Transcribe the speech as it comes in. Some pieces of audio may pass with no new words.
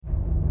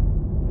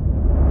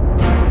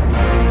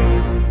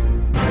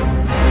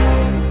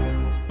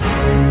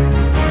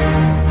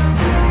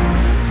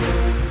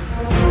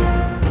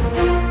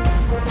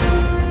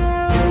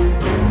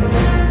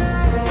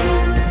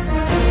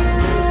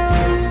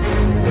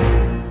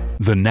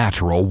The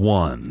Natural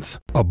Ones.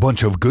 A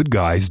bunch of good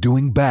guys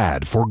doing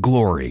bad for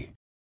glory.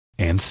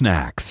 And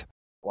snacks.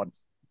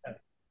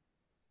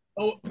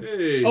 Oh,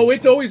 Hey. oh,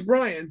 it's always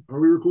Brian.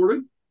 Are we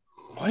recording?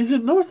 Why is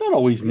it? No, it's not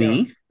always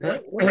me.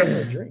 What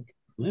did I drink?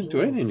 I didn't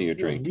do anything to your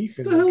drink.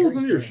 What the hell is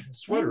in your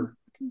sweater?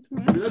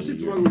 I mean, I've seen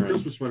some ugly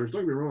Christmas sweaters.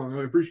 Don't get me wrong.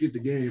 I appreciate the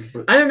game,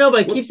 but I don't know, but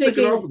I keep what's sticking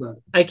thinking. off of that?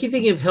 I keep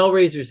thinking of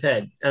Hellraiser's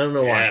head. I don't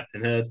know why.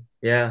 Pinhead.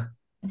 Yeah.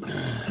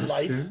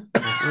 Lights.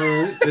 Okay.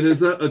 All right. And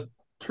is that a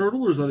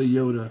turtle or is that a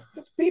Yoda?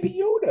 That's Baby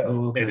Yoda.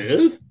 Oh, okay. It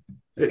is.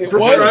 From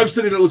was- where I'm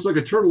sitting, it looks like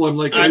a turtle. I'm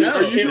like, I know.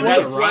 Are you It doing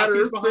was a flat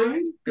Rockies Earth behind.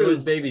 thing? It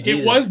was Baby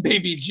Jesus. It was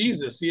Baby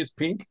Jesus. See, it's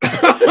pink.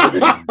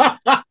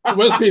 It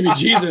was Baby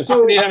Jesus.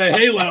 So- He had a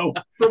halo.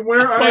 From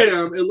where I But-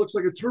 am, it looks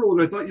like a turtle,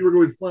 and I thought you were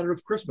going flat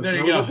Earth Christmas. There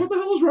And you I was go. like, what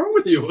the hell is wrong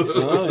with you?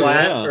 Oh,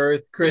 Flat yeah.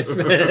 Earth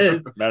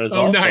Christmas. That is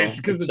Oh, also nice,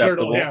 because the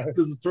turtle. acceptable. Yeah,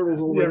 Because the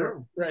turtle's all the way yeah,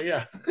 around. right.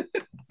 Yeah,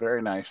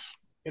 Very nice.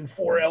 and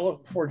four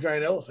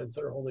giant elephants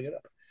that are holding it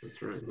up.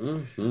 That's right.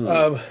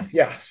 Mhm.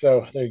 Yeah.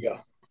 So there you go.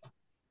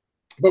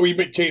 But we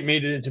made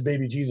it into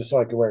Baby Jesus so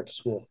I could wear it to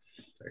school.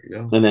 There you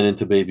go. And then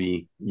into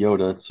Baby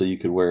Yoda, so you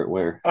could wear it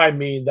where? I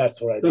mean,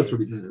 that's what I. That's did.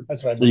 what he did.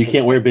 That's what I. So you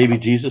can't wear Baby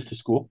Jesus to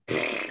school?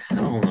 I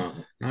don't know.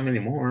 Not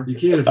anymore. You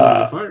can't if you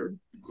get fired.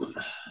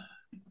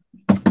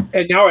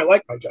 And now I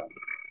like my job.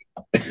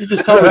 You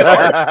just tell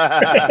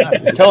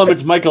him, tell him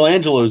it's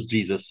Michelangelo's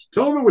Jesus.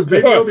 Tell him it was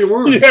Baby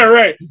Obi-Wan. Yeah,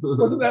 right.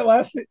 Wasn't that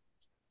last thing?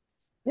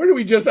 Where did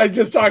we just? I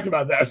just talked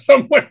about that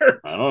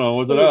somewhere. I don't know.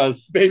 Was it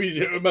us? Baby,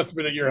 it must have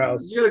been at your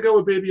house. You gotta go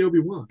with Baby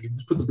Obi-Wan. You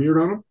just put the beard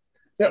on him.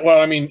 Yeah,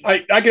 well, I mean, I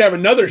could have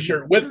another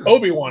shirt with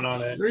Obi-Wan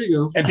on it, There you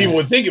go. and people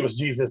would think it was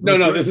Jesus. No, That's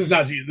no, right. this is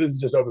not Jesus. This is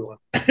just Obi-Wan.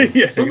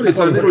 Yeah. Somebody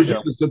said it was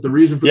Jesus. That the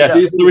reason for Yes, the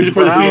season. the reason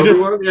for the was season.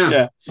 Obi-Wan?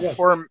 Yeah. Yeah.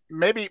 Or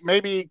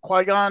maybe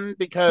Qui-Gon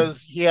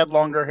because he had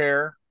longer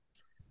hair.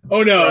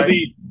 Oh no,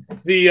 Right.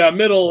 the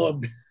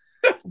middle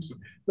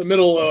the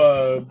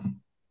middle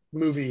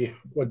movie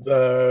with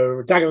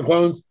Attack of the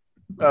Clones.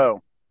 Oh,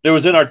 It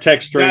was in our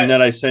text string That-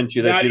 that I sent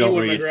you that you don't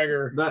Ewan read.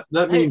 McGregor.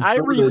 That hey, means I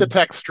read the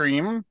text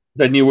stream.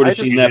 Then you would have I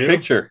just seen that knew.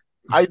 picture.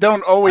 I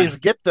don't always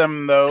get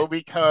them though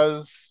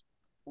because,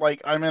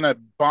 like, I'm in a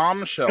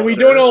bomb shelter. And we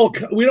don't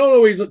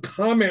always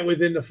comment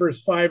within the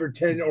first 5 or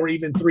 10 or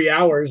even 3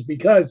 hours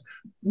because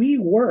we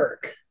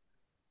work.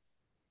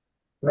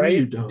 Right?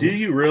 You don't. Do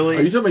you Are really?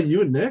 you talking about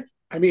you and Nick?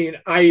 I mean,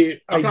 I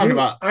I'm talking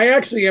about-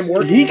 actually am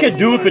working. He could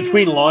do it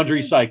between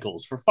laundry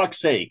cycles, for fuck's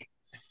sake.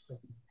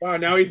 Wow,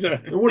 now he's a.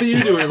 And what are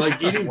you doing?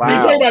 Like eating?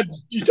 Wow.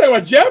 You talking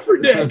about Jeff or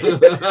Nick?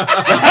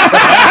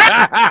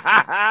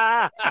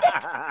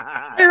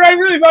 I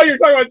really thought you were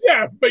talking about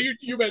Jeff, but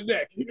you meant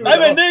Nick. I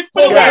mean, Nick,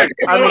 Pull Yeah, back.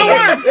 I mean- Pull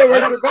back. Yeah, we're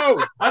gonna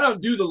go. I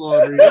don't do the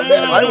laundry.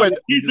 I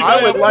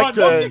would like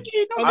to. I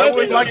Unless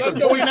would he- like to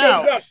unless he point shows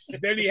out. up,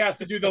 then he has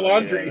to do the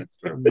laundry.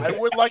 I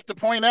would like to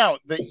point out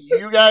that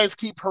you guys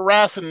keep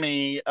harassing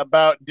me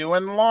about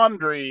doing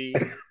laundry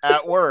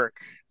at work,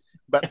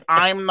 but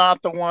I'm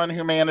not the one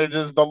who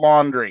manages the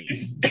laundry.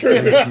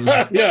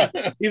 Yeah,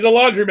 he's a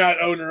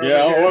laundromat owner.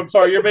 Yeah, over oh, here. I'm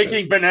sorry. You're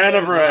making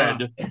banana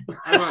bread.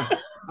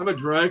 I'm a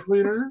dry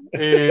cleaner,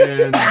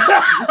 and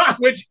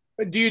Which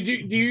do you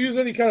use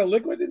any kind of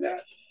liquid in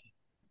that?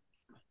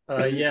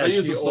 Yes, I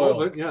use the a oil.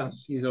 solvent.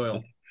 Yes. Use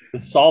oil.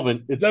 It's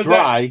solvent. It's Does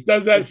dry.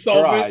 Does that It's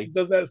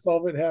dry.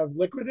 solvent have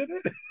liquid in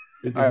it?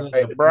 It does All not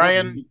right, have-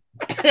 Brian,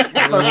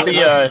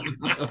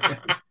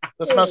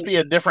 this must be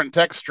a different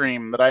text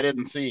stream that I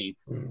didn't see.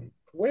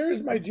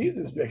 Where's my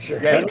Jesus picture? You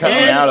guys cut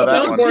me out of that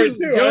Don't one. worry,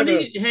 too. Don't I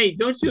know. hey,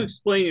 don't you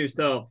explain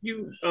yourself.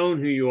 You own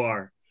who you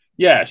are.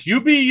 Yes, you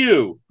be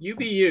you. You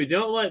be you.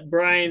 Don't let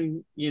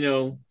Brian,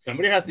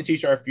 Somebody has to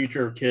teach our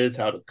future kids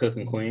how to cook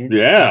and clean. that's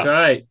Yeah.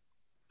 right.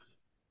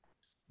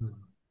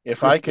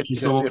 If I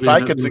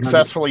could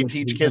successfully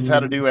teach kids how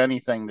to do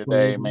anything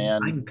today, I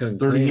man. can cook and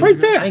 30 clean. It's right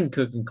there. I can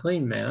cook and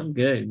clean, man. I'm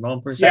good.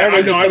 Wrong person. Yeah,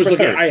 I know. I was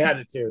December looking. 3rd. I had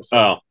it too. So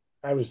Oh,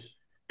 I was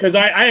because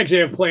I actually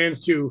have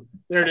plans to.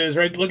 There it is.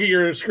 Right. Look at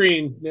your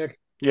screen, Nick.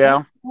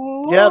 Yeah,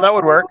 yeah, that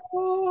would work.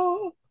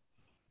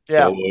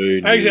 Yeah,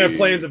 I actually have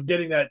plans of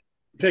getting that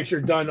picture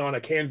done on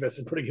a canvas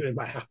and putting it in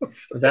my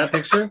house. That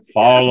picture?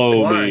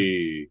 Follow Why?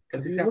 me.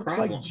 Because he's he got looks like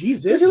problems.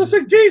 Jesus. He looks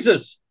like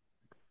Jesus.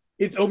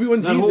 It's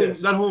Obi-Wan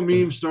Jesus. That whole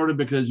meme started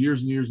because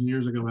years and years and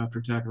years ago, after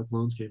Attack of the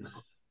Clones came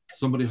out,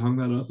 somebody hung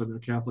that up in their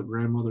Catholic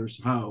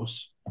grandmother's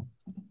house,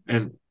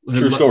 and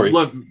True story.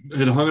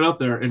 had hung it up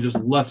there and just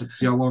left it to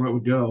see how long it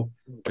would go,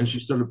 and she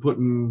started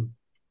putting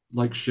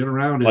like shit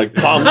around it, Like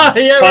Palm, Yeah, Palm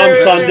right,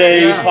 right,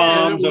 Sunday, right, right.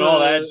 palms, and all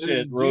that And shit.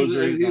 Jesus-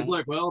 Rosaries. and he's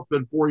like, "Well, it's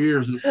been 4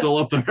 years and it's still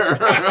up there."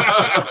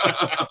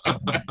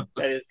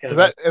 That is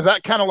kind is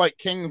that kind of like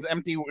King's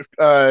empty or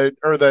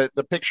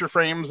the picture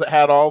frames that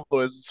had all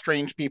those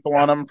strange people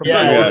on them from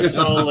yeah,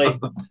 before? totally.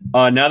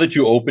 Now that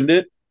you opened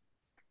it,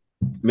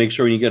 make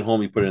sure when you get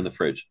home you put it in the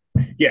fridge.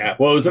 Yeah.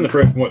 Well, it was in the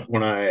fridge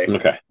when I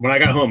Okay.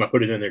 got home. I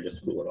put it in there just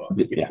to cool it off.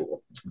 Keep it Yeah.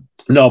 cool.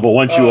 No, but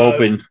once you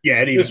open, Yeah.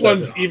 It even This says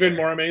one's it on even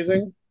there. more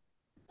amazing.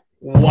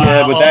 Wow.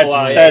 Yeah, but that's-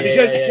 wow, that's-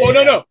 Because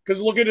well, no,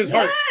 because look at his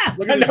heart.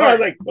 Look I at his know. I heart.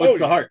 was like, what's oh,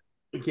 the heart?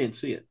 You can't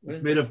see it.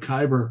 It's made of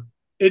Kyber.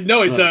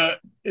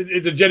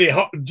 It's a Jedi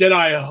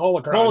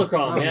holocron.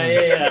 Holocron.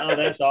 Yeah. Oh,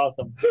 that's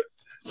awesome.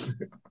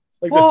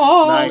 Like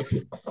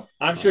Nice.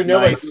 I'm sure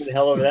nobody's Nice. going to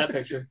hell over that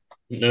picture.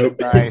 Nope.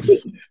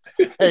 Nice.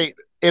 Hey,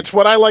 it's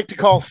what I like to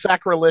call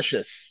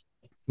sacrilegious.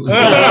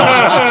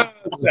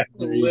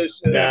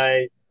 Delicious.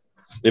 Nice.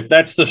 If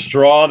that's the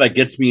straw that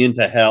gets me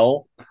into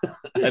hell,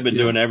 I've been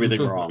doing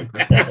everything wrong.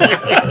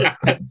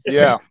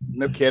 Yeah,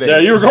 no kidding. Yeah,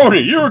 you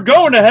were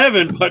going to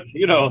heaven, but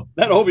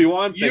that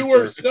Obi-Wan You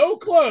were so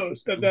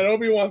close that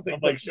Obi-Wan thing. I'm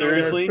like,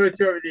 seriously? Put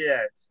you over the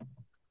edge.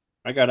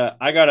 I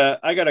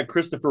got a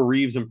Christopher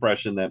Reeves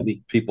impression that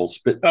people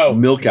spit Oh.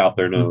 milk out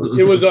their nose.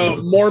 It was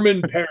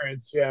Mormon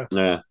parents. Yeah.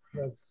 Yeah.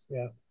 That's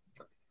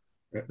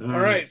All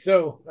right.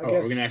 So I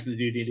guess we're gonna actually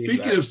do D&D.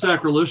 Speaking of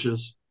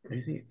sacrilegious,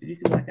 did you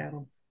see Black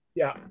Adam?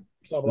 yeah.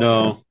 So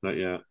No, not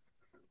yet.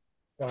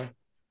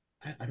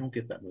 I don't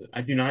get that movie.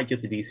 I do not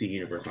get the DC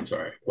universe. I'm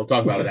sorry. We'll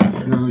talk about it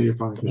after. no, you're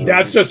fine.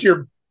 That's just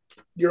your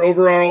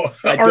overall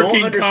I don't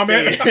arcing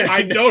understand. comment.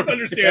 I don't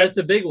understand. That's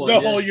a big one. The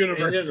just whole in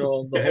universe.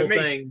 general, the It whole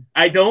makes- thing.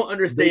 I don't They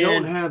understand.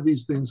 don't have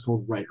these things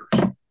called writers.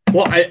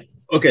 Well, They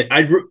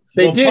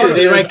well, do. part of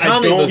They it is write I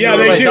comic don't- books. Yeah,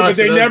 Nobody they do, talks but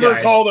to they those never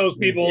guys. call those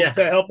people Yeah.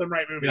 to help them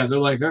write movies. Yeah, they're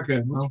like,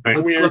 okay, well,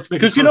 Weird. let's make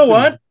a Because you know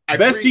cartoon. what? I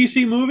Best agree.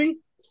 DC movie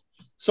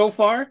so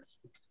far?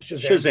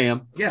 Shazam.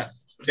 Shazam.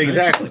 Yes,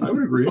 exactly. I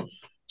would agree.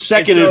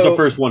 Second And is so- the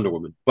first Wonder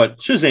Woman, but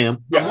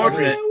Shazam. Yeah, I'm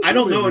watching it. I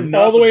don't know all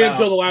enough the way about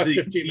until the last the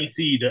 15 minutes.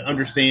 DC to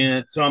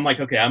understand. So I'm like,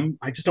 okay,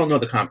 I just don't know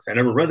the comics. I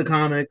never read the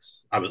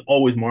comics. I was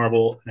always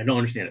Marvel, and I don't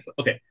understand it. But,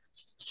 okay,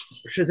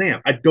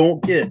 Shazam. I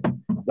don't get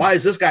why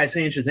is this guy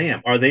saying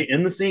Shazam? Are they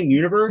in the same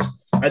universe?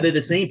 Are they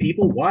the same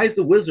people? Why is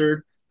the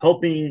wizard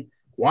helping?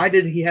 Why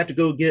did he have to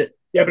go get?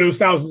 Yeah, but it was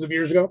thousands of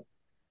years ago.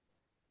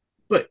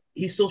 But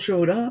he still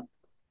showed up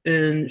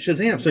in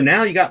Shazam. So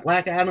now you got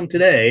Black Adam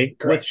today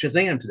Correct. with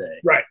Shazam today.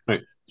 Right.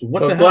 So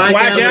what So the hell? Black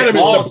Adam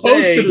is All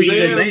supposed say to be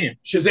Shazam. Shazam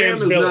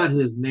Shazam's is villain. not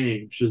his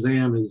name.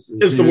 Shazam is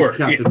It's the word,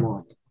 Captain yeah.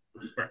 Marvel.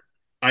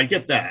 I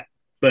get that,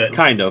 but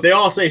Kind of. they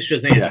all say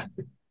Shazam. Yeah.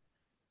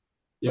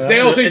 Yeah. They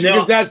all say And they because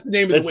all- that's the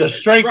name of the It's the wizard.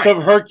 strength Right.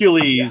 of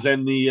Hercules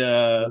and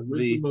the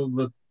Wisdom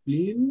of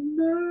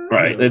Athena?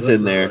 Right, No, it's that's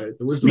in not there. right. The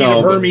Speed wisdom of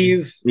No, but-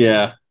 Hermes.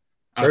 yeah.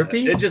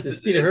 Herpes? It just The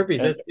speed of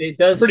herpes. It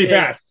does Pretty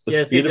fast. The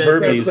Yes, speed it of does.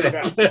 Hermes. Pretty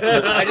fast.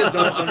 I just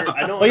don't.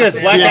 I don't. Oh yes,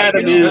 understand. Black Yeah,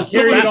 Adam you know, is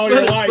carry it all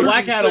your life.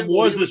 Black Adam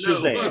was the You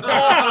would know. Shazam. Is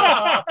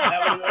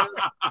that what it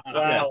is?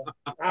 Wow.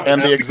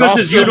 And the Because exhaustion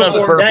his of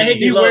uniform, that hit burpees.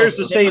 me he low. wears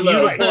the Hit same me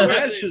low. uniform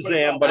as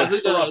Shazam, but As it's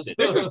it does. corrupted.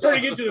 This is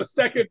turning into the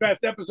second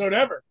best episode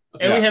ever.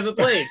 And Yeah. we haven't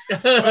played.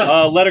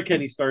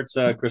 Letterkenny starts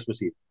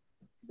Christmas Eve.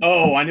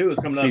 Oh, I knew it was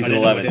coming up. Season I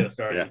didn't 11. know what day it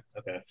started.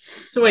 Okay.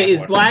 So wait,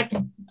 is Black?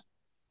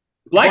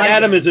 Black Why-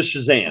 Adam is a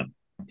Shazam.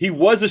 He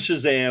was a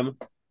Shazam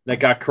that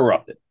got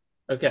corrupted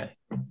Okay.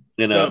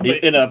 in So, a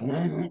but- in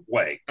a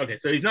way. Okay,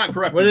 so he's not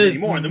corrupted What is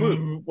anymore in the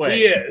movie. Wait.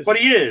 He is. But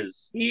he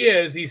is. He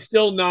is. He's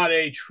still not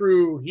a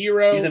true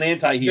hero. He's an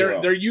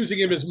anti-hero. They're using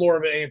him as more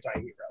of an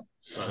anti-hero.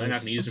 Well, they're not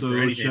going to use it So for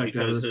anything checked out of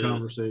because this his-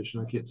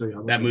 conversation. I can't tell you how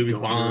much that I've movie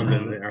gone bombed through.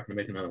 and they're not going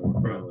to make another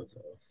one. Probably.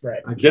 So.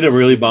 Right. I can't Did it see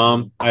really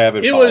bomb? I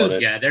haven't It followed was-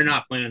 it. Yeah, they're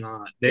not planning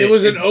on it. It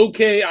was an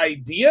okay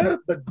idea,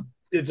 but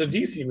it's a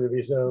DC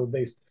movie, so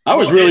they. I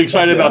was Well, really they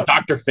excited fucked it about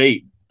up. Dr.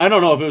 Fate. I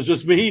don't know if it was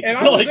just me. And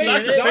I but was like,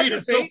 saying, Dr. Fate Dr.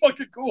 is so Fate-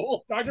 fucking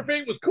cool. Dr.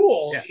 Fate was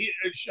cool.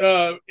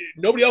 Yeah.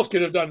 Nobody else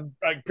could have done.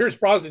 Like Pierce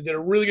Brosnan did a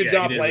really good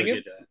job playing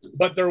him,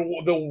 but the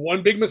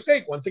one big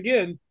mistake once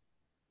again,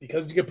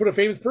 because you could put a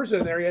famous person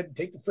in there, you had to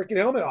take the freaking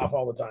helmet off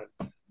all the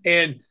time.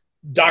 And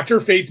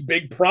Dr. Fate's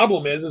big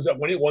problem is that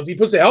once he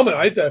puts the helmet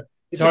on, it's a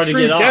hard to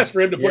true get test off.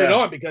 for him to put it Yeah.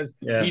 on because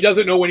Yeah. he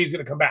doesn't know when he's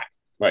going to come back.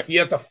 Right. He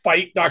has to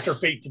fight Dr.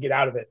 Fate to get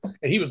out of it,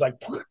 and he was like,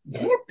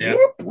 Yeah.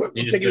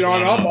 He just taking it took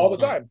on and it on off all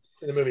and the off. time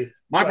in the movie.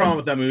 My problem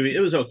with that movie, it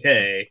was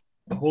okay.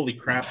 But holy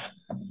crap,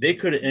 they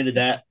could have ended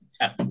that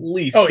at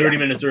least Oh, yeah. 30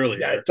 minutes earlier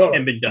Yeah, totally.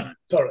 and been done.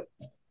 Totally.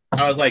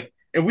 I was like,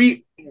 and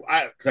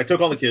because I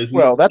took all the kids.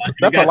 Well, that's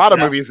we a got lot of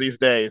that- movies these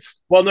days.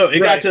 Well, no, it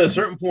Right. got to a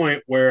certain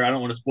point where I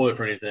don't want to spoil it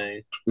for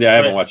anything. Yeah, I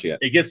haven't But- watched it yet.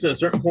 It gets to a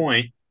certain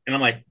point, and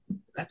I'm like,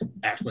 that's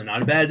actually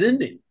not a bad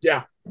ending.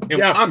 Yeah. And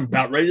Yeah. I'm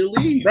about ready to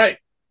leave. Right.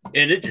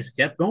 And it just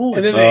kept going.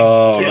 And then they,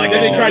 Oh, yeah, like,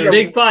 then they tried to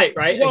big fight,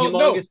 right? Well, a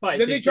no. humongous fight.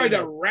 Then they Big tried to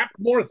fight. wrap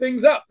more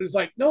things up. It's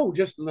like, no,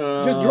 just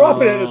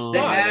drop it at a they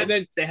spot, had, and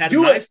then they had a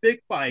do nice big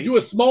fight. do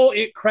a small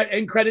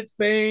end credits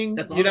thing.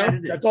 That's all You they know, had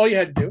to do. that's all you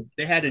had to do.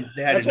 They had a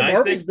That's what nice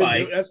Marvel's big been fight.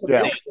 doing. That's what Yeah.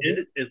 Marvel's been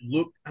doing. It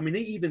looked. I mean, they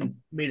even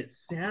made it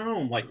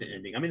sound like the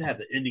ending. I mean, they had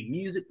the ending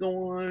music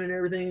going and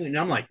everything, and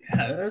I'm like,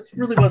 yeah, this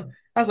really was.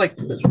 I was like,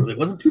 this really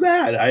wasn't too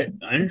bad. I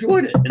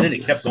enjoyed it, and then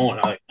it kept going.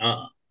 I'm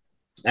like,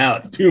 now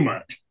it's too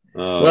much.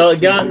 Well,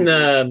 it got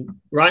in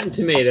Rotten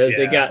Tomatoes.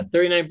 They Yeah. got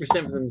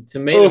 39% from the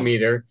tomato Oof.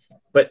 meter,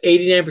 but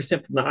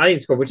 89% from the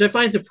audience score, which I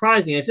find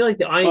surprising. I feel like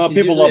the audience is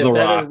people usually love a The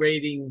better Rock.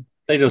 rating.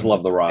 They just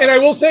love The Rock. And I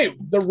will say,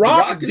 The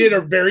Rock Rock did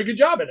a very good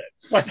job at it.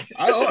 Like,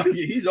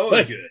 he's always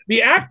like, good.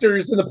 the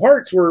actors and the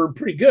parts were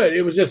pretty good.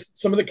 It was just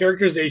some of the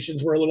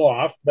characterizations were a little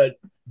off, but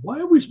Why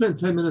have we spent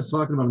 10 minutes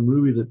talking about a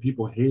movie that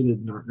people hated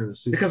and aren't going to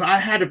see? Because I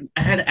had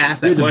to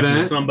ask Did that the question to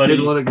vent? somebody.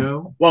 Didn't let it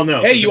go. Well,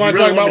 no. hey, you want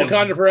to talk about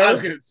Wakanda Forever? I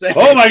was going to say.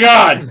 Oh my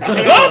God!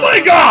 Oh my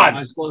God!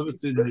 I still haven't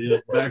seen it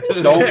yet. Back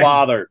then. Don't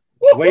bother.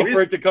 Wait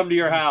for it to come to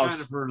your house.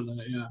 Kind of heard of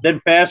that, yeah. Then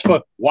fast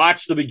forward,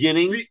 watch the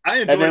beginning, See, I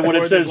and then when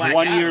it says Black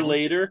 1 year Adam.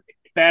 later,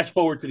 fast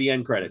forward to the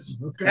end credits.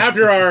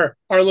 After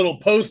our little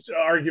post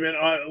argument,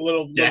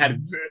 Yeah.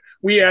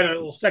 we had a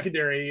little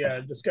secondary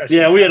discussion.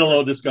 Yeah, we had a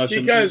little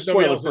discussion because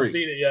nobody else Spoiler had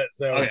free. seen it yet.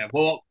 So Oh yeah.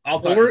 Well, I'll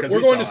Well, talk. we're because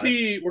we going to saw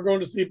see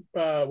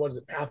what is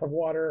it, Path of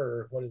Water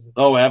or what is it?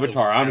 Oh,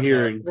 Avatar! I'm Avatar.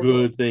 hearing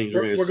good things.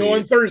 We're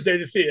going Thursday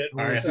to see it. I want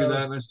to Alright, see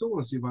that, and I still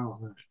want to see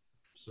Violent Night.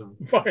 So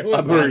Violent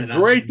I've heard Night.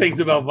 great things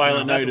about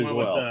Violent Is that Night the as one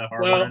with well. the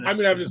hard Well, line? I'm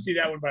gonna have to see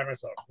that one by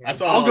myself. I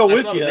saw. I'll go I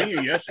with saw the you.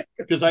 menu yesterday.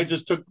 Because I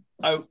just took.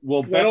 Beth I don't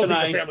and think the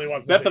I. family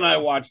wants to Beth see and I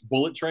it. watched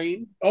Bullet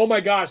Train. Oh my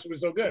gosh, it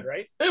was so good,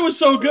 right? It was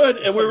so good,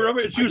 and we So were.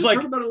 good. She I was just like,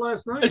 heard about it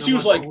last night. and she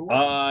was like, oh,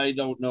 I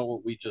don't know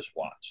what we just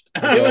watched.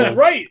 It was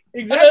right,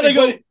 And then exactly. they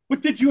go,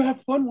 but did you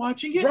have fun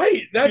watching it?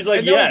 right. That's She's like,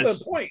 and that was yes.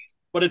 the point.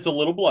 But it's a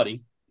little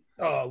bloody.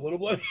 Oh, a little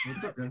bloody.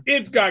 it's okay.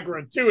 It's got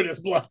gratuitous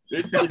blood.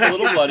 It's a little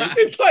bloody.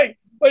 It's like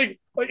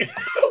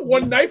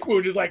one knife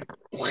wound is like.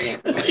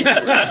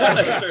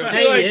 That's true.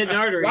 Hey, Like, you hit an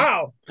artery.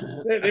 wow.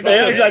 They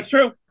Yeah, that's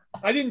true.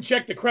 I didn't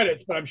check the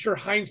credits, but I'm sure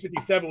Heinz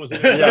 57 was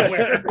in there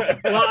somewhere.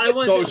 Well, I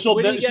want. So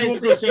what do you she guys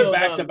won't go think see of,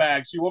 back to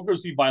back. She won't go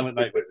see Violent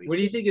Night with me. What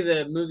do you think of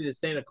the movie The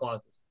Santa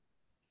Clauses?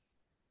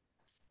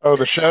 Oh,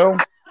 the show?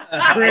 Oh,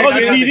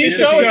 the TV It's a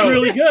show is show.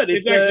 really good.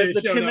 It's It's actually a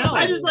the show Tim now.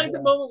 Allen. I just like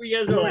the moment where you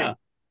guys are Yeah. like,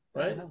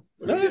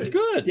 what? No, it's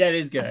good. Yeah, it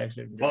is good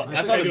actually. Well,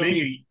 I saw the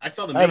menu. I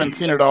saw the. I haven't menu.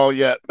 seen it all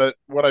yet, but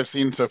what I've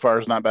seen so far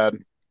is not bad.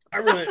 I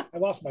really, I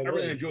lost my. I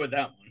really lid. enjoyed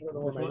that I don't know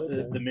one. where my lid is.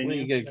 The Well, menu.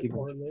 you gotta keep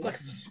it. It's like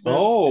suspense.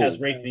 Oh, Has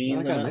Ray Fiennes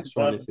I in got it. next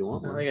one if you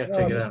want. I gotta No,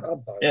 check it just- out. I'll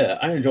buy it. Yeah,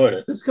 I enjoyed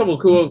it. There's a couple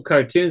of cool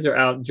cartoons are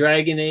out.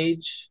 Dragon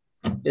Age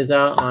is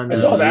out on I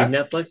saw that.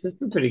 Netflix. It's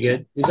been pretty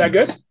good. Is that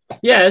good?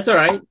 Yeah, it's all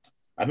right.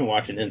 I've been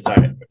watching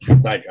Inside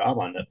Job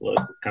on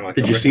Netflix. It's kind of like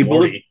Did a you Rick see and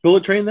Morty.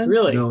 Bullet Train then?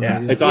 Really? No, Yeah.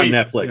 not It's yet. on We-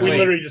 Netflix. We Wait.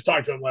 literally just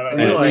talked to him last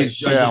Yeah. night.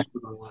 Yeah.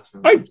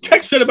 I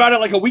texted about it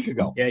like a week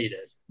ago. Yeah, you did.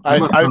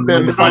 I've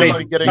been It's finally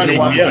on getting to HBO.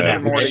 watch Rick Yeah.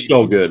 and Morty. It's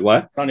so good.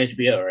 What? It's on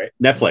HBO, right?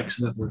 Netflix.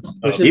 Netflix.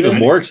 Which is Even the-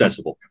 more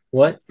accessible.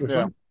 What?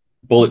 Yeah.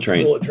 Bullet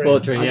Train. Bullet Train.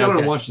 Bullet Train. I Yeah. got on Okay.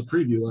 and watched the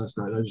preview last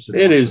night. I just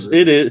didn't It watch is.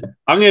 It is.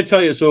 I'm going to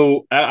tell you.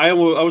 So I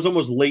was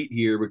almost late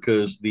here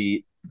because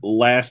the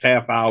last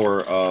half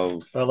hour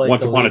of I like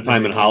Once the Upon a lead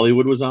Time in man.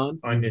 Hollywood was on.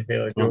 Anya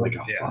Taylor. I'm like,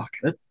 oh Yeah.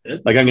 fuck!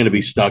 It's Like I'm going to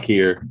be stuck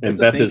here. And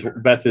It's a Beth is thinker.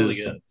 Beth really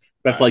is good.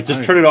 Beth's like,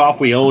 just I- turn it off.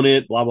 We own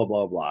it. Blah blah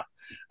blah blah.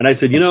 And I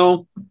said,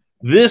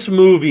 this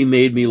movie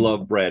made me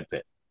love Brad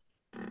Pitt.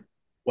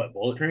 What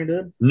Bullet Train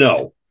did?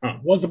 No,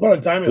 Once upon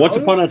a time. Once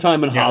Upon a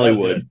Time in Yeah, that was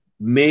Hollywood good.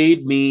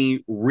 made me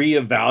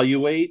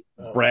reevaluate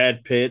Oh.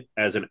 Brad Pitt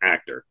as an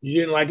actor. You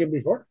didn't like him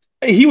before?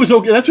 He was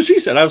okay. That's what she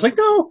said. I was like,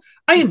 no,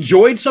 I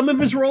enjoyed some of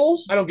his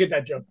roles. I don't get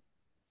that joke.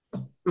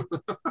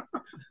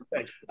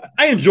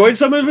 I enjoyed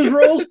some of his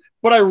roles,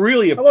 but I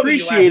really I love that you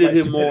laugh appreciated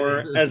my him more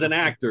stupidity. as an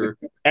actor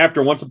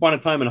after Once Upon a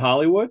Time in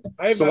Hollywood.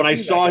 have So not when I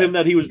seen saw that him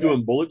that he was Yeah.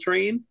 doing Bullet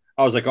Train,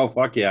 I was like, oh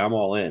fuck yeah, I'm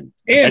all in.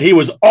 yet. And he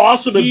was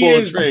awesome in he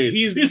Bullet is- Train.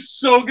 he's-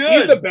 so He's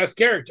good. the best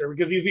character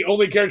because he's the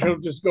only character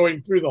just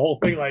going through the whole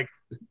thing like.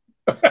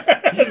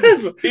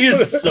 He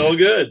is so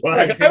good. Well,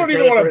 Like, I don't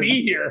even want to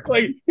be here.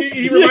 Like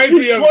he reminds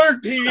He's me of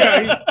Clerks.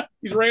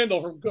 he's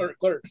Randall from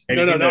Clerks. Have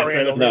No, you no, seen not that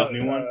trailer Randall. for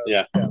this new one?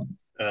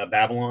 Yeah.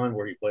 Babylon,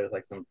 where he plays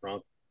like some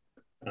drunk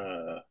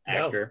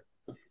actor.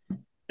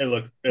 It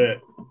looks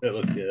good.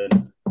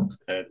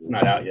 It's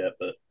not out yet,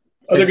 but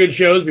Other good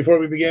shows before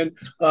we begin.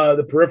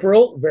 The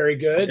Peripheral, very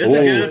good. Is it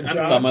Ooh, good? that's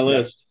job. on my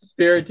list.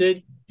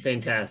 Spirited.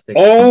 Fantastic.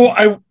 Oh,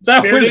 that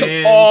was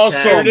Spirited.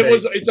 awesome.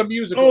 It's a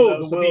musical. Oh,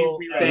 though, the so Will-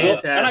 be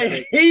Fantastic. And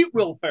I hate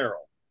Will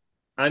Ferrell.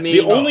 I mean,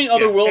 The only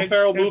other yeah. Will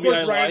Ferrell And of movie course,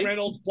 I Ryan like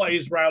Reynolds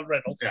plays Ryan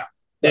Reynolds. Yeah.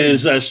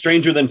 is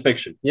Stranger Than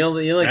Fiction. you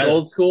like That-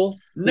 old school?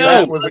 No,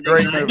 That was a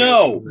great movie.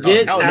 no.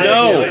 Get hell out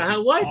no. of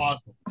here. What?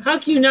 awesome. How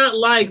can you not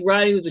like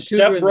Riding with the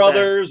Cougar? Step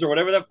Brothers or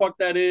whatever the fuck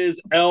that is.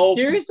 Elf.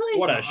 Seriously?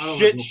 What a I don't like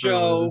shit Will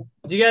Ferrell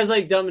show. Do you guys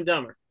like Dumb and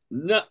Dumber?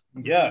 No.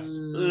 Yes.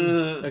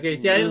 Okay,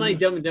 see, I didn't like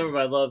Dumb and Dumber,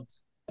 but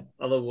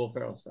I love Will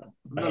Ferrell stuff.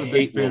 I'm not a I big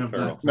hate fan Will of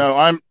Ferrell. that.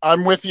 No,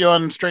 I'm with you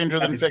on Stranger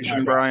Than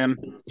Fiction, Brian.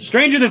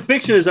 Stranger Than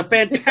Fiction is a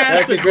That's a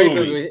fantastic great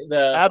movie. movie.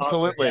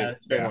 Absolutely. Yeah,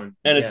 it's a great one.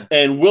 And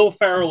and Will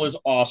Ferrell is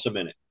awesome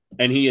in it.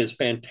 And he is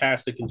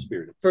fantastic and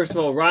spirited. First of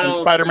all, Ryan And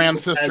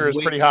Spider-Man's sister has is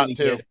way pretty too hot, many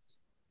too. gifts.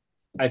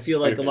 I feel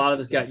like a Spider-Man's lot of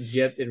us sister. got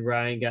gypped and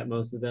Ryan got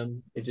most of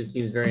them. It just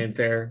seems very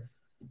unfair.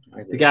 I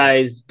agree. The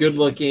guy's good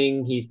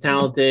looking, he's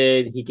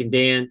talented, he can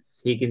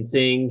dance, he can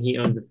sing, he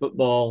owns a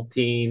football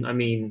team. I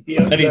mean, He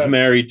owns And he's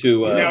married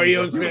to now he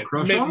owns You have a Mint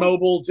crush on him?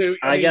 Mobile too.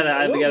 I got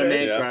a little man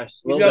bit. yeah. crush.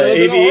 He's Little got a bit.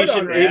 little bit of Aviation,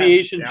 hold on,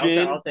 aviation Yeah,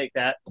 gin. I'll take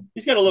that.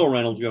 He's got a little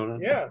Reynolds going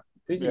on. Yeah,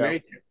 Who's he Yeah.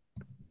 married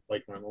to?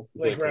 Blake Reynolds.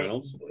 Blake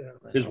Reynolds. Yeah.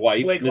 His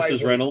wife, Blake Mrs.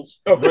 Lively.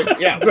 Reynolds. Oh, Blake,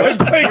 yeah. Blake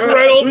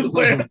Reynolds.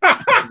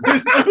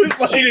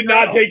 She did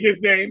not take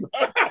his name.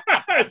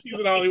 She's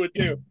in Hollywood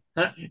too.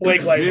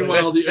 Blake Lively.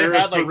 Meanwhile, the They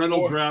heiress had, like, to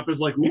Reynolds 4 rap is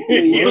like,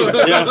 ooh.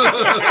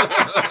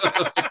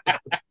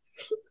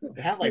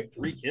 They had like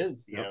 3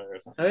 kids together or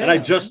something. Oh, yeah. And I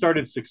just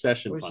started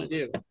Succession. What should finally.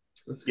 you do?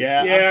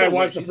 Yeah, Yeah, I I'm so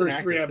watched the she's an first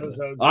 3 actress,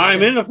 episodes.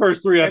 I'm in the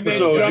first 3 And then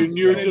episodes, jumps- and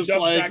you're and then just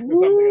jumps like, back to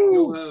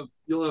something else.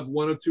 You'll have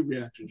one of 2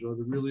 reactions. You'll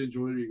either really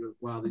enjoy it or you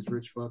go, wow, these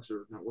rich fucks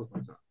are not worth my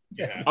time.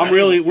 Yeah. I'm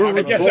really,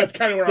 I guess that's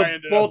kind of where I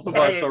ended both up. of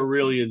us are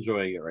really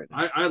enjoying it right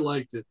now. I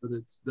liked it, but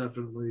it's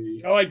definitely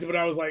I liked it, but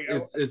I was like,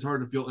 it's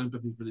hard to feel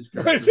empathy for these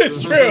characters. this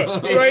is true,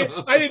 right?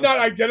 I did not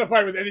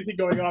identify with anything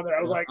going on there.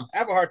 I was like, I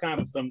have a hard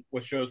time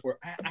with shows where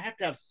I have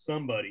to have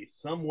somebody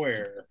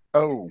somewhere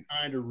Oh,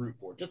 kind of root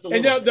for. Just a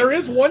and little. now there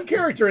is one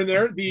character in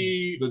there,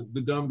 the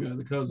the dumb guy,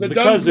 the cousin.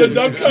 dumb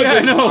cousin, Yeah, I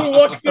know. who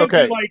looks into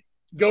Okay. like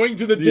going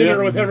to the dinner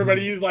Yeah. with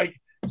everybody. He's like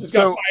just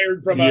So- got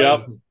fired from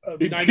Yep. a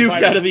He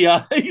 95 puked out of the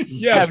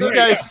eyes. Yeah. have you right,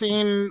 guys yeah.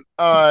 seen?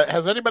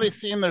 Has anybody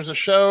seen? There's a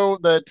show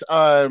that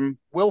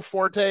Will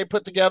Forte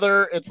put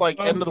together. It's like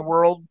Oh. End of the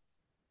World,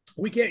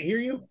 We can't hear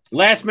you.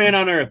 Last Man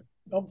on Earth.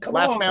 Oh, come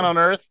Last on. Man on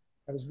Earth.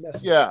 I was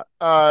messing. Yeah.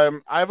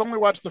 I've only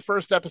watched the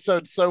first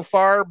episode so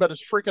far, but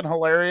it's freaking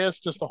hilarious.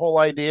 Just the whole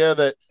idea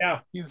that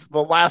he's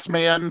the last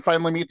man,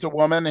 finally meets a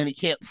woman, and he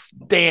can't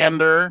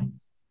stand her.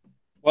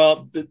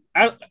 Well,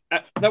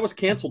 that was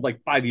canceled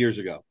like 5 years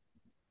ago.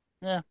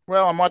 Yeah.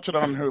 Well, I'm watching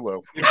it on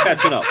Hulu. You're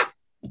catching up.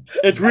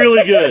 It's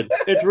really good.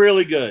 It's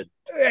really good.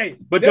 Hey,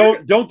 But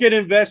don't get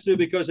invested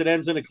because it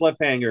ends in a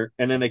cliffhanger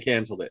and then they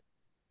canceled it.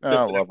 Just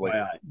Oh, an lovely.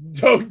 FYI.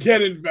 don't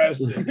get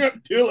invested.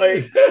 Too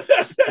late.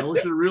 I want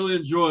you to really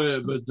enjoy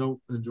it, but don't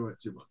enjoy it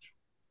too much.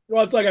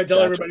 Well, it's like I tell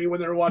Gotcha. everybody when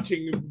they're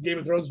watching Game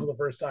of Thrones for the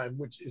first time,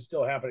 which is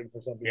still happening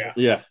for some people.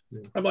 Yeah.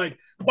 Yeah. I'm like,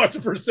 watch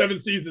the first 7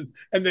 seasons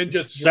and then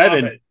just drop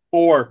 7, it.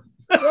 4.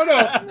 No,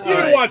 you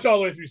can watch all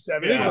the way through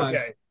 7. It's Yeah.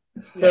 okay.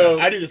 So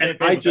I do the same And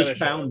thing. I with just other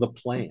found the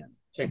shows. plan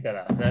check that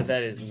out.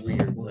 That is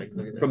weird. Like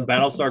look at from that.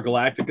 Battlestar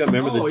Galactica.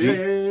 Remember Oh, the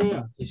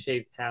yeah. He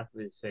shaved half of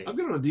his face. I've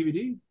got it on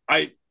DVD.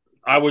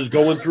 I was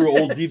going through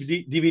old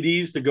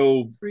DVDs to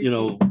go,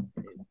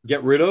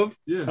 get rid of.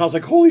 Yeah. And I was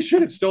like, holy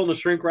shit, it's still in the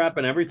shrink wrap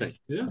and everything.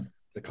 Yeah.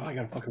 It's like, oh, I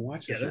gotta fucking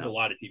watch Yeah, this. there's a now.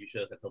 lot of TV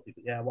shows that tell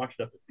people, I watched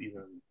up the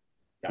season. ...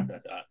 But don't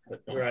watch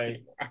Right. it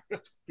anymore.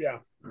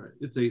 All right.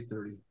 It's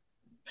 8:30.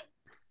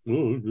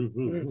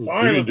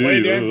 Fine, let's play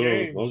a damn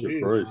game. Okay,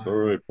 Jeez. Christ. All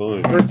right,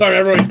 fine. First time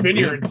everyone's been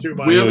here in 2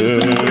 months. We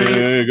haven't seen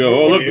There you go.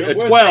 Oh, look, We're at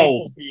thankful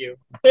 12. for you.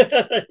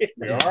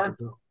 We are.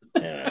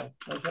 Yeah,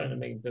 I'm trying to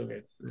make him feel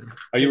good.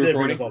 Are you They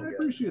bring recording? us all I together.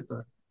 appreciate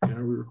that. Yeah,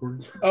 are we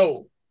recording?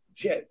 Oh,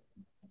 shit.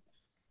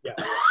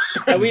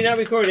 Are we not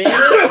recording?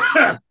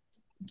 That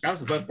was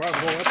the best part of the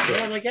whole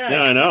episode. Oh my god!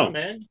 Yeah, I know. Come on,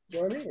 man.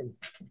 That's what I mean.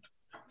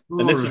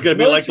 And this is going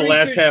to be Most like the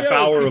last recent half shows,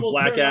 hour of people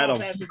Black turn Adam.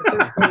 off after the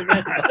first 20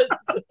 minutes.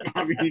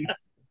 I mean,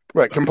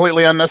 What?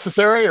 Completely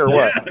unnecessary or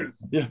what?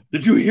 yes. Yeah.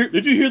 Did you hear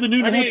the new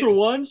I mean, natural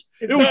ones?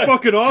 it's It was not-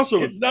 fucking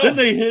awesome. it's not- Then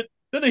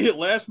they hit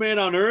Last Man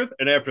on Earth,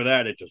 and after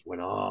that, it just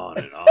went on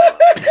and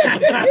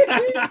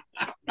on.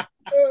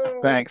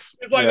 Thanks.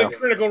 It's like Yeah. the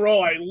Critical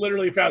Role. I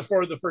literally fast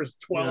forward the first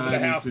 12 Yeah, and a I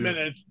do half too.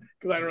 minutes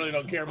because I really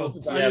don't care most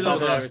of the Yeah, time. know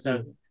public that's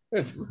advertising.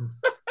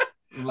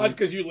 That's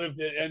because you lived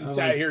it and I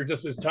sat like- here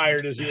just as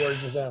tired as you were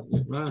just now.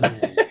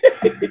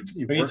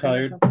 Are you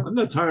tired? I'm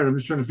not tired. I'm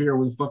just trying to figure out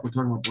what the fuck we're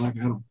talking about Black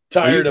Adam.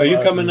 Tired Are you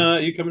of us. coming?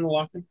 You coming to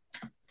Lockton?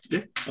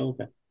 Yeah. Oh,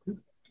 okay.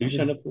 Did you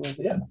sign up for Lockton?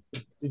 Yeah.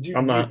 Did you?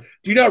 I'm not.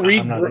 Do you not read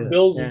I'm not either.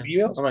 Bill's Yeah.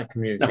 emails? I'm not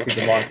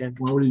communicating lock in.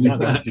 Why would you do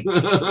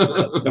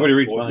that? Nobody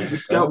reached mine. The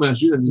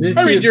Scoutmaster, you didn't.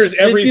 I read yours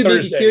every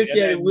Thursday.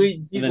 And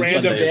then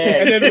Random, Sunday.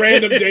 and then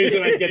random days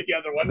that I get the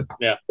other one.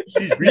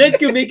 Let's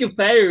go make a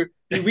fire.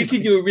 We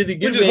could do a really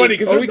good Which is way, funny,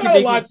 'cause or there's we not can a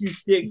make lot- a few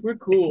sticks. We're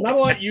cool. Not a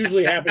lot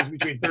usually happens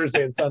between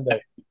Thursday and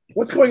Sunday.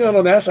 What's going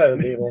on that side of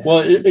the table? Well,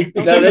 except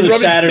No, for the rubbing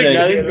sticks Saturday,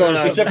 together. Nothing's going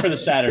on. except for the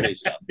Saturday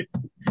stuff,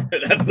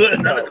 That's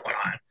nothing going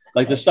on.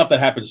 like the stuff that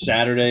happens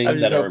Saturday I'm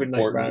just that are hoping like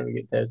Brian important. will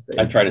get tested.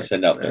 I try to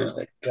send out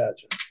Thursday.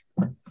 Gotcha.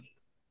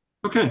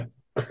 Okay.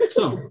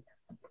 So,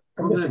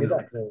 I'm missing a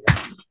duck. There we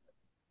go.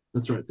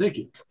 that's right. Thank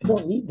you. I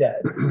don't need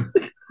that.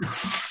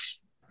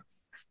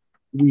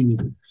 We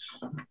need it.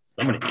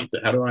 Somebody needs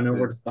it. How do I know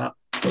where to stop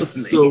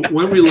listening? So,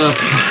 when we left.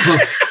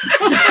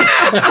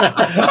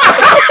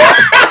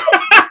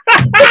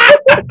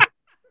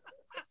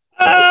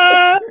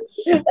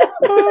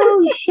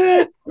 Oh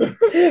shit! All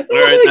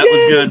right, that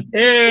was good.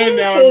 And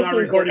now I'm not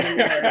recording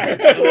anymore.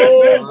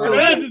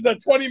 This is a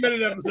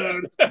 20-minute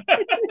episode.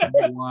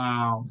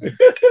 Wow.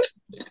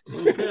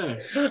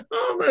 Okay.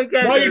 Oh my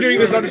god! While you're doing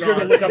this, I'm just going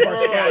to look up our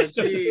Oh, stats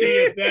just to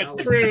see if that's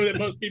true that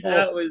most people.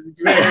 That was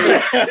great.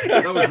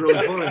 That was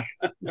really fun.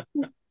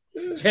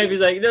 Campy's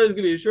like, no, it's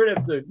gonna be a short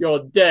episode. You're all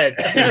dead.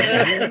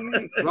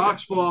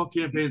 Rocks fall,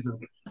 campaign's over.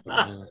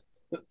 All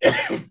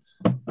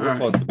We're right.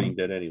 close to being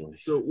dead anyway.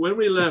 So when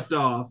we left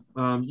off,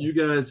 you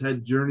guys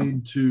had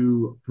journeyed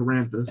to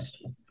Paranthus,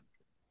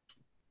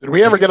 Did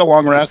we ever get a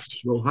long rest?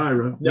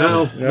 Rohira.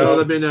 No. No,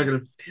 that'd be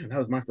negative. Damn, that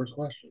was my first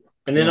question.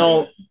 And then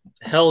all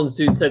hell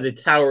ensued to the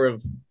Tower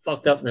of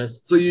Fucked Upness.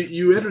 So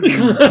you entered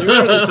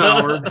the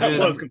tower,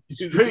 was and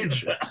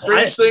confused.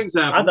 strange things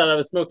I happen. thought I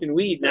was smoking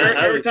weed. Now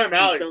Every time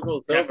Alex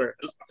sober.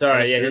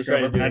 Sorry, yeah, he's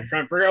trying to do I'm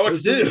trying to figure out what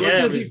to do. Yeah,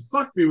 Because he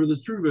fucked me with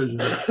his true vision.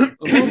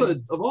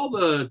 Of all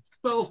the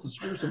spells to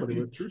screw somebody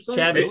with, true sight.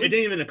 Chad, It didn't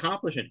even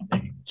accomplish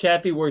anything.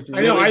 Chappie worked.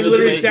 I know. really I good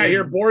literally to sat make-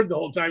 here bored the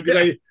whole time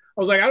because I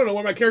was like, I don't know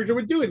what my character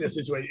would do in this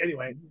situation.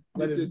 Anyway,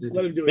 let him do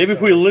it. Maybe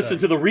if we listen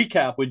to the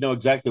recap, we'd know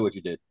exactly what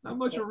you did. Not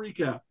much of a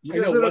recap. You I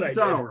guys know entered what the I did.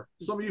 tower.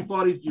 Some of you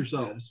fought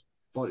yourselves.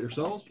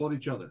 Fought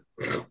each other.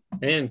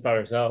 and fought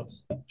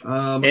ourselves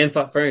Um, and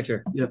fought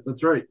furniture yeah,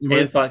 that's right.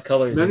 and fought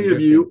colors. Many and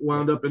of you drifting.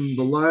 wound up in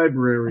the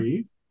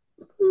library.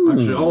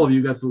 Actually, all of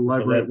you got to the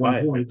library at one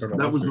led by point. Colonel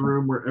That was the Mustard.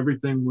 room where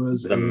everything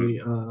was a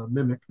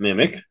mimic.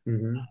 Mimic.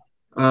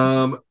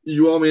 Mhm.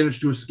 You all managed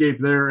to escape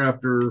there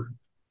after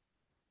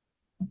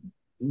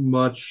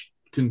much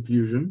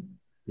confusion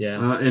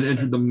Yeah, and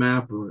entered the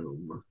map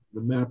room.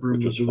 The map room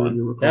Which was was the room fun.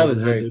 you recall That was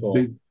had very the cool.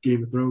 big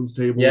Game of Thrones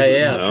table. yeah,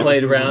 yeah. No.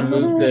 Played around,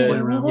 moved Play the.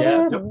 around.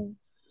 Yeah. Yep.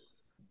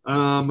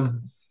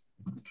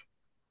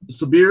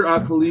 Sabir,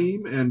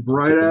 Akalim, and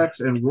Brightaxe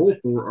and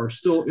Rolthor are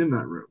still in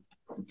that room.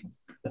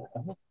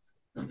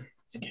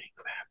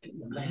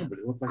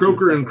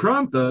 Croker and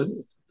Kronthud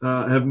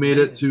have made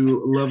it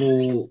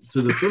to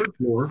the third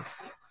floor.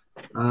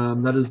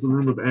 That is the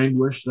room of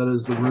anguish. That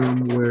is the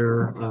room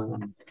where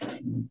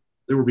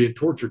they were being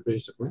tortured,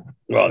 basically.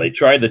 Well, they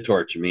tried to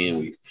torture me, and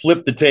we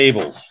flipped the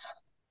tables.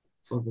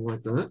 Something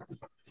like that.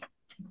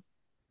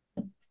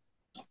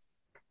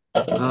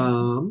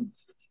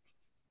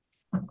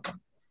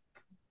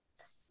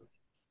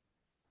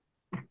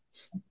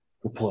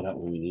 We'll pull it out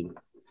when we need it.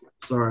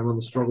 Sorry, I'm on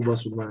the struggle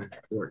bus with my.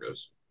 There it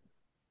goes.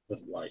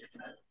 That's life.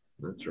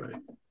 That's right.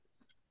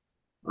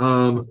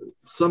 One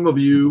of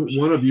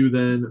you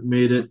then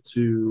made it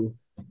to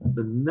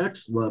the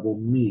next level,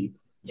 me. Made it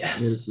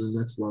Yes. to the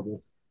next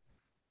level.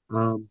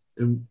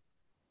 And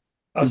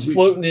I was Did we-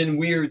 floating in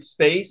weird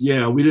space.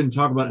 yeah, we didn't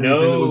talk about anything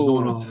that was No.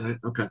 going on, right?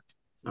 Okay.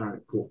 All right,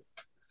 cool.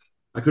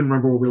 I couldn't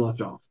remember where we left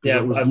off. Yeah,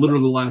 That was I-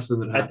 literally the last thing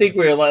that I happened. think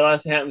we were like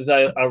last thing happened was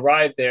I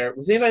arrived there.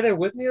 Was anybody there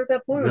with me at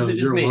that point, or was No, it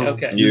just you're me? alone.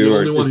 Okay. You're the You are.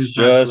 only one It's who's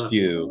passed just that.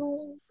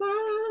 you.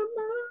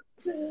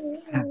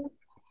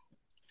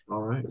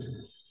 All right.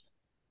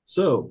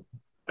 So,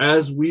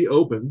 as we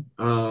open,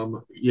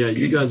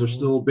 you guys are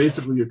still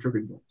basically your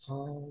tripping balls.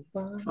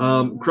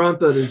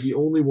 Kronthud is the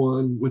only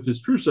one with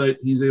his true sight.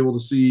 He's able to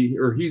see,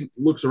 or he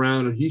looks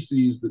around and he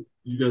sees that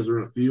you guys are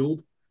in a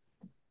field.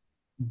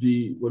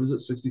 What is it,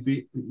 60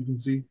 feet that you can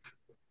see?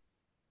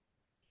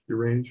 Your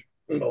range?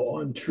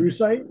 On True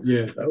Sight.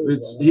 Yeah. Oh,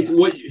 It's wow.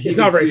 what he He's can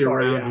not very see far,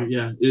 around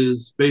you,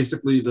 is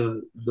basically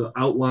the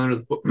outline of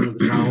the footprint of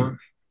the tower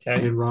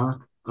Okay. in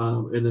rock.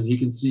 And then he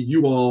can see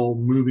you all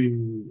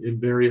moving in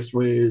various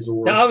ways.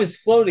 Or Now I was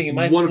floating. Am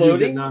I One of you get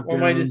floating, knocked or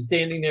am I down. just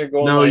standing there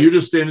going? no, like, you're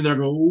just standing there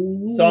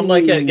going. So I'm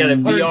like got a VR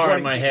in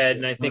 120 my head,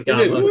 and I think It I'm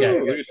is. okay.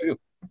 Woo. Look at you.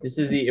 This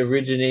is the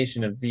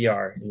origination of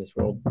VR in this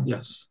world.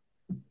 Yes.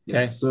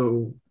 Okay.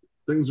 So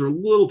things are a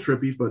little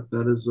trippy, but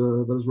that is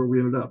where we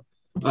ended up.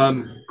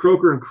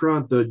 Croker and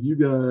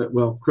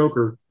Krantha,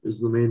 Croker is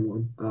the main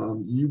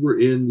one. You were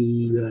in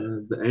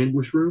the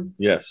anguish room.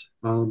 Yes.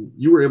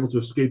 You were able to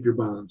escape your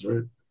bonds,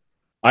 right?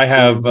 I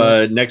have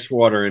next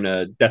water in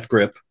a death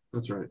grip,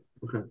 That's right.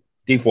 Okay.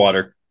 deep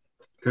water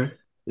Okay.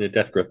 in a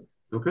death grip.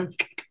 Okay.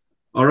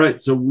 All right.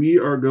 So we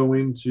are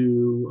going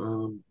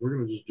to we're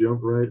going to just jump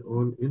right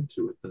on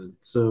into it then.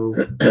 So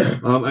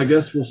I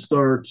guess we'll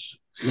start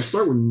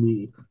with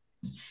me.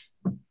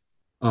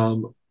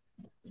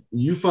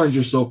 You find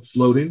yourself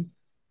floating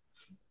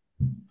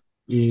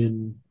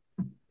in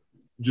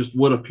just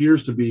what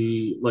appears to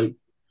be like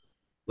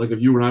if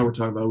you and I were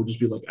talking about, it would just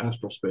be like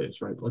astral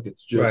space, right? Like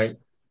it's just Right.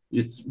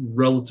 It's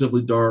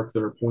relatively dark.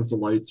 There are points of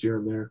lights here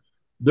and there.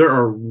 There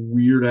are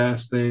weird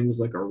ass things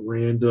like a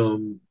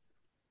random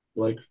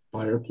like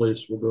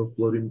fireplace will go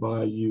floating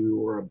by you,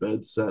 or a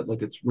bed set.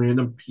 Like it's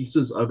random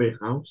pieces of a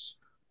house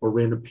or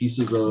random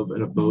pieces of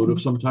an abode of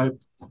some type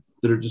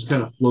that are just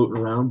kind of floating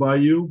around by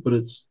you, but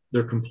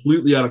they're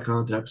completely out of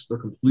context. They're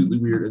completely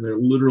weird, and they're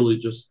literally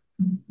just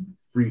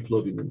free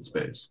floating in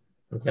space.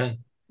 Okay.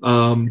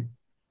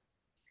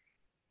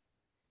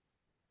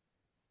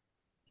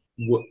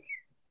 What?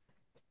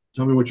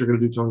 Tell me what you're going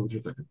to do. Tell me what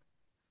you're thinking.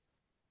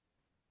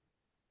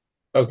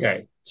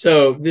 Okay.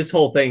 So this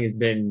whole thing has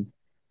been,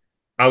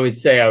 I would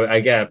say, I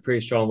got a pretty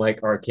strong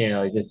like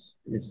arcana. Like this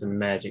is some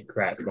magic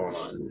crap going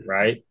on,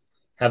 right?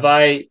 Have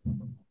I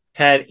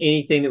had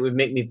anything that would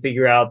make me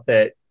figure out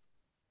that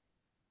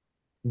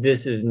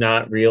this is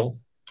not real?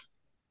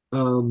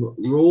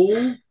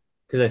 Roll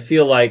Because I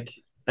feel like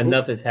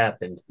enough has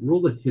happened.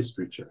 the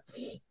history check.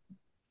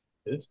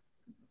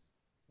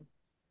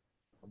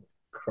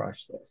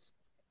 Crush this.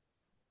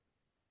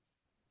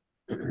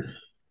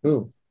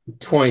 Ooh,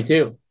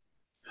 22.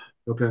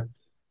 Okay.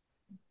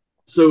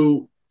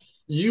 So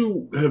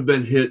you have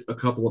been hit a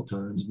couple of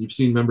times. You've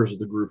seen members of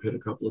the group hit a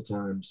couple of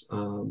times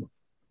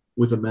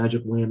with a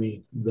magic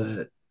whammy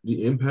that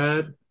the imp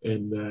had,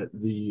 and that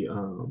the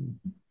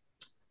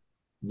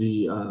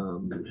the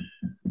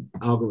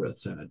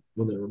Algorithes had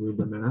when they removed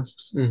the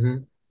masks,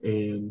 and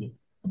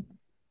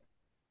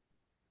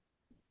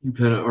you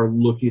kind of are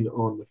looking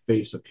on the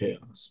face of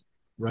chaos,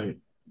 right?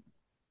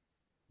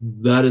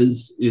 That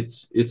is,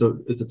 it's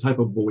a type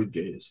of void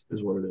gaze,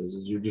 is what it is.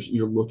 Is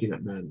you're looking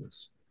at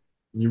madness,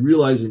 and you're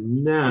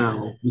realizing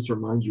now this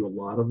reminds you a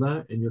lot of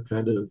that, and you're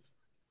kind of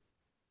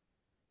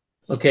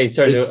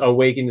starting to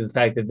awaken to the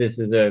fact that this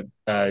is a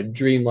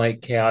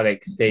dreamlike,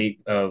 chaotic state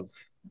of.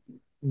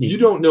 You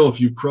don't know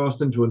if you've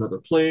crossed into another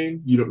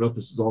plane. You don't know if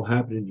this is all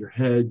happening in your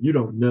head. You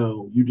don't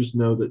know. You just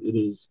know that it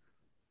is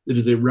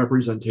a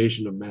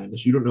representation of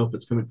madness. You don't know if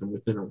it's coming from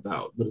within or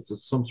without, but it's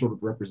some sort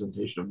of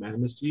representation of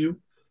madness to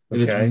you,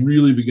 and it's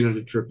really beginning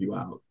to trip you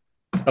out.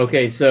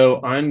 Okay, so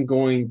I'm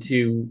going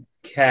to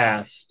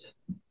cast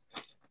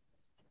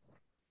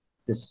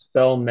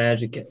Dispel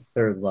Magic at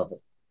 3rd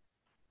level.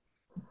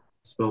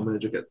 Spell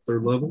magic at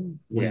 3rd level?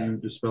 What are you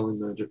dispelling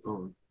magic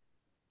on?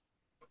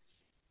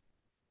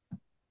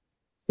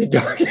 The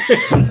darkness. I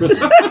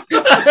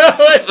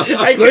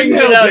couldn't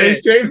help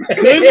it.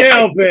 Couldn't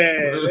help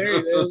it. There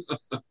it is.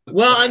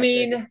 Well, I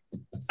mean,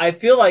 I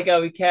feel like I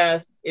would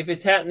cast, if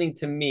it's happening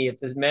to me, if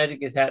this magic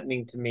is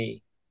happening to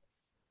me,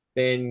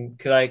 then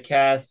could I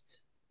cast...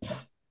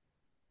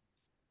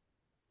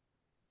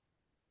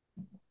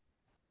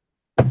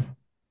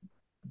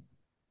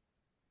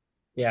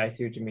 Yeah, I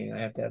see what you mean. I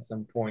have to have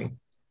some point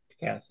to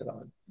cast it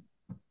on.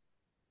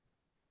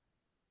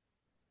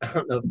 I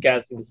don't know if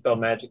casting Dispel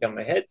Magic on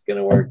my head's going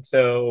to work,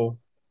 so...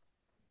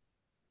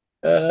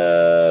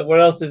 what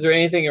else? Is there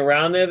anything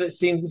around there that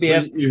seems to be...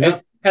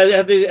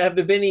 Have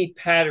there been any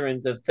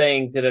patterns of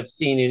things that I've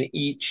seen in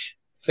each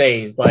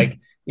phase? Like,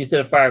 you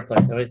said a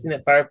fireplace. Have I seen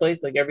that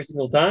fireplace, like, every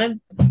single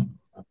time?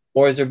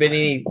 Or has there been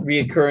any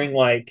reoccurring,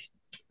 like,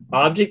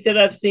 object that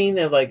I've seen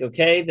that, like,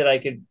 okay, that I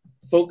could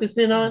focus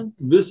in on?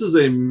 This is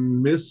a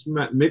mix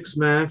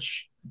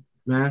match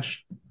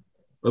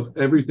of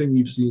everything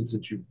you've seen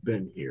since you've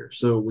been here.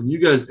 So when you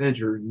guys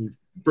entered, you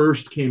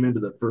first came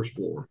into the first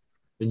floor,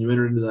 and you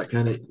entered into that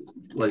kind of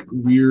like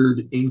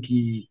weird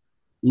inky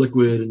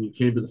liquid, and you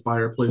came to the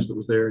fireplace that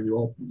was there, and you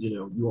all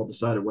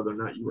decided whether or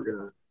not you were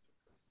gonna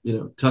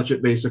touch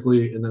it,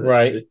 basically, and then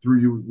it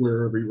threw you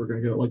wherever you were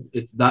gonna go. Like,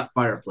 it's that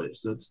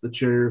fireplace. It's the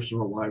chairs from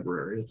the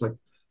library. It's like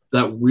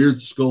that weird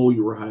skull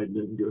you were hiding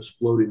in goes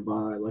floating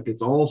by. Like,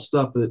 it's all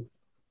stuff that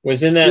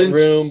was in that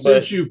room.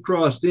 Since you've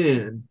crossed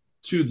in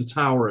to the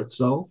tower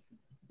itself,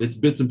 it's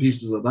bits and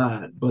pieces of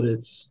that, but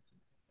it's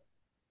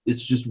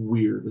just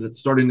weird, and it's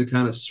starting to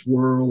kind of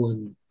swirl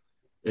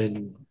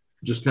and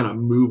just kind of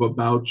move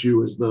about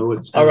you as though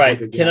it's all right.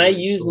 Like, can I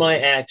use my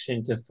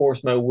action to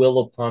force my will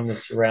upon the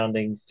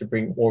surroundings to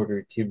bring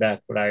order to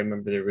back what I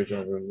remember the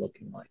original room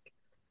looking like?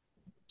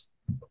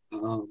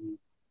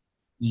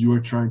 You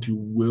are trying to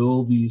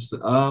will these.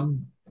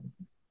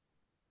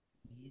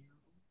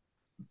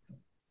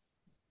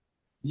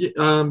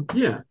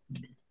 Yeah.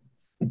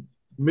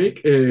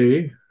 Make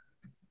a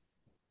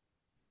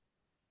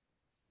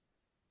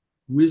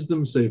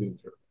wisdom saving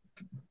throw.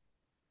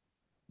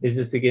 Is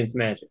this against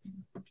magic?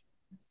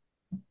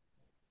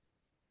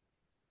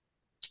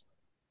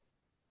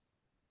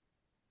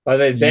 By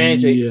the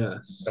advantage?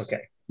 Yes.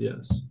 Okay.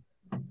 Yes.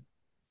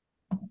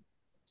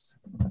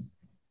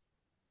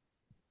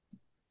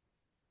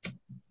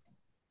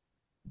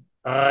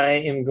 I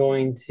am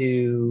going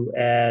to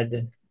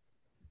add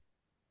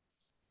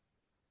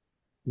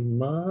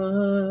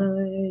What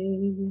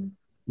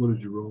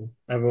did you roll?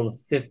 I rolled a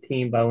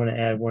 15, but I want to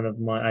add one of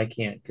my... I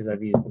can't because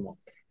I've used them all.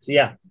 So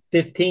yeah,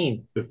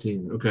 15.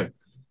 15. Okay.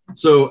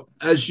 So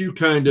as you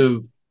kind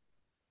of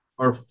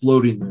are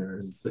floating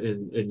there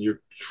and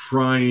you're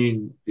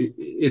trying,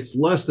 it's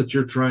less that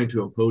you're trying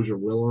to impose your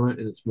will on it,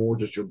 and it's more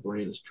just your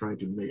brain is trying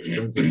to make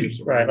sense of your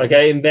surroundings. Right. Like,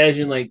 I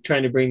imagine like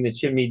trying to bring the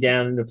chimney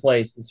down into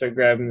place and start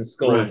grabbing the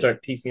skull and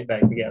start piecing it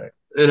back together.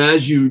 And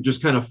as you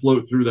just kind of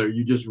float through there,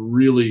 you just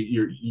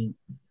really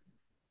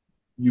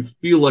you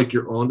feel like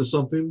you're onto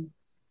something,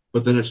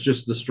 but then it's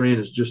just the strain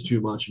is just too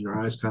much, and your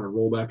eyes kind of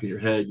roll back in your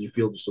head. And you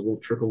feel just a little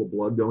trickle of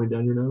blood going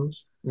down your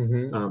nose.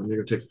 Mm-hmm. You're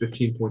going to take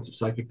 15 points of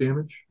psychic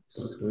damage.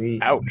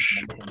 Sweet.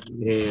 Ouch.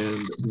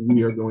 And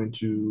we are going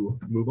to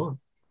move on.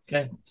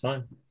 Okay, it's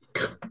fine.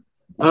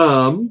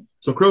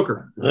 So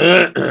Croaker,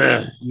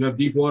 you have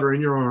deep water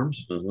in your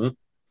arms.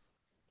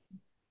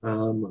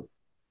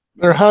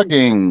 They're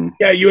hugging.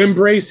 Yeah, you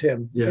embrace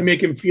him and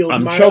make him feel.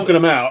 I'm choking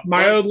him out.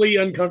 Mildly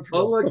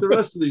uncomfortable. Unlike the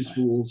rest of these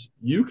fools,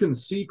 you can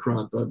see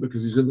Krantha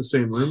because he's in the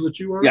same room that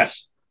you are.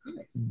 Yes.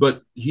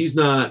 But he's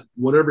not.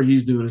 Whatever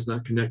he's doing is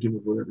not connecting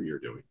with whatever you're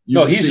doing.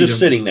 No, he's just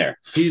sitting there.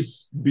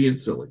 He's being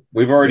silly.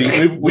 We've already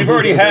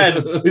had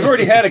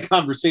a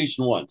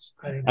conversation once.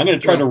 I'm going to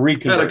try to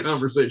reconverse. Had a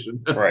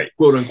conversation, right?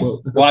 Quote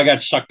unquote. Well, I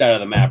got sucked out of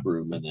the map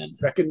room, and then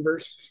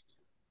Reconverse.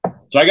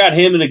 So I got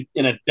him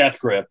in a death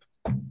grip.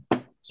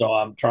 So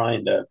I'm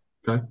trying to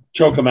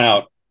choke him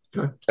out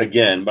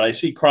again, but I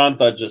see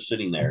Krantha just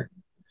sitting there,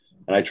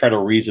 and I try to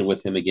reason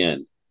with him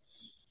again.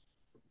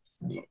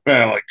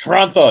 I'm like,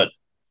 Krantha,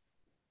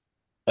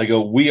 I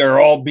go, we are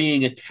all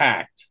being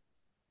attacked.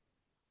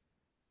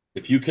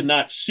 If you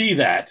cannot see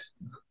that,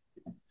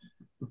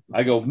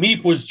 I go,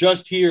 Meep was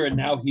just here and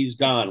now he's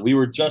gone. We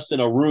were just in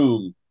a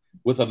room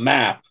with a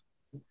map,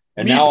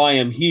 and Meep, now I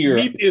am here.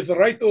 Meep is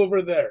right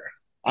over there.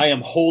 I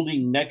am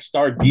holding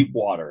Nexstar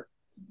Deepwater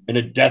in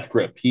a death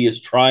grip. He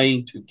is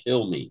trying to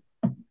kill me.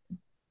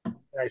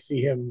 I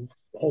see him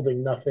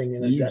holding nothing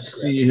in a death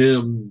grip. You see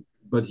him,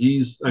 but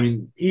he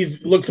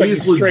looks like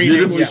he's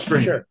legitimately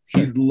straining. Sure.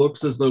 He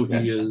looks as though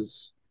he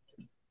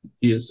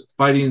is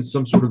fighting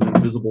some sort of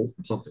invisible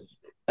something.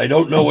 I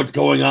don't know what's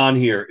going on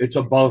here. It's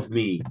above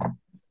me.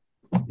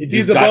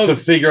 You've got to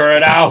figure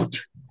it out.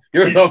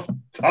 You're the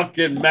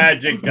fucking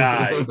magic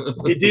guy.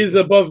 It is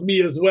above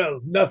me as well.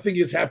 Nothing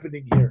is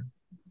happening here.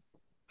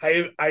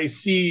 I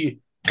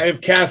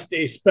have cast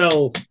a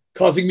spell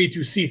causing me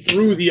to see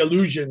through the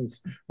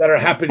illusions that are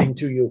happening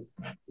to you.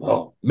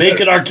 Oh, make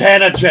an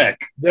Arcana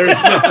check.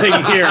 There's nothing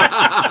here.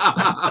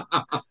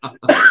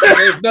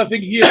 There's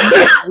nothing here.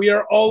 We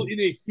are all in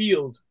a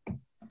field,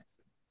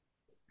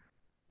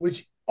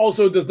 which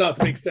also does not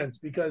make sense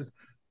because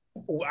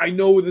I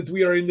know that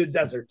we are in the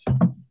desert.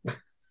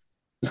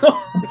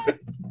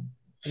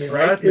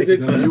 Right? Is it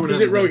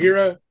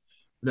Rohirrim?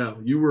 No,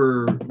 you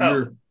were.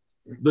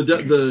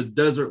 The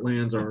desert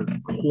lands are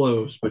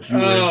close, but you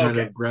were in kind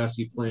of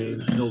grassy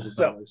plains, hills and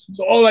valleys.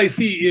 So all I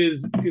see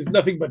is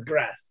nothing but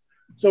grass.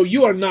 So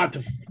you are not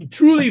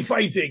truly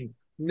fighting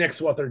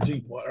Nextwater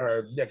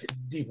Deepwater.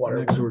 Nextwater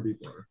Deepwater.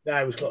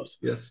 I was close.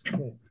 Yes.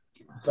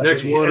 It's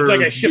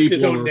like I shipped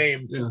his own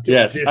name. Yeah.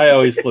 Yes, I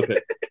always flip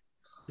it.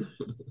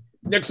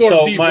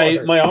 Nextwater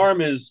Deepwater. my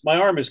arm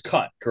is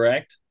cut,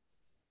 correct?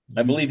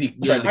 I believe he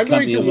tried to I'm cut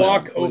going me to in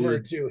walk over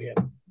to him.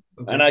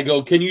 Okay. And I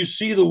go, can you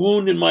see the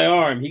wound in my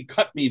arm? He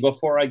cut me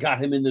before I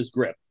got him in this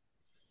grip.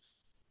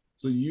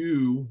 So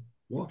you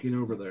walking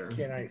over there.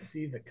 Can I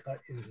see the cut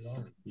in his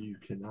arm? You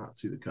cannot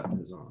see the cut in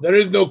his arm. There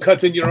is no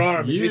cut in your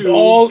arm. It's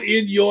all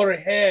in your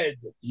head.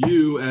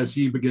 As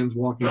he begins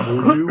walking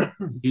toward you,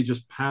 he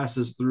just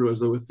passes through, as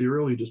though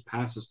ethereal, he just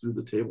passes through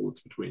the table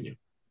that's between you.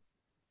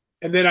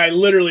 And then I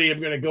literally am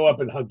going to go up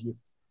and hug you.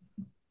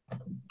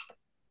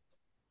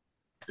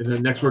 And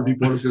then Nextwater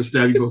Deepwater is going to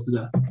stab you both to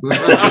death.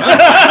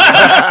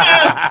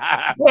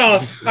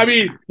 Well, I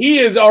mean, he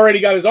has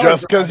already got his arm.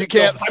 Just because you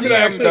can't see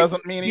him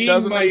doesn't mean he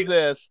doesn't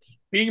exist.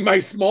 Being my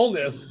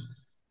smallness,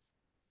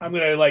 I'm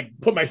going to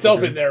put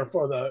myself in there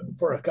for a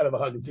kind of a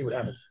hug and see what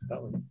happens.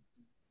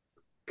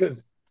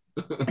 Because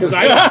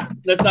I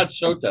that's not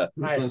Shota. That's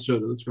not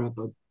Shota. That's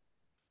Grandpa.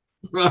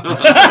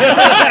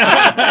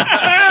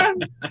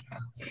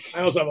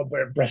 I also have a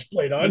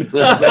breastplate on.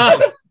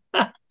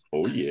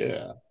 Oh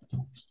yeah.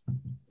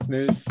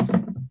 Smooth.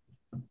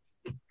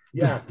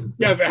 Yeah.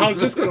 But how's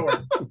this gonna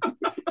work?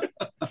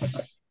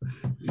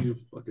 You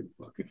fucking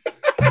fuck.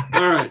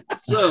 All right,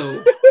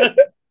 so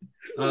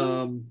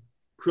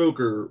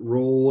Croaker,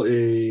 roll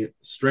a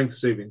strength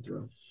saving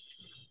throw.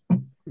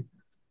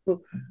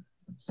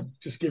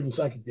 Just give him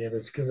psychic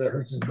damage because it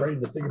hurts his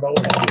brain to think about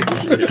what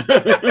happens.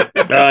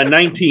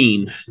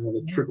 19.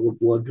 The trickle of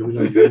blood coming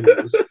out of your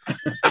nose.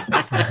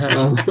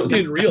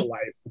 In real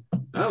life.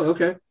 Oh,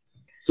 okay.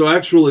 So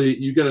actually,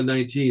 you got a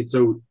 19.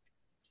 So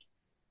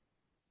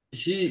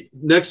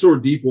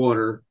Nextwater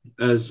Deepwater,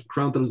 as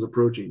Crontha is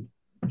approaching,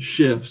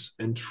 shifts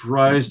and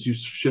tries to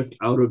shift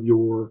out of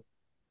your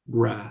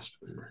grasp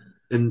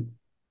and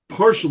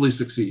partially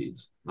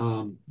succeeds.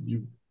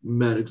 You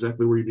met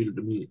exactly where you needed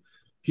to meet.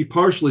 He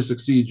partially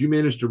succeeds. You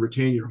manage to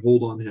retain your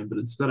hold on him, but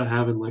instead of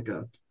having like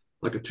a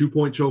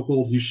 2-point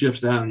chokehold, he shifts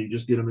down and you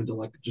just get him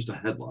into just a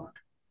headlock.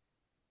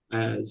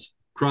 As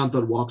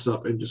Crontha walks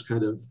up and just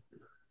kind of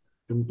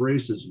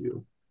embraces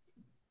you.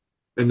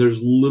 And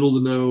there's little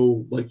to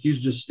no,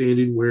 he's just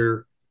standing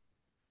where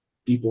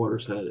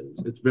Deepwater's head is.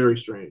 It's very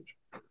strange.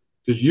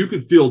 Because you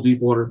could feel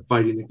Deepwater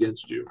fighting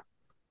against you.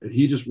 And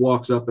he just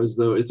walks up as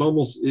though it's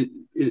almost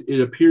it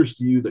appears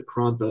to you that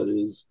Crontha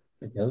is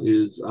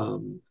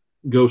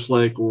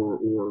ghost-like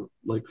or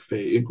like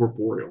fey,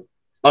 incorporeal.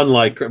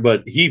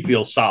 But he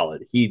feels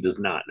solid. He does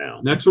not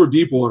now. Nextwater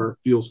Deepwater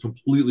feels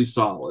completely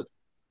solid.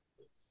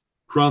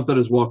 Crontha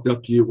has walked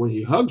up to you. When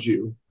he hugs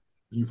you,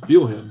 you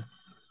feel him,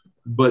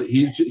 but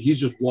he's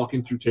just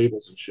walking through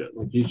tables and shit.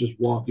 He's just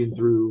walking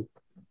through.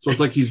 So it's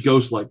like he's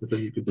ghost-like, but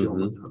then you can feel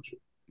him when he hugs you.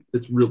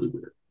 It's really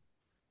weird.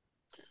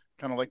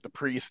 Kind of like the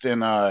priest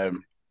in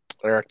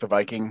Eric the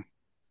Viking.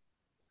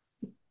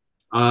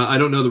 I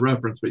don't know the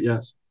reference, but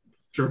yes,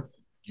 sure.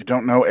 You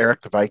don't know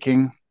Eric the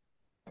Viking?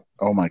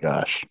 Oh my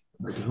gosh!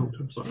 I don't.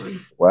 I'm sorry.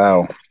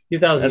 Wow.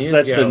 2,000 years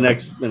That's ago.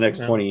 the next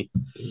 20.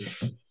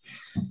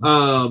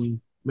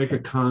 Make a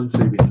con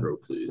saving throw,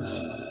 please.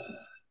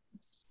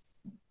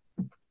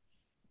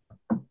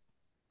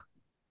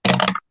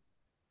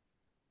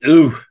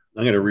 Ooh,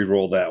 I'm going to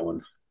re-roll that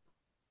one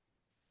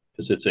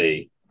because it's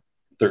a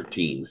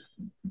 13.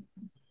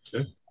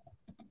 Okay.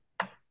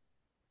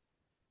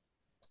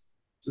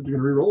 So you're going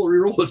to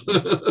re-roll it?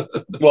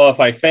 Well, if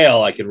I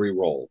fail, I can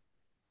re-roll.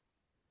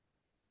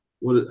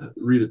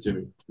 Read it to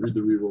me. Read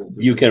the re-roll.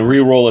 You can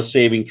re-roll a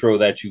saving throw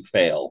that you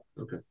fail.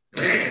 Okay.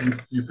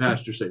 You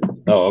passed your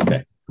saving throw. Oh,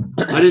 okay.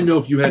 I didn't know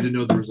if you had to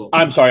know the result.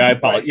 I'm sorry, I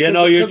apologize. Yeah,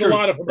 no, you're true. A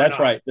lot of them That's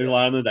right. There's a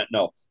lot of them that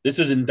no. This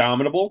is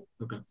Indomitable.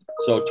 Okay.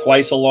 So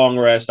twice a long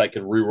rest, I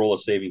can re-roll a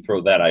saving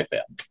throw that I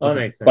fail. Oh, that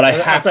makes sense. But I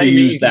have to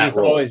use that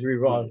roll. Always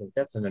re-roll. I was like,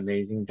 that's an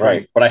amazing trait.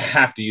 Right, but I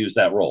have to use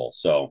that roll.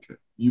 So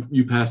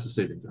you pass the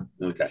saving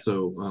throw. Okay.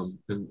 So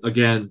and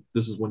again,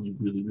 this is when you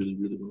really, really,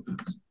 really want to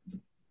pass.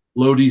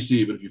 Low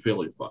DC, but if you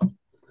fail, you're fucked.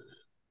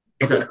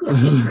 Okay.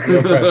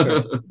 No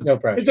pressure. No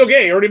pressure. It's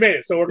okay. You already made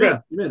it, so we're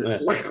good. You made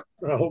it.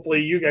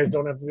 Hopefully, you guys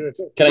don't have to do it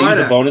too. Can I use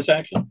a bonus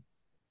action?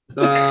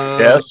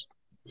 Yes.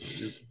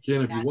 You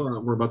can if you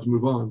want. We're about to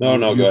move on.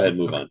 No, go ahead,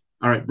 move on.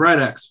 All right, Bright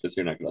Axe. Because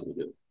you're not going to let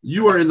me do it.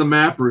 You are in the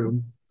map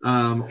room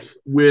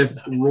with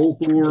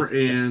Rolthor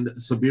and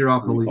Sabir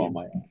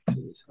Al-Khalim.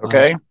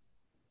 Okay.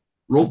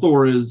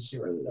 Rolthor is.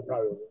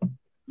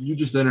 You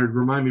just entered.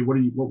 Remind me,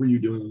 what were you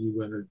doing when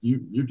you entered?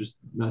 You just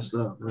messed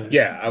up, right?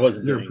 Yeah, I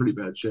wasn't. You're in pretty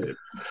bad shape.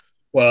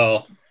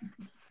 Well,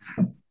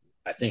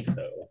 I think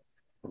so.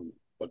 From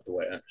the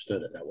way I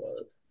understood it, I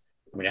was.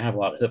 I mean, I have a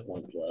lot of hit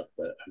points left,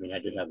 but I mean, I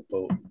did have a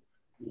boat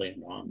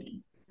land on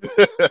me.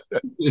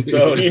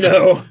 So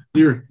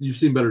you've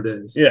seen better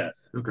days.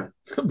 Yes. Okay.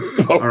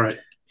 All right.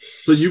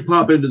 So you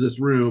pop into this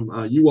room.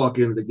 You walk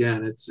in it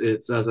again.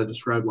 It's as I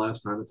described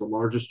last time. It's the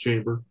largest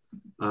chamber.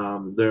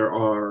 There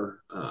are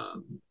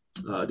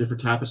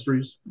different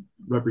tapestries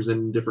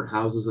representing different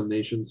houses and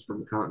nations from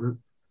the continent,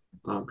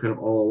 kind of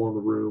all along the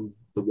room.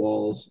 The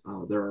walls.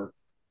 There are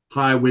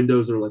high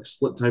windows that are like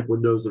slit type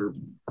windows that are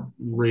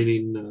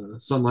raining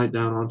sunlight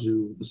down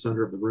onto the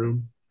center of the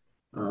room.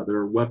 There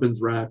are weapons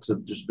racks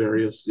of just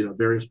various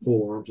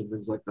pole arms and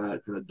things like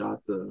that kind of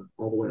dot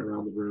all the way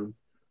around the room.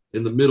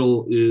 In the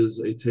middle is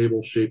a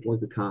table shaped like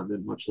the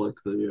continent, much like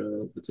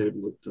the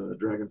table at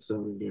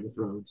Dragonstone in Game of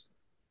Thrones.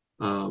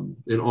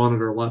 And on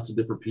it are lots of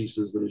different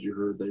pieces that, as you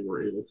heard, they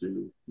were able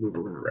to move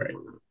around. Right.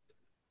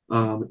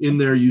 In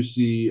there, you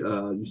see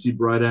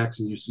Bright Axe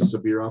and you see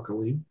Sabir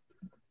Al-Khalim.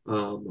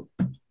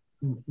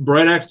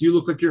 Bright Axe, do you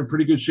look like you're in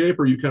pretty good shape,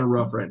 or are you kind of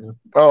rough right now?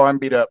 Oh, I'm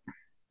beat up.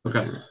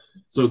 Okay.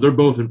 So they're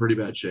both in pretty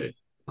bad shape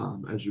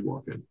as you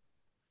walk in.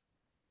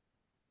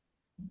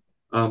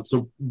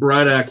 So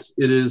Bright Axe,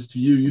 it is to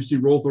you. You see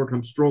Rolthor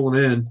come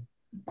strolling in,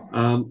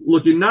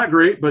 looking not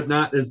great, but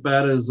not as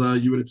bad as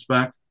you would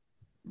expect.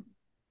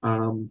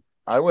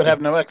 I would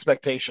have no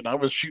expectation. I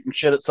was shooting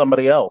shit at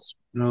somebody else.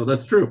 No,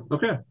 that's true.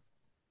 Okay.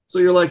 So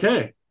you're like,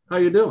 hey, how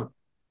you doing?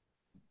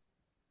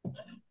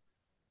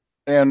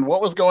 And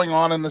what was going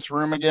on in this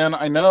room again?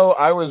 I know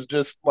I was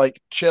just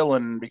like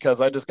chilling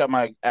because I just got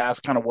my ass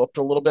kind of whooped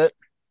a little bit.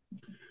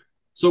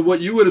 So what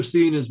you would have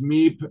seen is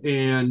Meep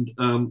and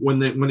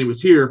when he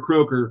was here,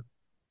 Croker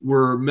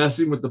were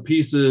messing with the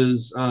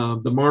pieces,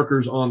 the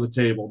markers on the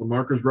table. The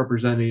markers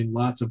representing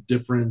lots of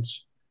different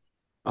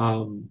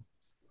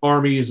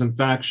armies and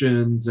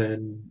factions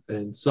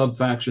and sub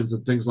factions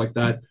and things like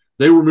that.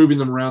 They were moving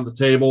them around the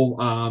table.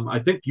 I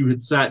think you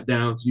had sat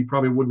down, so you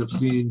probably wouldn't have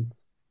seen,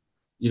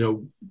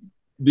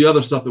 the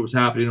other stuff that was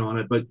happening on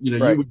it. But you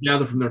would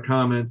gather from their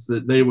comments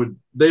that they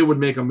would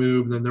make a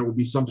move, and then there would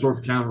be some sort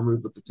of counter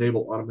move that the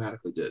table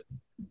automatically did.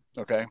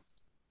 Okay.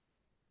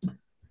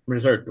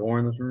 Is there a door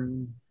in this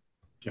room?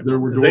 There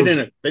were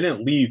doors. They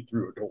didn't leave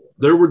through a door.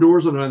 There were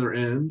doors on either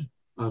end.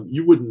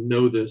 You wouldn't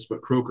know this,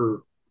 but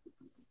Croker,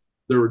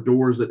 there were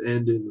doors that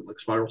end in like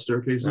spiral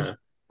staircases. Uh-huh.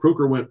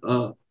 Croker went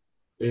up,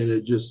 and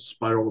it just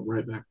spiraled him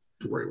right back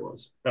to where he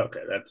was.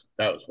 Okay,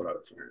 that was what I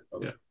was hearing.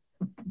 Okay.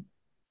 Yeah.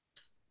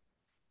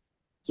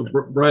 So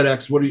Bright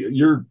Axe,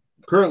 you're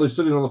currently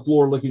sitting on the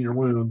floor licking your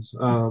wounds.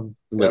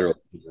 Literally.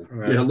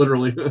 Yeah,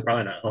 literally.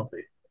 Probably not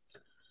healthy.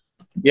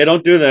 Yeah,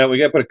 don't do that. We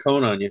got to put a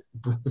cone on you.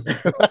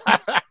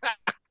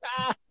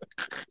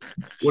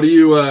 What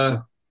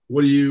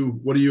are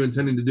you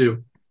intending to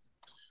do?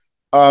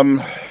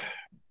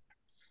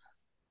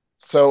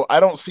 So I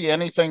don't see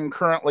anything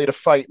currently to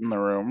fight in the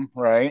room,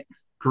 right?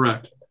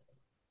 Correct.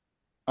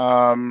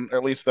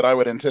 At least that I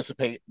would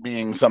anticipate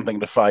being something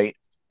to fight,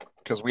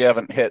 because we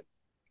haven't hit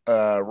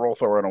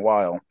Rolthor in a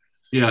while.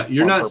 Yeah,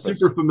 you're not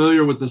super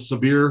familiar with the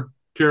Sabir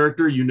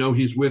character. You know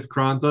he's with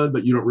Kronthud,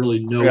 but you don't really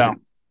know him.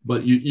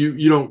 But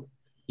you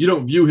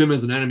don't view him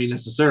as an enemy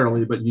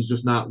necessarily, but he's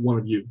just not one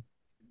of you.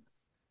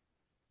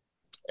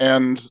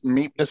 And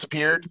Meep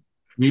disappeared?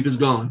 Meep is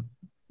gone.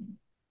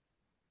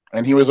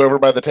 And he was over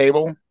by the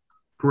table?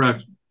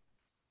 Correct.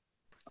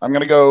 I'm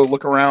going to go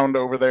look around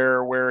over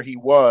there where he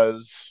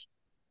was,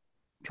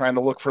 trying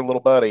to look for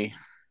little buddy.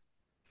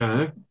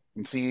 Okay.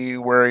 And see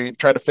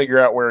try to figure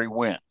out where he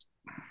went.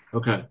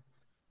 Okay.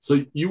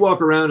 So you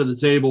walk around to the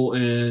table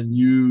and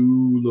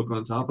you look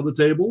on top of the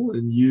table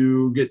and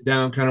you get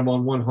down kind of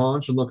on one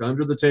haunch and look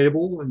under the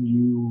table and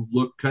you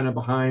look kind of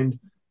behind.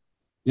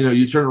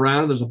 You turn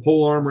around and there's a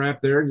pole arm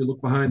rack there and you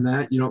look behind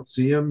that. You don't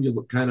see him. You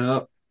look kind of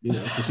up,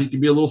 because he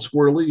can be a little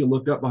squirrely. You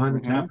look up behind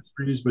the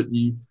tapestries, but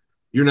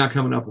you're not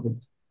coming up with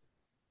him.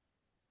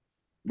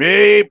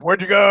 Meep,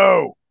 where'd you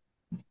go?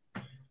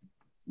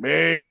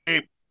 Meep.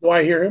 Do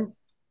I hear him?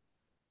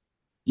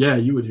 Yeah,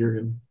 you would hear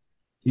him.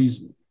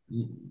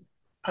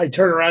 I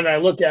turn around and I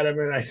look at him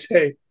and I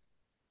say,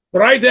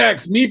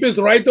 Bridex, Meep is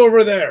right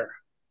over there.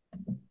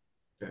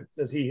 Okay.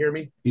 Does he hear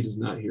me? He does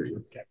not hear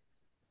you. Okay.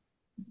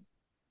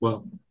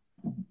 Well,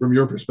 from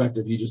your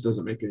perspective, he just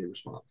doesn't make any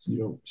response. You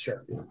don't.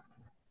 Sure. Yeah.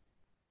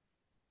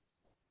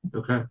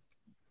 Okay.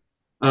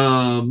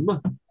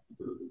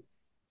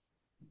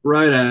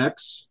 Bright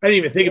Axe. I didn't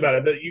even think about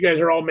it, but you guys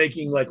are all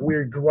making like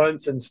weird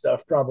grunts and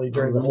stuff probably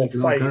during the whole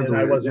fight, and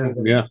I wasn't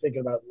even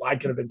thinking about. I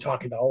could have been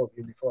talking to all of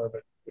you before,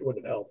 but it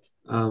wouldn't have helped.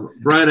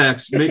 Bright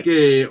Axe, make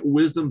a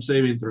wisdom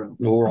saving throw.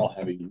 No, we're all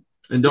having.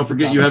 And don't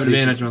forget, you have an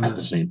advantage on at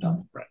the same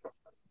time. Right.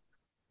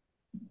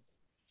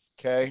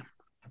 Okay.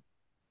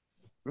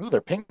 Ooh,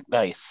 they're pink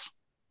dice.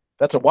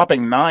 That's a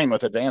whopping 9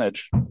 with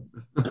advantage.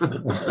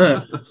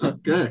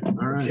 Okay.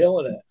 All right.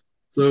 Killing it.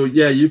 So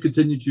yeah, you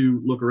continue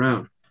to look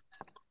around.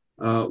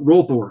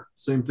 Rolthor,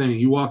 same thing.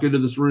 You walk into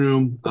this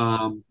room.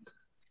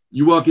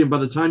 You walk in. By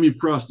the time you've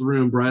crossed the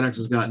room, Bright Axe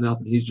has gotten up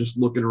and he's just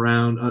looking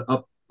around,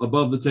 up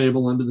above the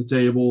table, under the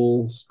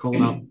table,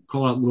 calling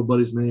out little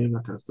buddy's name,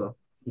 that kind of stuff.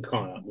 He's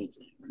calling out me.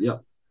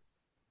 Yep.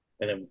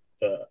 And then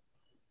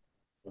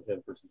what's the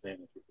other person's name?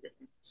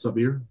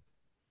 Sabir.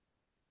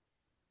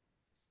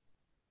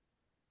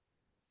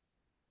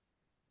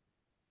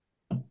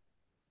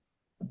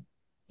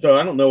 So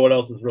I don't know what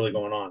else is really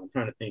going on. I'm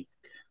trying to think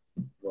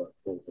what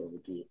Rolthor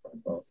would do if I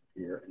saw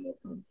Sabir in the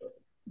front.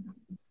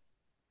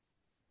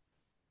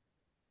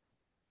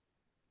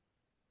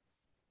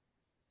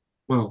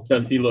 Well,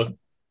 does he look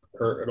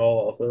hurt at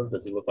all? Also,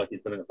 does he look like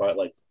he's been in a fight?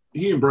 Like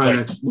he and Bright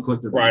Axe look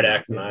like they're Bright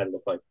Axe and I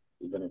look like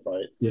we've been in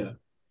fights. Yeah,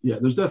 yeah.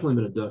 There's definitely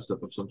been a dust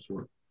up of some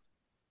sort.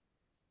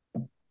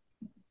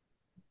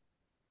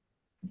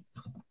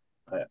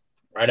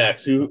 Bright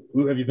Axe, who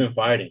have you been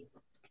fighting?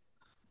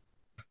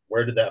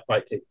 Where did that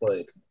fight take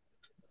place?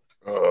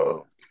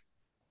 In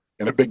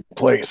a big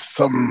place.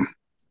 Some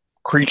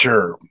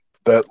creature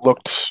that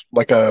looked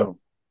like a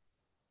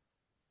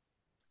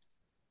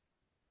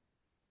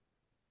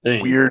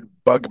weird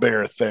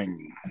bugbear thing.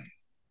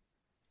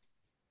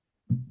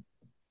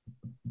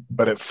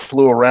 But it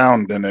flew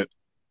around and it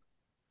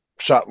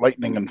shot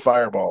lightning and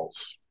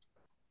fireballs.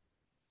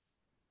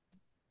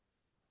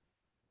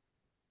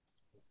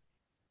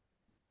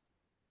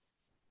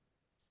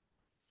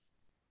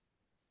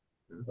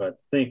 I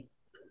think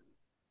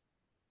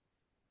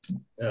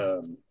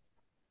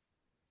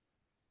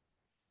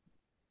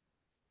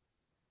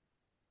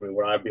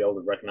would I be able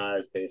to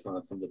recognize based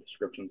on some of the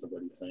descriptions of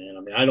what he's saying?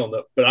 I mean, I don't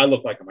know, but I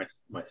look like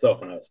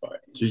myself when I was fighting.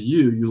 To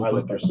you look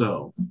like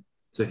yourself.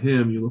 To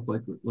him, you look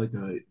like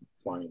a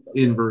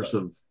inverse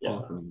of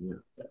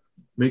often. Yeah.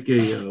 Make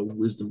a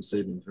wisdom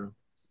saving throw.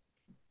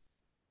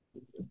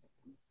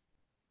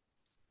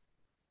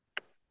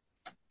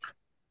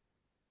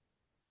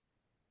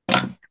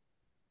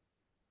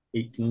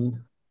 $18.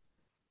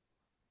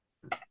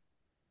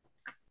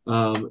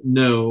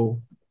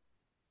 No.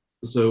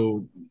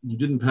 So you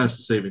didn't pass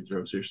the saving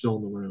throw, so you're still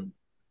in the room.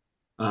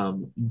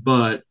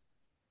 But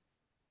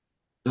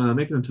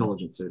make an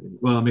intelligence saving.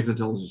 Well, make an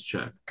intelligence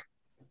check.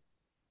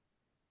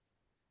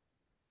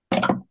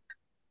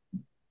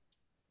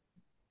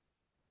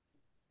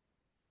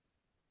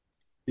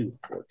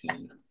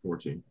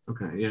 14.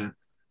 Okay, yeah.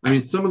 I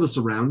mean, some of the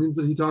surroundings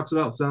that he talks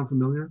about sound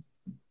familiar.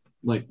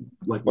 Like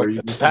where you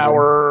the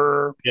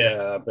tower.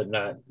 Yeah, but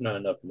not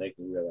enough to make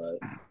me realize.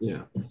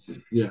 Yeah,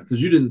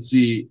 because you didn't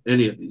see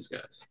any of these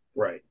guys.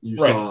 Right. You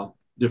saw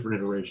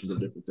different iterations of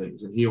different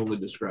things, and he only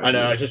described. I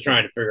know. I was just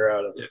trying to figure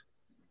out.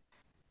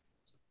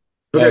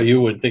 Okay.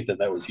 You wouldn't think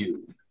that was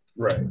you,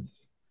 right?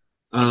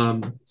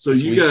 So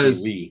you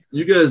guys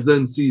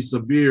then see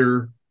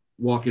Sabir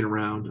walking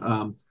around,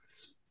 and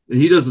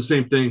he does the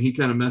same thing. He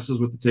kind of messes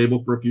with the table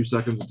for a few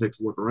seconds and takes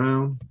a look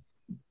around.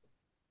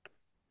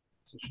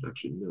 So I should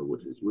actually know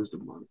what his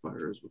wisdom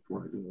modifier is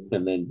before I go.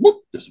 And then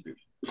whoop,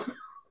 disappears.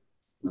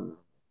 That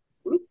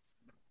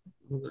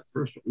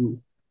first one.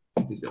 Ooh,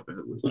 he's got bad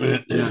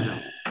wisdom.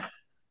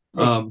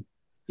 Yeah.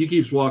 He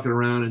keeps walking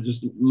around and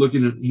just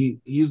looking at.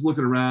 He's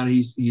looking around.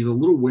 He's a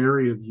little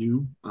wary of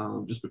you,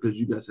 just because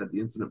you guys had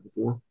the incident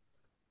before.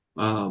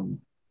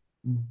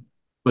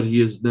 But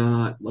he is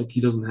not like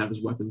he doesn't have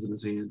his weapons in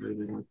his hand or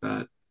anything like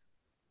that.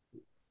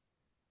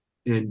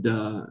 And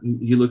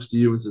he looks to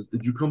you and says,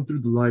 "Did you come through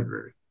the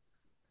library?"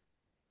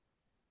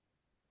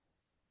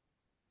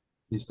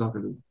 He's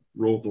talking to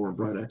Rolthor and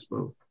Bright Axe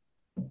both.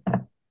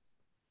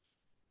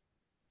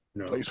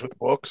 No. Place with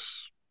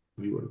books.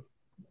 You would have.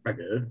 I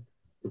did.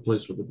 The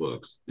place with the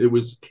books. It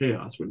was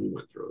chaos when you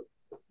went through it.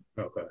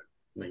 Okay.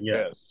 I mean,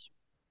 yes.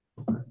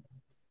 Okay.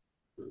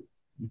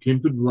 You came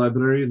through the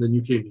library and then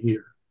you came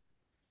here.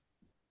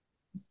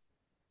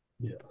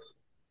 Yes.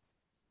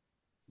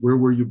 Where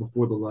were you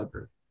before the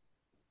library?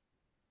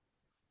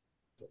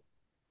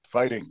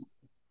 Fighting.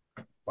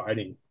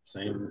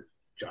 Same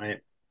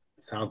giant.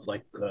 Sounds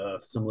like a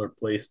similar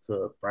place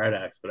to Bright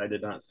Axe, but I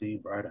did not see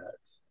Bright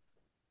Axe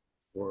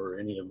or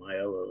any of my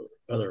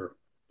other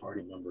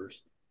party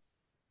members.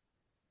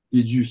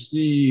 Did you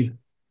see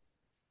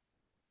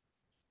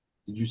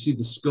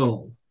the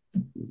skull?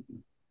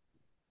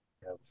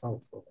 Yeah, it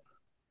sounds cool.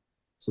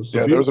 So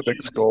there was a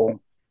big skull.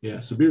 Yeah,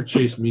 Sabir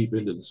chased Meep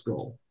into the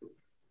skull.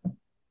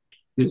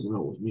 He doesn't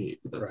know it was Meep,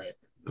 but that's right.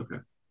 Okay.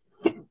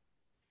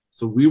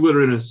 So we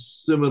were in a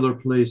similar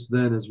place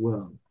then as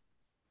well.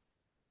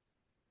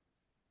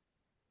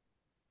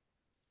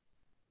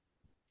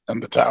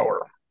 And the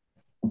tower.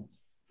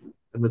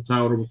 And the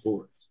tower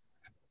before us.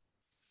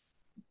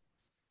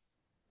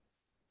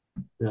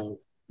 Now,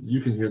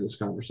 you can hear this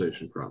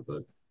conversation,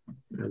 Krantha,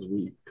 as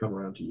we come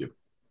around to you.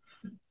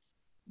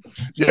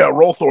 Yeah,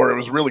 Rolthor, it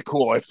was really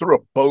cool. I threw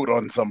a boat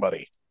on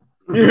somebody.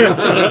 I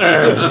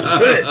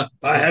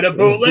had a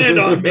boat land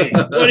on me.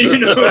 What do you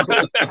know?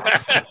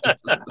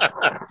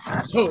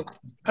 So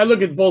I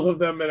look at both of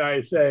them and I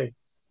say,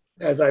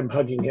 as I'm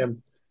hugging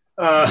him,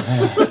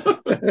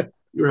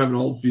 You're having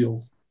all the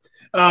feels.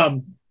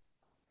 I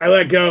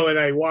let go and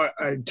I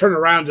turn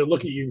around to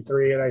look at you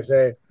three and I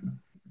say,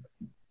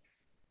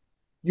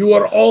 you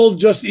are all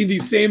just in the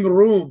same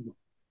room,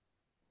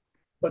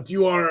 but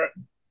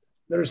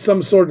there's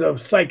some sort of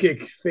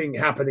psychic thing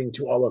happening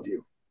to all of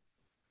you.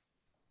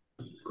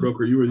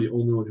 Croker, you are the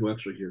only one who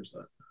actually hears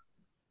that.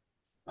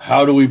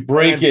 How do we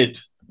break it?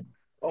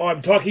 Oh,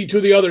 I'm talking to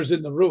the others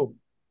in the room.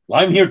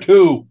 I'm here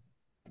too.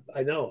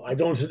 I know. I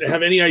don't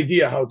have any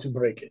idea how to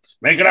break it.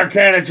 Make an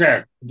Arcana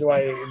check. Do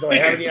I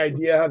have any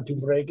idea how to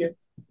break it?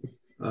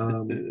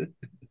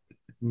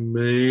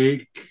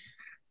 Make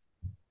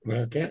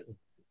Okay.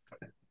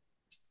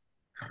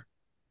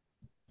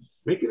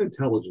 Make an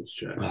intelligence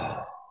check.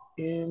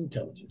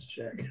 Intelligence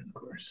check, of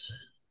course.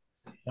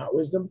 Not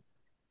wisdom?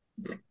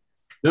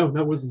 No,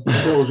 not wisdom.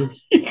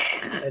 Intelligence.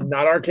 And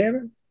not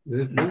Arcana?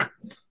 No.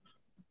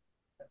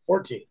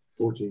 14.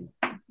 14.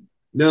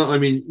 No, I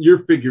mean,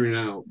 you're figuring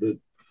out that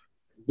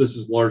this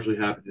is largely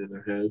happening in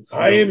their heads.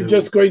 I am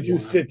just going to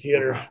sit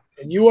here,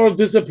 and you will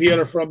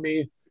disappear from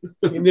me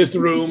in this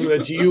room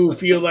that you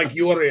feel like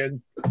you are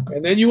in,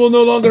 and then you will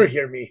no longer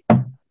hear me.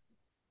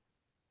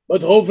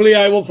 But hopefully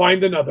I will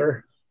find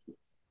another.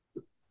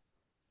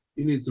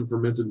 You need some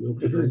fermented milk.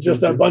 This is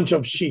just a bunch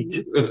of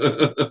sheet.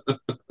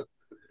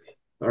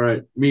 All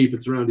right, Meep,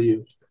 it's around to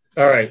you.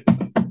 All right.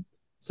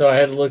 So I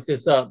had to look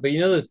this up, but you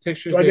know those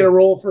pictures. Do I get a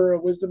roll for a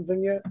wisdom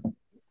thing yet?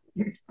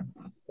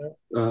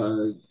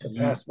 To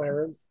pass my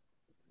room?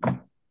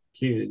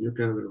 You're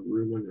kind of in a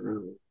room on your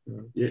own.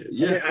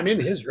 Yeah. I'm in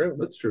his room.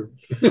 That's true.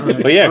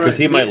 Right. But yeah, because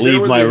he might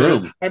leave my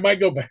room. I might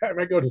go back. I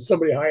might go to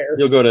somebody higher.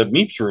 You'll go to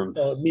Meep's room.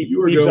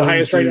 Meep's the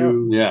highest right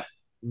now. Yeah.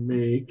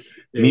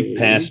 Meep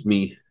passed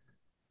me.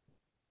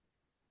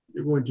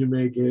 You're going to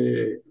make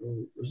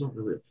does not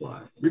really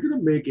apply. You're going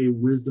to make a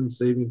wisdom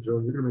saving throw.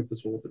 And you're going to make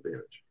this one with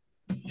advantage.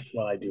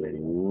 Well, I do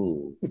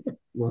anyway.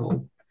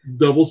 Well,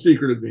 double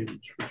secret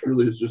advantage, which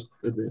really is just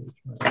advantage.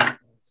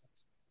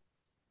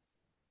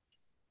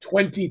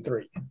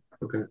 23.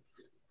 Okay.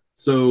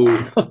 So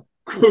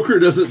Croker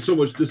doesn't so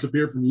much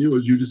disappear from you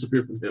as you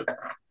disappear from him.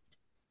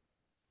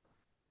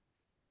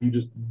 You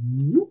just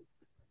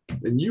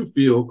and you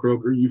feel,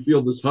 Croker, you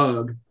feel this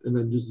hug, and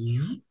then just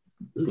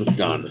it's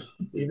gone.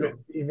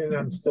 Even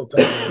I'm still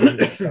talking.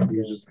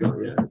 You're just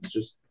gone. Yeah, it's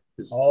just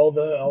all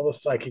the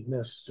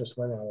psychicness just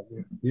went out of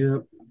you.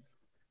 Yep.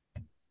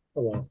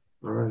 Hello.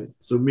 All right.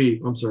 So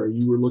I'm sorry,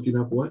 you were looking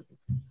up what?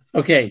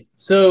 Okay,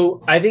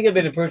 so I think I've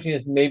been approaching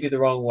this maybe the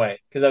wrong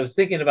way because I was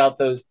thinking about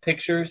those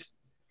pictures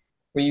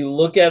where you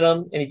look at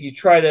them and if you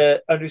try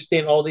to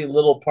understand all the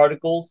little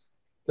particles,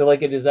 they're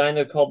like a design.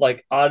 They're called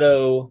like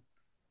auto.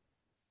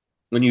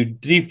 When you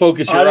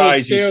defocus your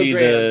eyes, you see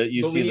when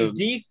you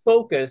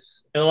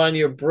defocus and allow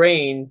your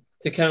brain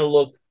to kind of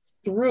look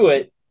through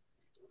it,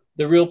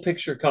 the real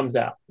picture comes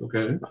out.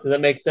 Okay. Does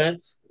that make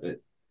sense?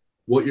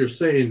 What you're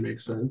saying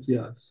makes sense,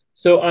 yes.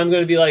 So I'm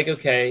going to be like,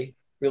 okay,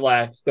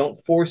 relax. Don't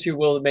force your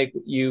will to make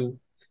what you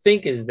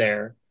think is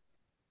there.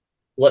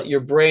 Let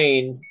your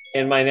brain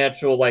and my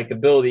natural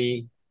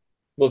ability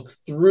look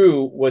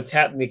through what's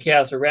happening, the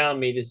chaos around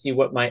me to see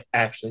what might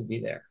actually be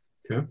there.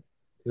 Okay.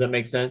 Does that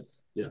make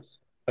sense? Yes.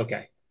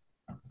 Okay.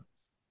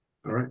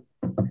 All right.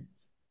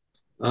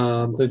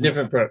 So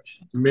different approach.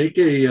 Make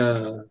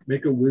a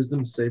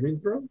wisdom saving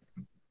throw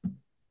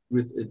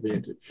with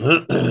advantage.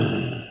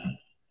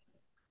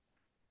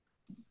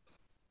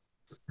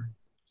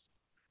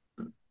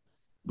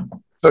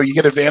 So you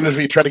get advantage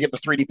when you try to get the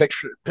 3D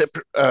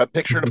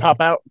picture to pop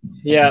out?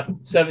 Yeah,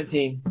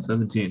 17.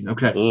 17.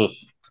 Okay. Ugh.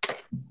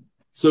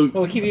 So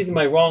we keep using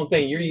my wrong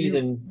thing. You're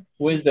using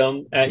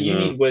wisdom. You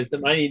need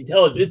wisdom. I need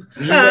intelligence.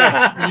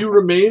 You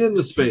remain in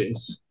the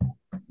space.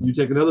 You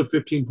take another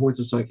 15 points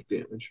of psychic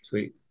damage.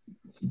 Sweet.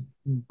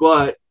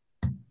 But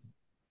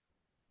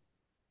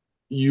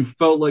you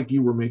felt like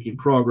you were making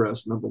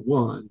progress, number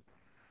one.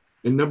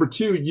 And number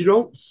two, you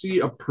don't see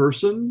a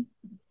person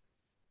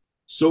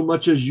so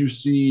much as you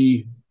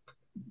see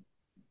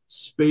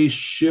space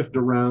shift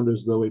around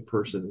as though a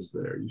person is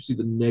there. You see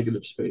the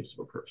negative space of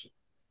a person.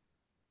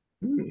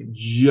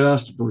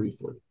 Just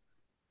briefly.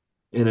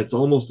 And it's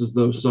almost as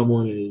though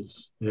someone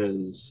is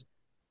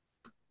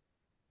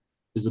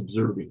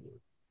observing you.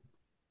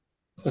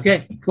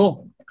 Okay,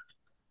 cool.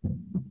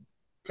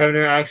 Private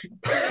interaction.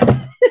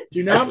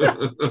 Do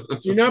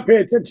not pay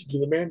attention to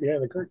the man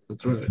behind the curtain.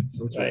 That's right.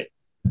 That's right.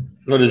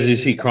 What does he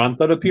see?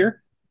 Kronthud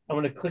appear? I'm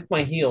going to click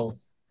my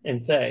heels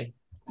and say,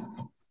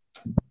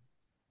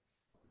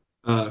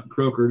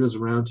 Croker, it is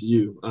around to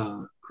you.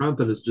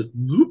 Kronthud is just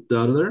whooped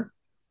out of there.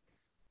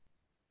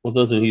 Well,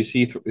 doesn't he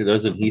see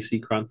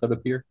Kronthud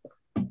appear?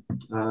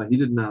 He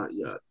did not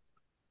yet.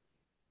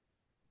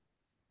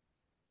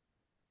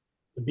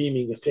 The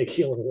beaming is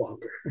taking a little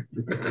longer.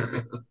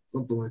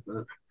 Something like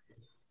that.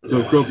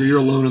 So, Croker, you're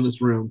alone in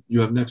this room.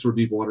 You have Nexor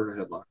Deepwater in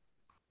a headlock.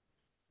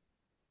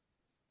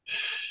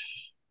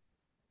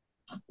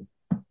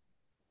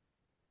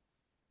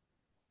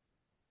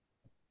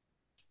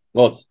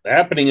 Well, it's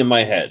happening in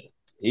my head.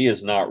 He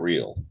is not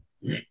real.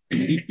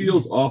 He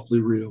feels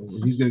awfully real,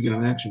 and he's going to get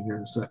an action here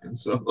in a second.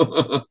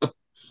 So,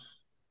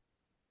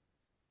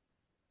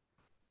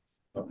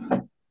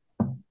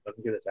 Let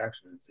me get his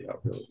action and see how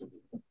real it is.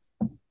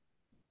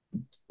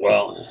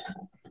 Well,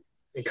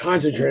 and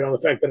concentrate on the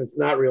fact that it's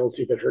not real and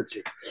see if it hurts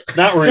you. It's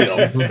not real.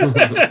 I'm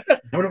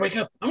gonna wake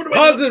up.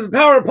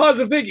 Power of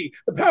positive thinking.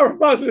 The power of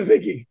positive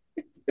thinking.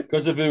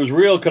 Because if it was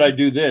real, could I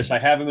do this? I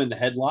have him in the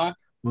headlock.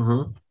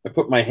 I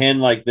put my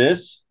hand like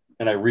this,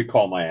 and I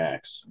recall my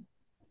axe.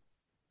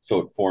 So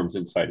it forms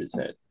inside his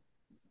head.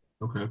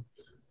 Okay.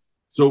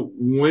 So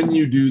when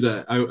you do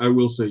that, I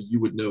will say you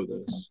would know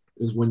this,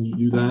 is when you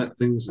do that,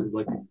 things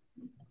like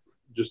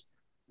just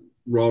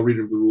raw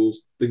reading of the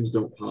rules, things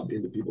don't pop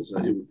into people's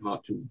head. It would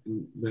pop to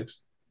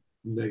next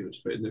negative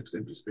space, next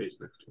empty space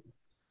next to them.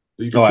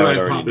 So you can try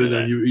and pop it in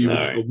there. You would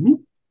just go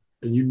whoop,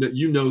 and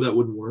you know that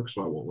wouldn't work,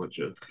 so I won't let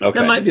you. Okay.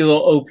 That might be a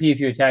little OP if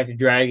you attack a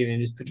dragon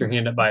and just put your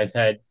hand up by his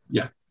head.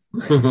 Yeah.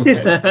 I'm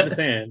just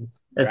saying.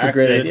 That's a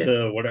great idea.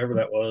 To whatever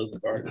that was, the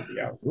guard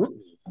the outside.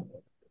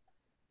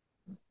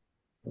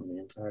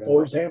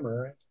 Thor's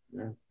hammer, right?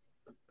 Yeah.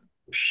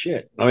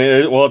 Shit. I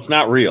mean, well, it's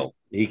not real.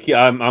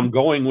 I'm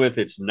going with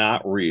it's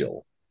not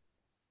real.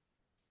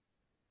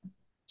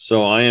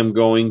 So I am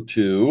going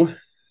to.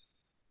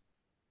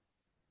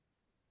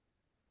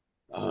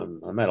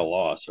 I'm at a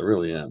loss. I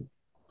really am.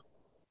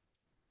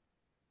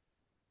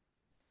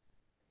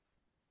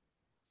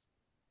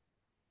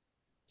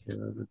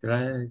 Kill the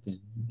dragon.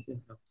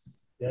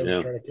 Yeah,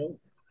 just trying to kill him.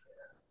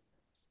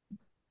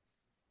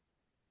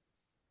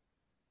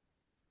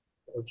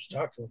 Or just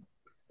talk to him.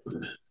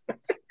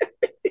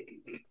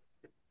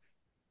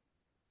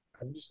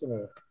 I'm just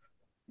gonna.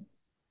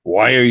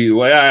 Why are you?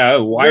 Why are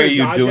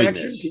you doing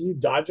action? this? Can you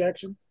dodge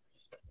action?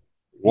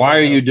 Why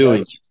are you doing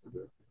this?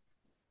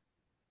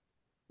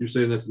 You're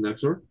saying that's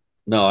Nexor?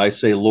 No, I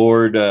say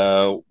Lord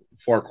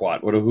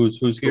Farquaad.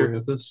 Who's here?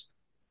 Paranthus.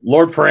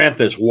 Lord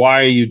Paranthus.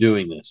 Why are you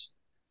doing this?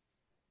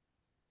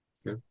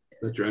 Okay,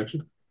 that's your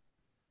action.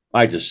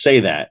 I just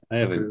say that. I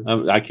haven't.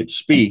 Okay. I could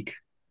speak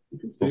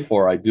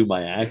before I do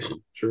my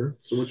action. Sure.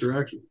 So what's your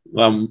action?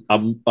 I'm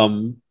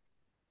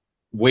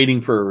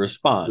waiting for a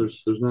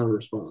response. There's not a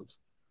response.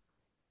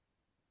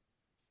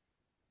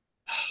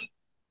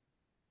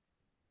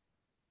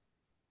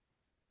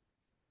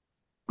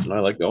 And I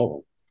let go of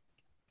him.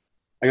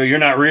 I go, you're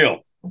not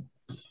real.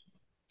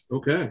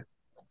 Okay.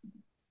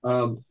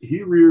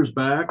 He rears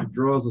back,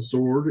 draws a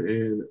sword,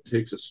 and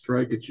takes a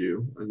strike at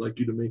you. I'd like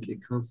you to make a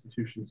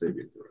Constitution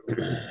saving throw.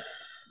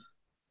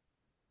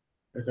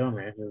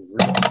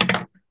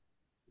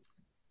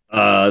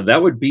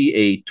 That would be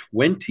a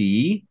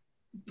 23.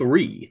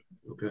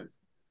 Okay.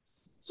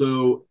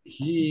 So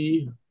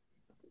he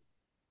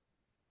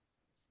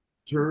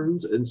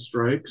turns and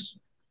strikes,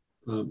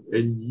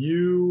 and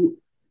you,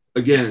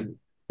 again,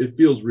 it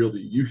feels real to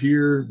you. You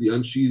hear the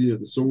unsheathing of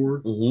the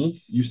sword. Mm-hmm.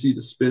 You see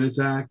the spin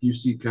attack. You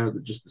see kind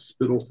of just the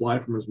spittle fly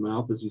from his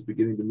mouth as he's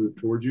beginning to move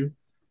towards you.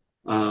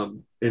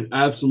 And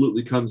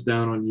absolutely comes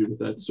down on you with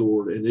that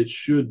sword. And it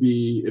should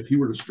be, if he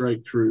were to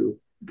strike true,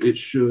 it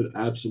should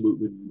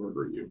absolutely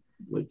murder you.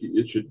 Like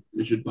it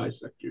should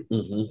bisect you.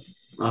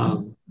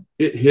 Mm-hmm.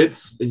 It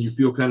hits, and you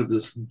feel kind of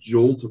this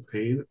jolt of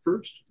pain at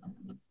first.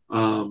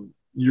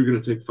 You're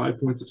going to take 5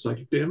 points of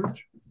psychic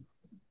damage.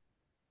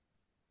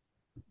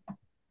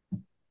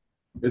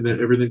 And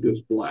then everything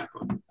goes black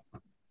on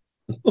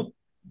you.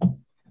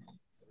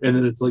 And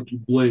then it's like you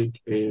blink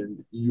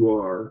and you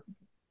are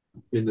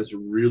in this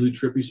really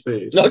trippy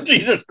space. Oh,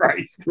 Jesus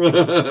Christ.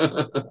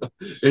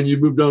 And you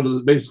moved on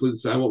to basically the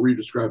same. I won't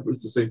re-describe, but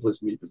it's the same place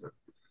Meep is in.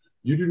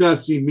 You do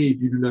not see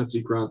Meep. You do not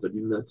see Kronthud.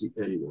 You do not see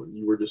anyone.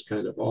 You were just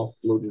kind of off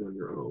floating on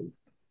your own.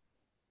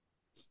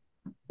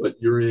 But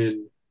you're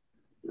in.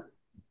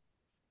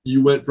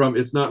 You went from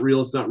it's not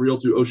real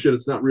to, oh shit,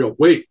 it's not real.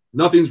 Wait,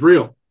 nothing's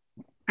real.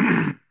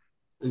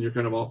 And you're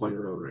kind of off on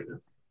your own right now.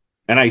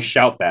 And I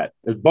shout that.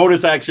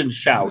 Bonus action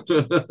shout.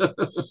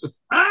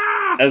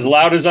 As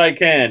loud as I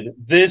can.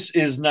 This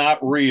is not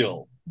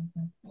real.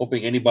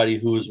 Hoping anybody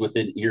who is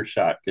within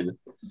earshot can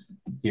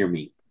hear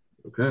me.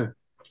 Okay.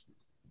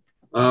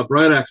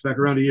 Bright Axe, back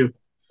around to you.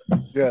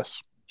 Yes.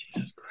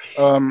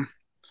 I'm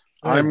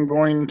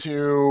going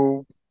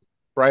to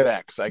Bright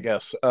Axe, I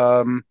guess.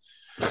 I'm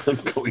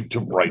going to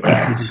Bright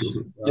Axe.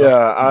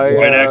 Yeah,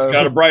 Bright Axe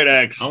got a Bright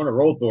Axe. I want to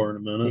roll Thor in a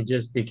minute. It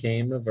just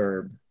became a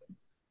verb.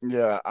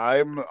 Yeah,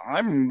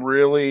 I'm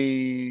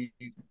really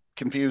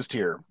confused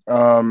here.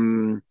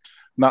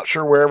 Not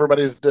sure where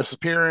everybody's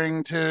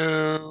disappearing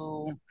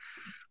to.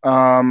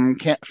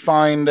 Can't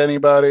find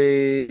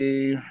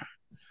anybody.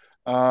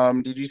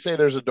 Did you say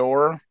there's a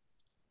door?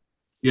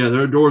 Yeah,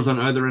 there are doors on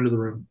either end of the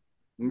room.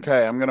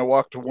 Okay, I'm going to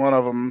walk to one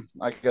of them.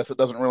 I guess it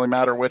doesn't really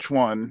matter which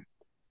one.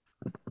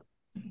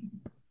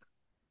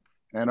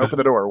 And open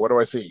the door. What do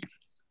I see?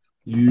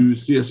 You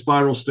see a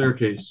spiral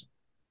staircase.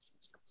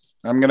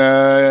 I'm going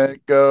to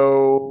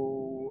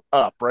go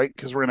up, right?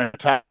 Because we're in a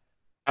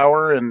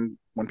tower, and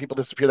when people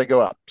disappear, they go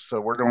up. So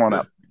we're going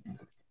up.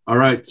 All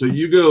right, so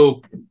you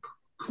go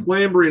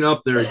clambering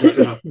up there just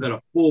at a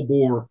full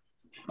bore.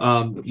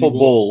 A full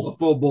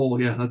bowl,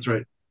 yeah, that's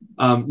right.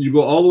 You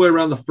go all the way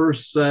around the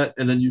first set,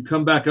 and then you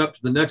come back up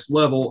to the next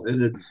level,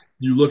 and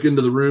you look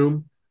into the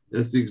room,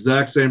 and it's the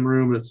exact same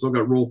room, and it's still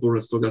got Rolthor, and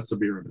it's still got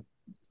Sabir in it.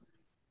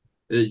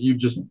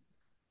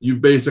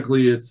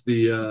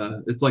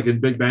 It's like in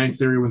Big Bang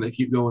Theory when they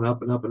keep going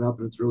up and up and up,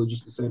 and it's really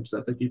just the same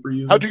set they keep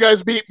reusing. How'd you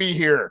guys beat me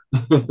here?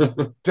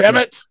 Damn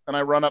it! And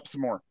I run up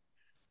some more.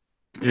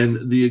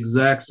 And the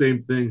exact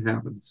same thing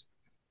happens.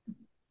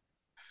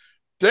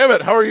 Damn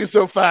it! How are you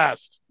so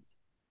fast?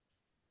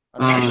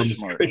 I'm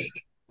smart.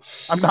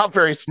 I'm not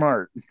very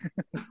smart.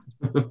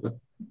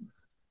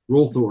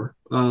 Rolthor.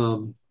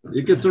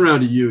 It gets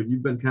around to you.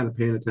 You've been kind of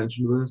paying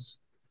attention to this.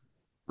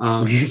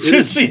 You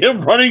just see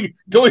him running,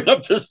 going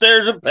up the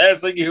stairs and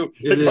passing you,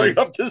 and going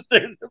up the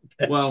stairs and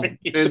passing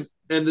you.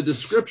 And the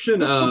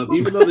description of,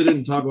 even though they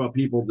didn't talk about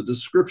people, the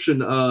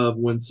description of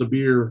when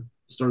Sabir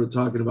started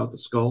talking about the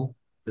skull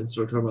and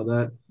started talking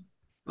about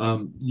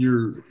that,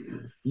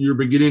 you're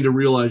beginning to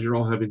realize you're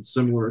all having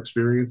similar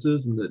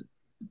experiences and that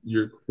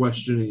you're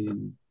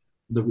questioning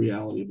the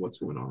reality of what's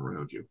going on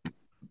around you.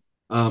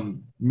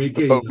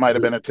 The boat might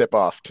have been a tip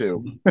off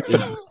too.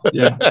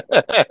 Yeah,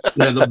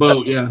 the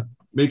boat. Yeah,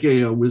 make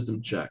a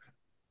wisdom check.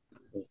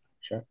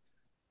 Check.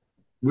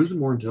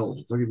 Wisdom or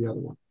intelligence? I'll give you the other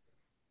one.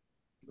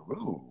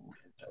 Ooh.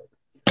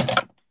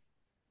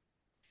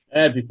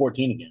 That'd be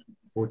 14 again.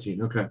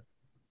 14. Okay.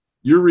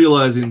 You're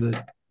realizing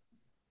that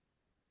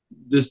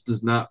this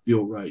does not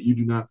feel right. You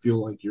do not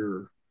feel like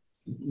you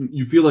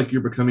feel like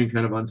you're becoming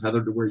kind of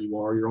untethered to where you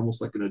are. You're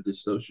almost like in a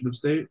dissociative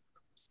state.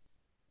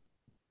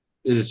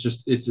 And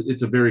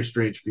it's a very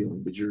strange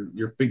feeling, but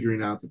you're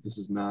figuring out that this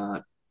is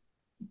not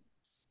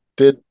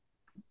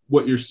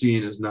what you're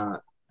seeing is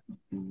not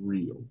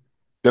real.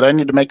 Did I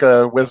need to make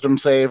a wisdom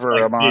save,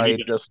 or am I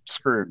just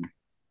screwed?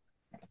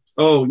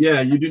 Oh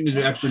yeah, you do need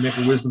to actually make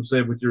a wisdom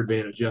save with your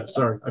advantage. Yeah,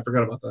 sorry, I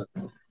forgot about that.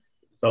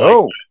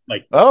 So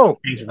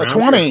a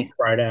 20.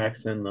 Bright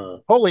Axe and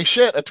the holy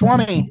shit, a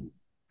 20.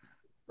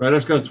 Bright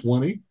Axe got a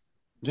 20.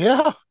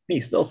 Yeah,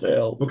 he still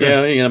failed.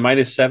 Okay, yeah,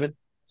 -7.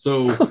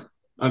 So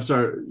I'm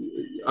sorry.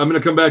 I'm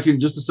going to come back to you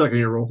in just a second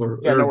here, Rolthor.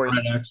 Yeah, no worries.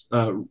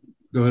 Go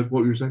ahead.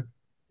 What were you saying?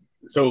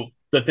 So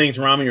the things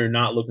around me are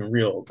not looking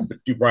real.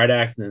 Do Bright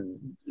Axe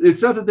and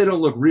it's not that they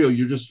don't look real.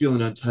 You're just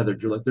feeling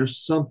untethered. You're like, there's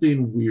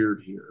something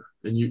weird here,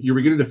 and you're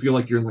beginning to feel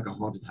like you're in like a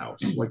haunted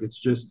house. Like it's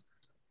just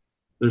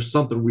there's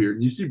something weird.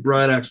 And you see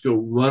Bright Axe go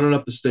running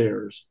up the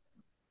stairs,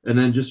 and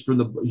then just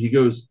he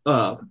goes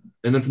up,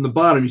 and then from the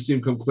bottom you see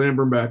him come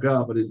clambering back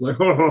up, and he's like,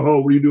 "Ho ho ho!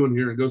 What are you doing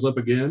here?" And goes up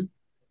again,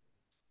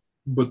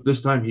 but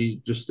this time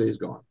he just stays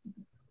gone.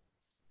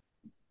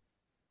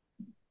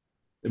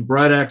 And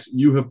Bright Axe,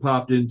 you have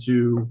popped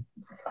into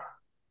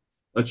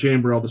a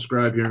chamber I'll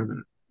describe here in a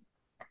minute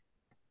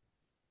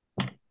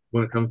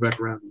when it comes back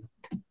around.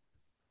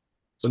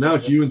 So now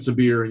it's you and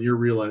Sabir, and you're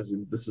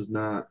realizing this is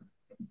not,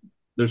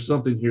 there's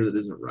something here that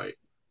isn't right.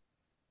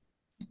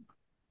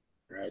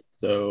 Right.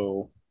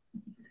 So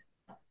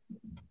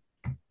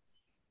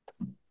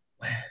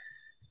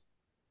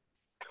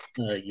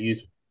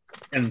use,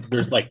 and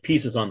there's like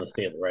pieces on this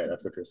table, right?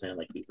 That's what you're saying,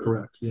 like pieces.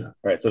 Correct. Yeah. All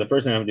right. So the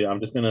first thing I'm gonna do, I'm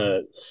just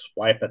gonna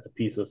swipe at the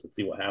pieces and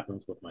see what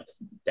happens with my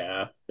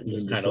staff, and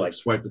just kind of like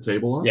swipe the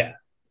table off. Yeah.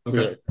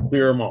 Okay.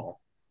 Clear them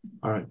all.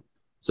 All right.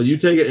 So you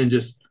take it and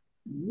just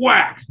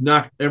whack,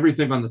 knock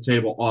everything on the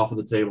table off of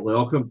the table. They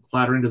all come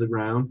clattering to the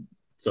ground.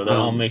 So they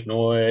all make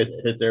noise.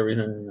 It hits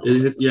everything.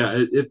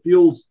 It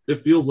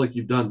feels like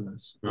you've done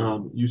this.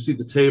 You see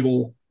the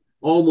table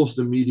almost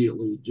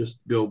immediately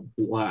just go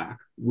black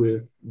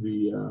with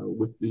the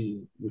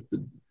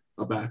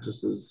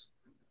Abaxis's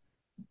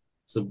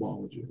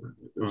symbology.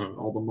 There's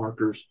all the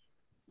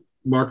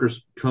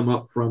markers come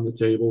up from the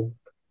table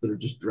that are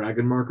just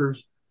dragon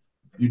markers.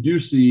 You do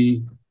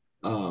see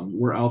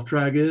where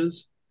Alftrag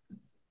is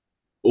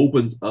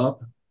opens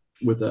up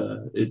with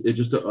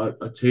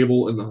a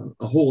table, and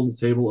a hole in the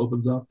table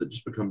opens up that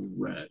just becomes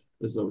red,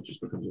 as though it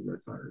just becomes a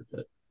red fire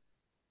pit.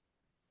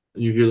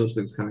 And you hear those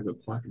things kind of go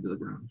clack into the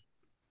ground.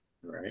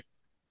 All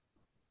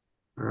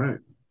right.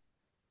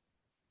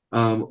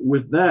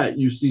 With that,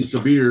 you see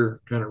Sabir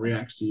kind of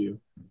reacts to you.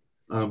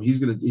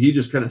 He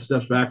just kind of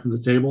steps back from the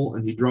table,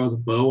 and he draws a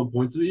bow and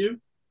points it at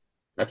you.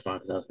 That's fine,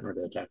 because I was going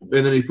to attack him.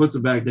 And then he puts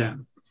it back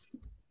down.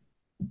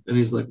 And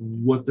he's like,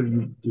 "What are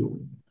you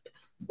doing?"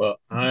 Well,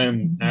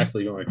 I'm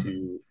actually going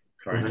to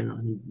try. Hang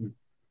on.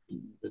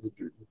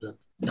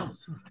 No.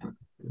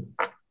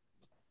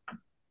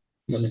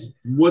 He says,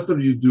 "What are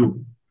you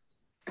doing?"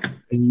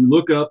 And you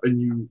look up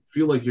and you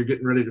feel like you're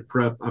getting ready to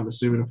prep. I'm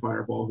assuming a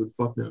fireball. Who the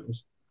fuck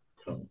knows?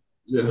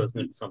 Yeah,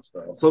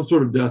 some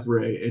sort of death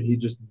ray, and he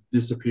just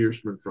disappears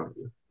from in front of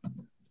you.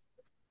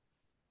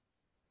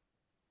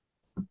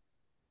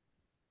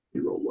 He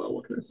rolled well.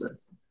 What can I say?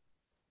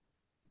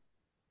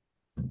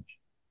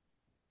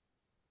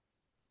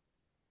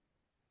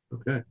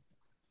 Okay.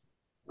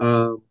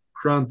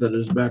 Krantha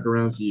is back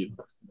around to you.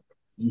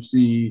 You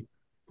see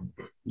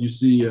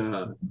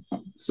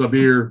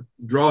Sabir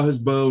draw his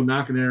bow,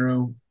 knock an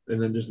arrow,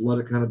 and then just let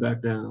it kind of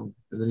back down.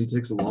 And then he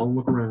takes a long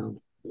look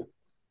around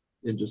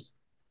and just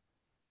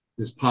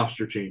his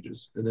posture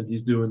changes. And then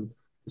he's doing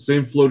the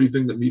same floaty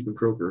thing that Meep and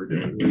Croker are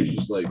doing. Where he's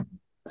just like,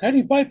 how do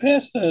you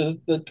bypass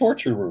the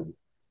torture room?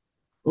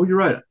 Oh, you're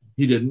right.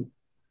 He didn't.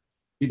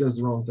 He does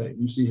the wrong thing.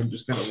 You see him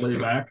just kind of lay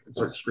back and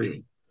start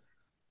screaming.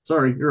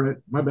 Sorry, you're right.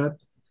 My bad.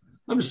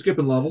 I'm just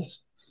skipping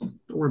levels. Don't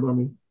worry about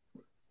me.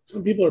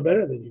 Some people are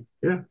better than you.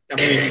 Yeah. I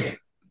mean,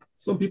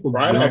 some people.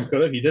 Brian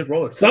could have. He did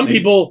roll it. Some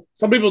people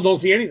don't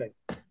see anything.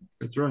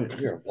 That's right.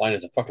 You're blind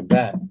as a fucking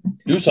bat.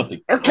 Do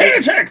something.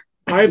 Arcana check.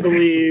 I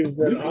believe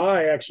that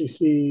I actually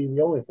see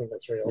the only thing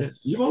that's real.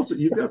 Yeah.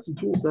 You've got some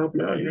tools to help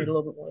you out. You need a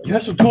little bit more. You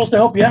have some tools to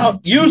help you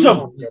out. Use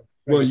them.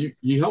 Well,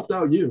 you helped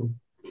out you.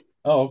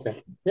 Oh,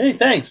 okay. Hey,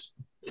 thanks.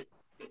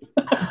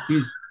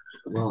 He's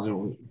well, I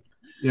don't.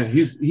 Yeah,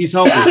 he's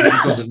helping. He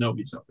just doesn't know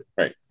he's helping.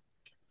 Right.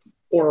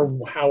 Or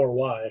how or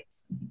why.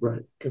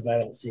 Right. Because I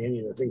don't see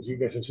any of the things you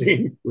guys have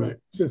seen. Right.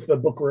 Since the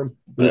book room.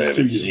 I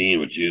haven't seen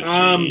what you've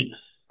seen.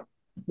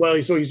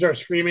 Well, so you start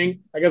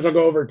screaming. I guess I'll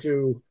go over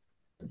to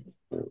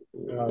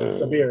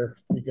Sabir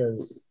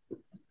because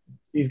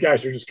these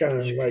guys are just kind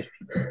of like,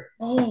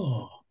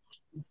 oh,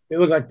 they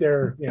look like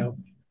they're,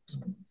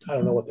 I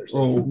don't know what they're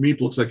saying. Oh,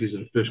 Meep looks like he's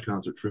at a Fish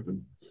concert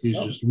tripping. He's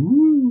just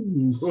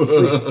woo.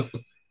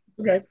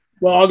 Okay.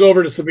 Well, I'll go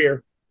over to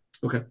Sabir.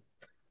 Okay.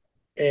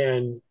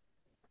 And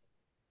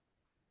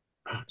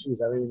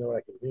geez, I don't even know what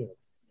I can do.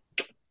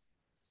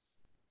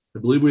 I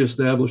believe we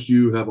established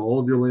you have all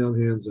of your lay on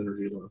hands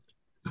energy left.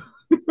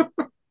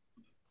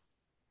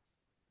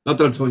 Not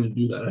that I'm telling you to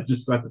do that.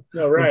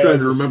 I'm trying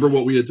to remember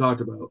what we had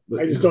talked about. But,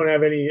 I just don't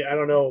have any. I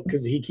don't know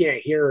because he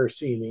can't hear or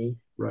see me.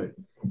 Right.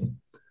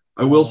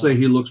 I will say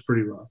he looks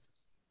pretty rough,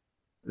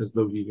 as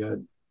though he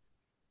had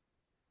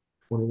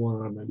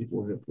 21 out of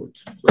 94 hit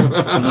points.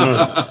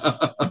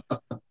 But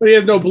he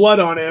has no blood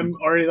on him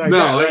or anything like that.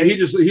 No, right? he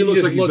looks like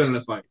he's been in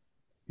a fight.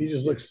 He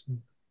just looks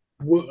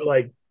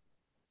like,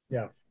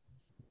 yeah.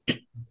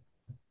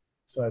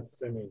 So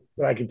that's,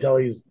 but I can tell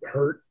he's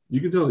hurt. You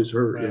can tell he's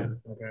hurt, yeah.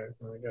 Okay,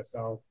 well, I guess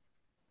I'll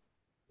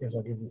give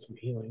him some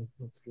healing.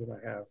 Let's see what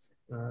I have.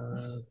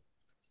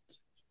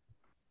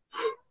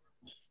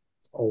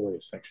 It's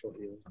always sexual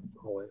healing.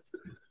 Always.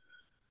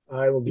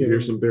 I will give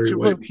him some Barry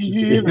White.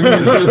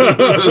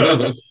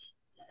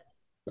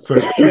 So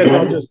I guess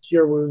I'll just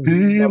cure wounds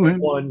level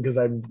 1 because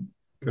I'm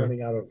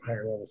running out of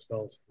higher level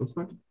spells. That's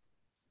fine.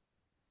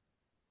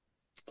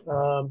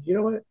 You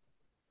know what?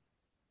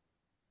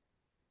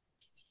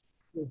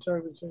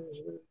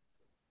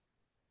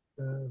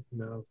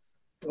 No.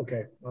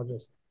 Okay,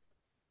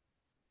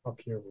 I'll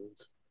cure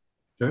wounds.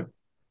 Okay.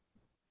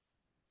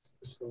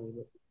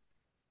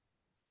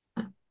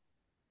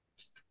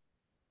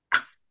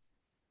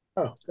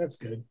 Oh, that's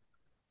good.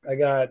 I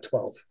got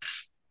 12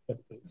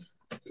 hit points.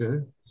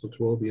 Okay, so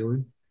 12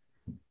 healing.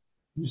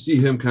 You see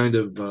him kind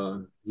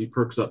of, he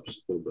perks up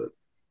just a little bit.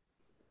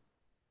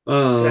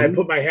 And I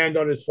put my hand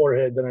on his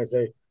forehead, then I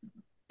say,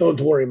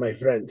 "Don't worry, my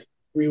friend.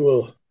 We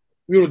will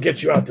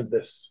get you out of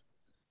this."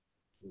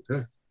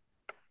 Okay.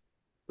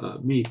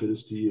 Meep, it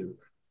is to you.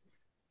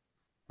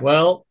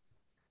 Well,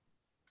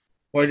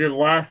 what I did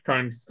last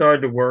time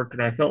started to work,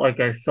 and I felt like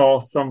I saw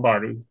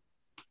somebody,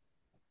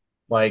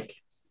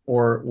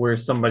 or where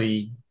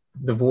somebody,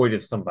 the void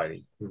of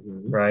somebody,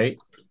 right?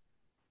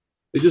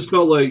 It just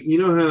felt like, you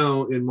know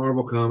how in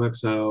Marvel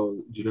Comics,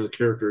 the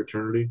character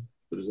Eternity?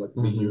 That is like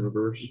the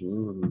universe.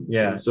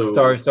 Yeah, so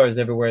stars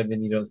everywhere, and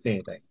then you don't see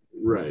anything.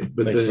 Right,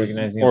 but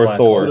recognizing or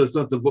Thor. But it's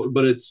not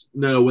but it's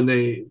when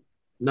they,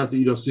 not that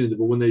you don't see anything,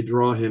 but when they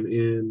draw him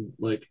in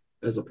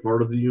as a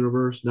part of the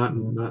universe, not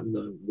in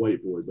the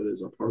white void, but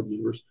as a part of the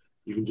universe,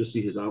 you can just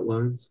see his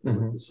outlines,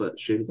 the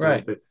shaded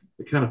side. Right.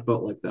 It kind of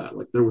felt like that,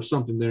 like there was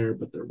something there,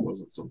 but there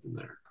wasn't something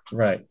there.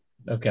 Right.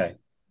 Okay.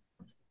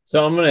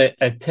 So I'm going to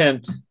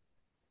attempt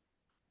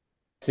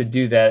to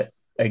do that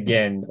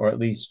again, or at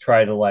least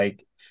try to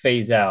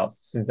phase out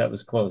since that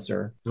was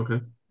closer.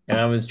 Okay. And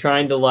I was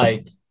trying to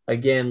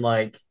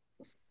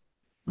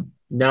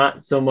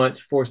not so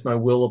much force my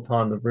will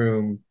upon the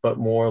room, but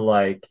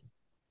more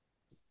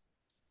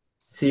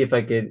see if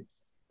I could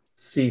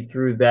see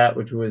through that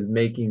which was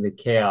making the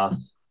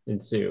chaos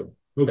ensue,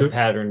 the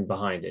pattern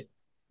behind it.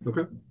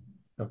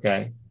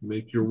 Okay.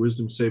 Make your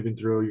wisdom saving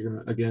throw. You're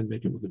going to, again,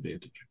 make it with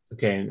advantage.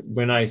 Okay. And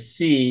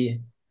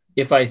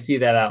if I see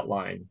that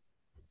outline,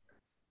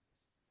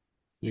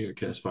 you're going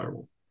to cast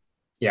Firewall.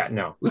 Yeah,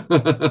 no.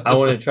 I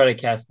want to try to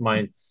cast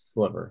Mind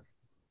Sliver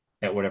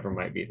at whatever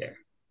might be there.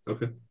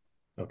 Okay.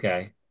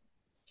 Okay.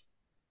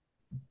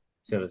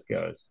 See how this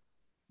goes.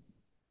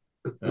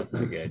 That's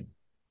not good.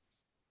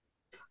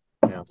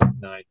 No,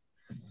 9.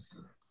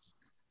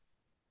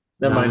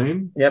 Never mind.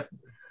 9? Yep.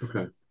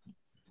 Okay.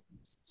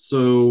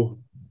 So.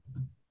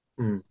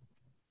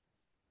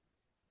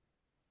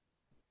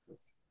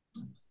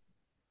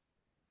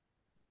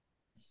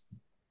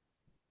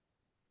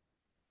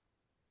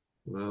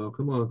 Well,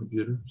 come on,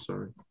 computer.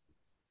 Sorry.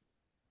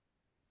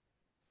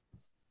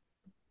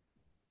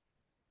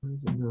 Why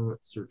is it not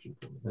searching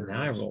for me? And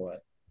now I roll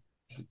it.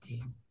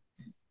 18.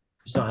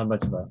 Just don't have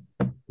much of a.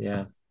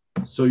 Yeah.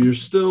 So you're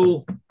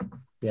still.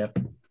 Yep.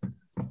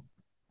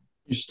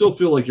 You still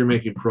feel like you're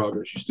making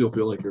progress. You still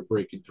feel like you're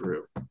breaking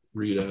through.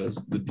 Read as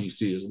the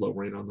DC is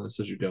lowering on this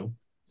as you go,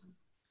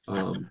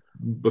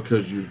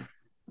 because you've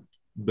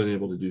been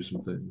able to do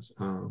some things.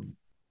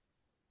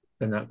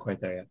 They're not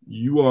quite there yet.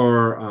 You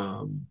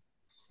are.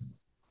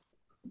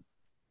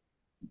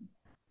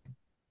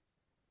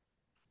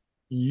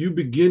 You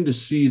begin to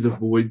see the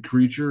void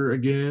creature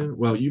again.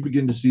 Well, you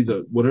begin to see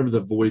the whatever the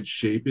void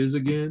shape is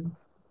again,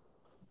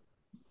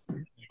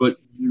 but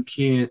you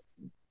can't.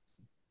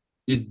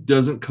 It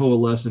doesn't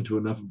coalesce into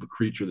enough of a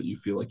creature that you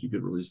feel like you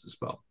could release the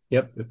spell.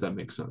 Yep, if that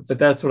makes sense. But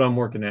that's what I'm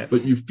working at.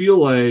 But you feel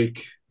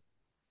like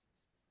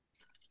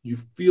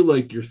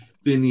you're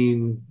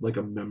thinning like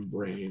a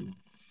membrane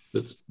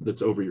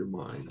that's over your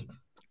mind.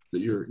 That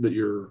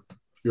you're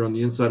on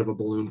the inside of a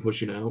balloon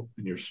pushing out,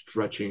 and you're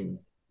stretching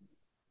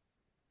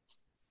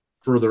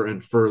further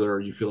and further.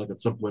 You feel like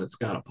at some point it's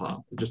got to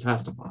pop. It just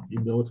has to pop.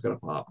 You know it's got to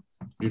pop.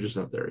 You're just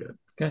not there yet.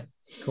 Okay,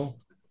 cool.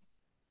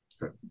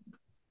 Okay.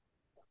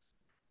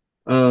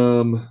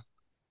 All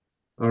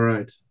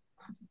right.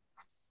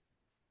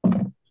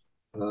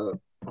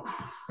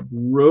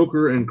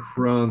 Roker and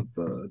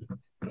Kronthud.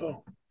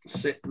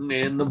 Sitting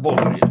in the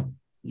void.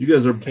 You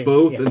guys are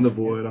both in the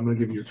void. I'm going to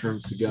give you your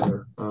turns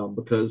together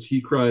because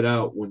he cried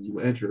out when you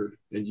entered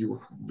and you were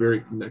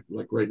very connected,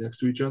 like right next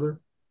to each other.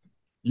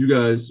 You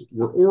guys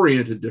were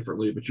oriented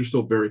differently, but you're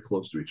still very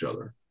close to each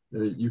other.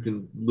 And you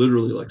can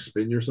literally like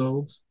spin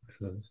yourselves.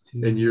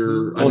 And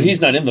you're. Well, he's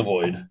not in the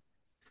void.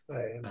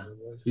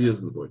 He is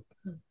in the void.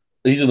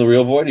 He's in the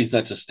real void. He's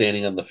not just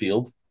standing on the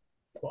field.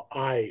 Well,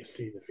 I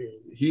see the field.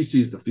 He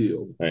sees the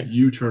field. Right.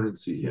 You turn and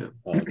see him.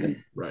 Okay.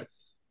 Right.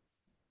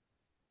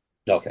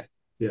 Okay.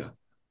 Yeah.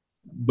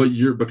 But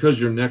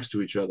because you're next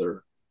to each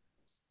other,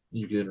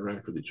 you can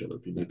interact with each other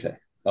if you need. Okay.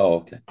 Oh,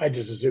 okay. I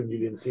just assumed you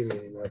didn't see me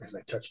anymore because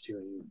I touched you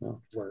and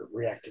you weren't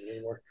reacting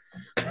anymore.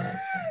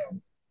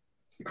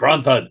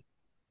 Kronthud,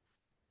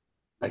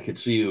 I can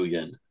see you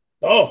again.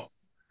 Oh.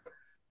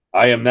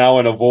 I am now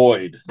in a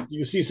void.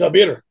 You see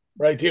Sabir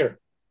right here.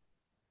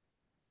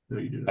 No,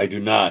 you do not. I do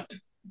not.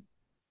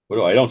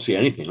 I don't see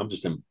anything. I'm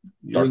just in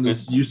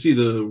darkness. You see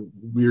the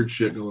weird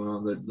shit going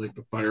on, like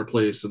the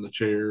fireplace and the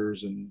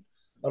chairs, and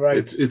all right.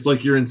 It's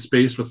like you're in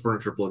space with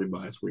furniture floating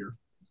by. It's weird.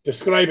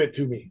 Describe it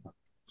to me.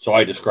 So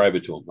I describe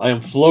it to him. I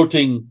am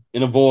floating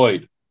in a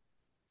void.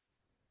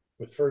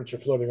 With furniture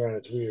floating around,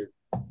 it's weird.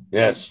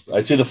 Yes.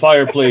 I see the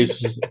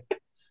fireplace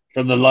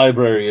from the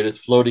library. It is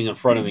floating in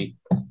front of me.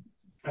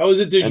 How is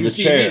it that you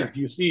see me? Do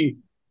you see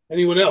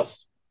anyone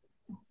else?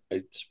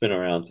 I spin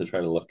around to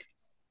try to look.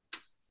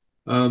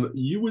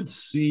 You would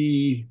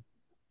see,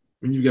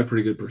 I mean, you've got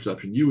pretty good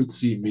perception. You would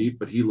see Meep,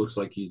 but he looks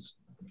like he's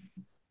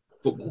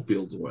football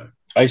fields away.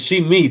 I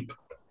see Meep,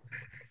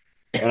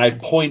 and I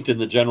point in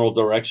the general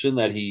direction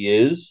that he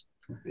is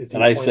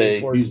and I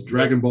say he's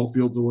Dragon Ball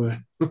fields away.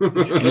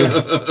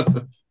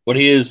 But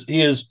he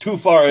is too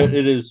far.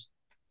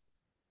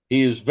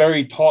 He is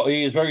very tall.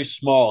 He is very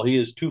small. He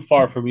is too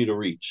far for me to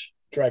reach.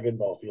 Dragon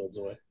Ball fields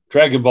away.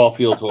 Dragon Ball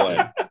fields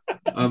away.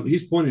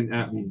 He's pointing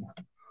at me.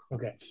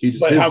 Okay.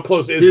 How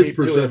close is his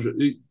perception?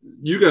 To him?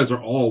 You guys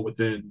are all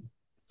within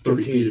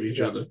 30 feet of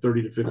each other,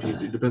 30 to 15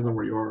 feet. Depends on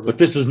where you are. But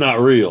this is not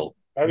real.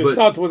 That is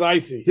not what I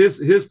see.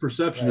 His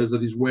perception is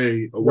that he's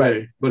way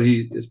away, but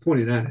he is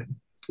pointing at him.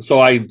 So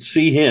I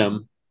see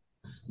him.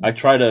 I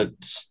try to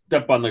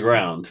step on the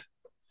ground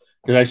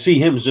because I see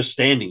him just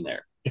standing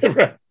there.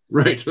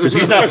 Right. Because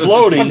he's not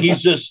floating.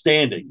 He's just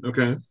standing.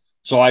 Okay.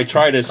 So I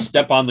try to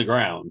step on the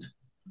ground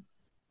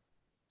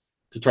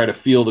to try to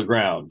feel the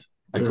ground.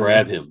 I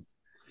grab him.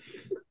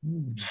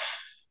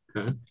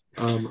 Okay.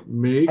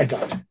 Meg. I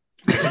dodge.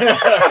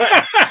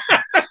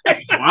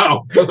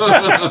 Wow.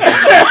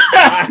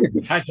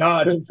 I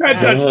dodge.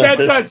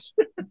 Bad touch.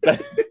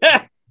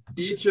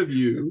 Each of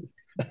you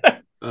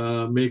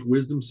make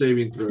wisdom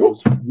saving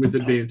throws with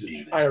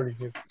advantage. I already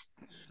did.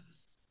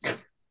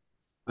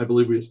 I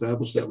believe we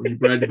established that when you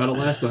bragged about it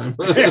last time.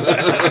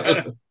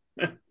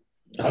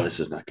 Oh, this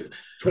is not good.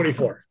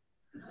 24.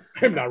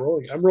 I'm not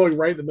rolling. I'm rolling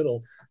right in the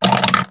middle.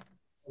 A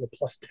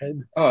plus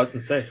 10. Oh, I was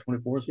going to say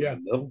 24 is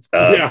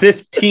yeah.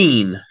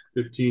 15.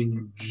 15,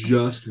 you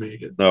just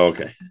make it. Oh,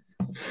 okay.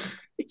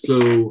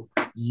 So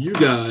you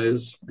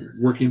guys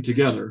working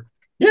together.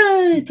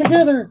 Yay,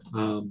 together.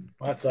 Well,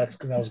 that sucks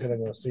because I was going to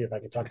go see if I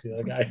could talk to the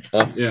other guys.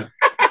 Yeah.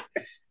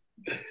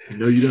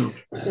 No, you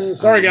don't.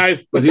 Sorry,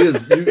 guys. But he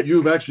is.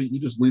 You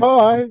just leave.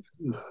 Bye.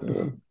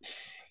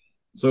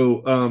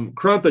 So,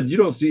 Krantha, you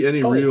don't see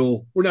any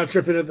real. We're not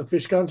tripping at the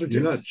Fish concert.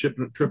 You're not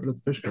tripping at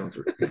the Fish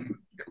concert.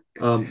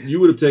 You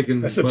would have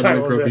taken. That's the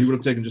title of this. You would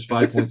have taken just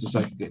 5 points of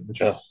psychic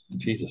damage. Oh,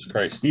 Jesus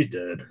Christ, He's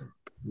dead.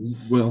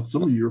 Well,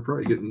 some of you are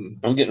probably getting.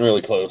 I'm getting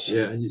really close.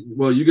 Yeah.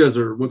 Well, you guys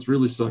are. What's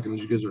really sucking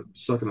is you guys are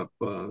sucking up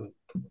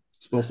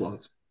spell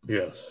slots.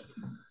 Yes.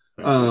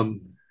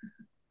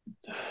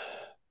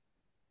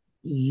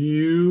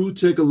 You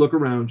take a look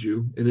around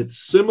you, and it's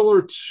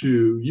similar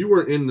to you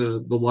were in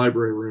the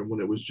library room when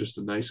it was just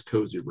a nice,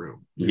 cozy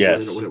room.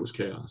 Yes. When it was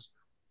chaos.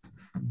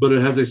 But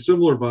it has a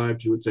similar vibe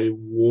to it's a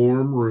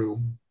warm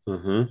room.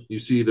 Mm-hmm. You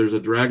see there's a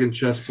dragon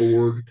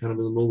chessboard kind of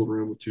in the middle of the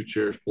room with 2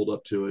 chairs pulled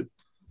up to it.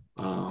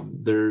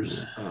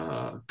 There's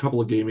a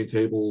couple of gaming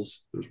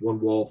tables. There's one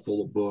wall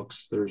full of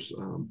books. There's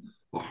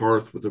a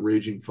hearth with a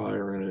raging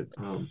fire in it.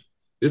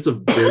 It's a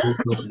very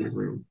comfy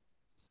room.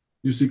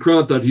 You see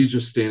Krantha, he's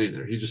just standing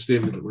there. He's just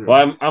standing in the room.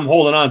 Well, I'm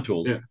holding on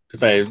to him. Yeah.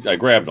 Because I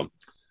grabbed him.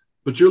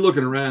 But you're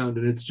looking around,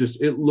 and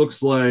it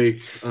looks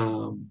like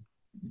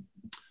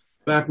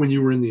back when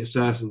you were in the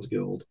Assassin's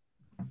Guild,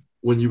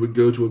 when you would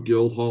go to a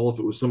guild hall, if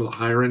it was some of the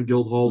higher end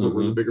guild halls that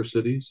were in the bigger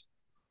cities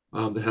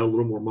that had a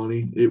little more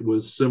money, it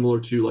was similar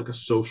to like a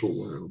social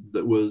room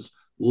that was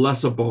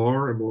less a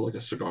bar and more like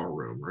a cigar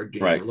room or a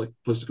game, or like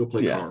a place to go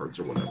play cards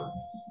or whatever.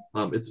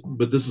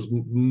 But this is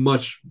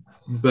much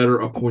better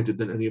appointed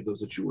than any of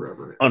those that you were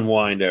ever in.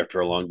 Unwind after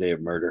a long day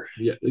of murder.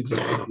 Yeah,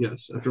 exactly.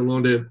 Yes, after a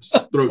long day of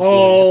throat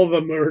all the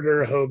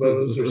murder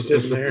hobos are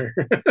sitting there.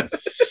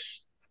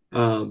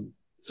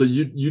 So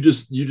you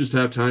just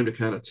have time to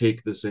kind of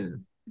take this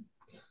in.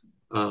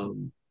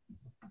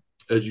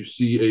 As you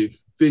see a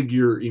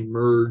figure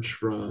emerge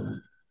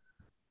from.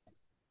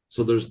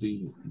 So there's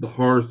the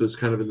hearth is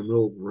kind of in the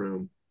middle of the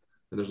room,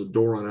 and there's a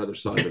door on either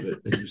side of it,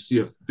 and you see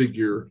a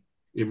figure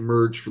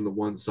emerge from the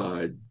one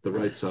side, the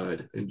right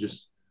side, and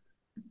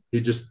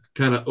he just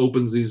kind of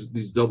opens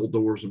these double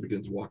doors and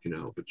begins walking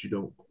out, but you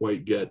don't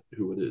quite get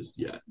who it is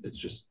yet. It's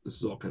just this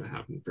is all kind of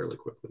happening fairly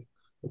quickly.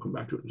 We'll come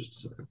back to it in just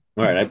a second.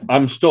 All right,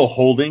 I'm still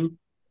holding.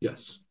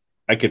 Yes,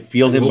 I could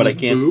feel him, but I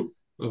can't.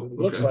 Oh, okay.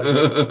 Looks like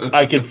it.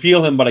 I can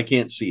feel him, but I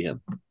can't see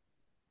him.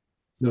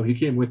 No, he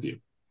came with you.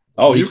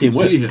 Oh, you he came can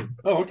with see him.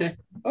 Oh, okay.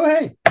 Oh,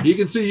 hey. He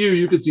can see you.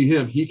 You can see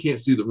him. He can't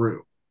see the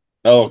room.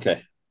 Oh,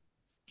 okay.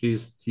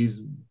 He's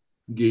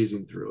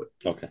gazing through it.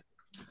 Okay.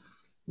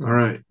 All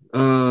right.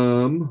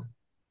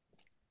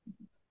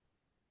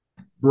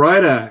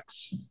 Bright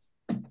Axe.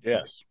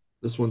 Yes.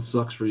 This one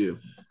sucks for you.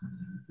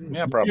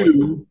 Yeah,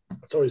 probably.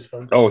 That's always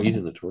fun. Oh, he's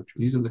in the torture.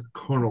 He's in the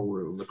carnal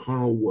room, the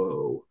carnal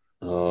woe.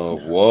 Oh,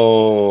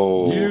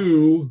 whoa.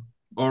 You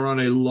are on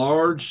a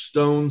large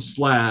stone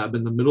slab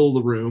in the middle of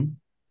the room.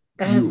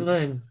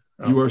 Aslan.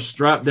 You are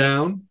strapped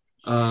down.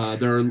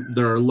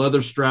 There are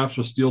leather straps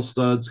with steel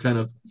studs kind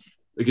of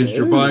against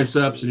your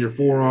biceps and your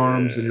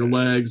forearms and your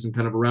legs and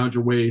kind of around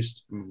your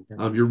waist.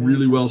 You're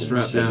really well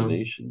strapped down.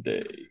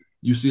 Day.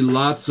 You see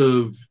lots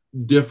of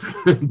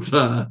different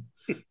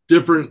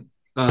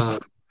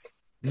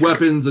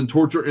weapons and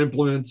torture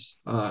implements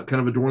kind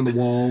of adorn the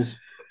walls.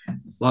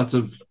 Lots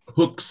of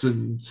hooks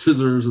and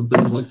scissors and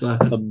things like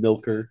that. A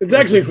milker. It's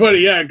actually funny,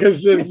 yeah,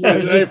 because I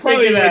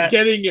finally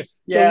getting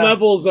the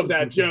levels of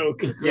that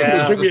joke.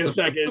 Yeah. It took me a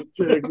second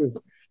because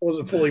I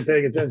wasn't fully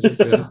paying attention.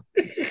 Yeah.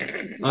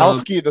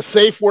 Alski, the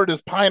safe word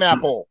is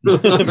pineapple.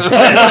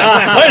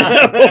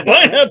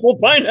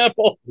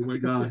 Pineapple. Oh my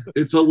god.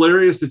 It's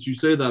hilarious that you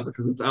say that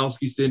because it's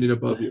Alski standing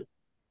above you.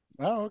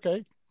 Oh,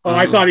 okay. Oh,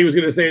 I thought he was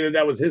going to say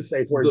that was his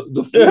safe word.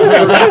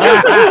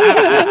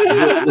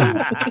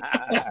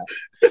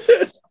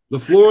 The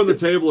floor and the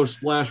table are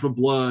splashed with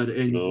blood,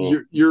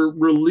 and you're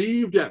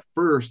relieved at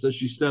first as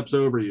she steps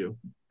over you.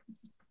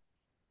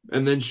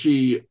 And then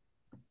she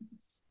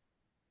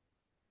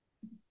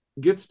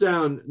gets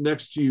down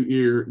next to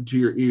your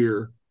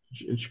ear,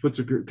 and she puts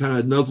her kind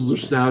of nuzzles her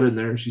snout in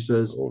there. And she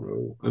says, "Oh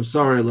no, I'm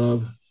sorry,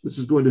 love. This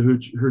is going to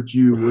hurt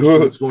you worse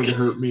than it's going to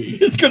hurt me.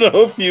 It's going to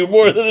hoof you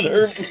more than it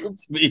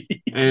hurts me."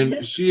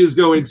 And she is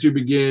going to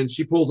begin.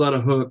 She pulls out a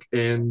hook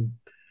and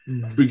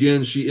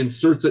begins. She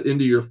inserts it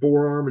into your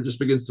forearm and just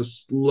begins to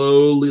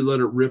slowly let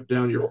it rip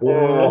down your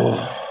forearm.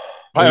 Oh.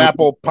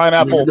 Pineapple.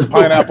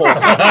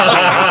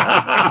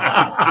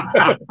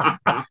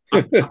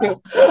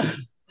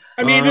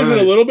 I mean, isn't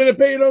a little bit of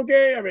pain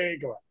okay? I mean,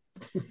 come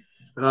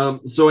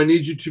on. So I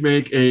need you to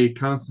make a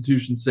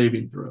Constitution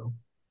saving throw.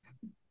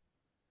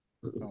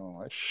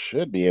 Oh, I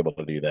should be able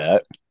to do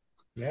that.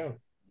 Yeah.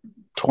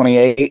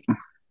 28.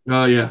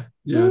 Oh, yeah.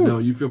 Yeah, no,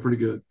 you feel pretty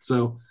good.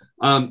 So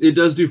it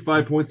does do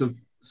 5 points of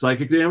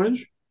psychic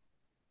damage.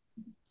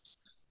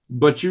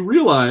 But you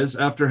realize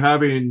after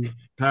having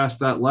passed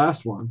that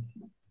last one,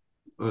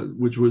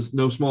 which was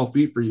no small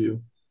feat for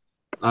you,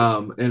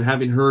 and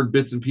having heard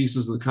bits and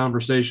pieces of the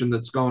conversation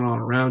that's going on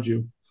around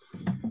you,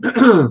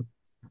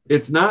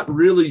 it's not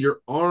really your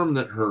arm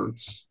that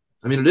hurts.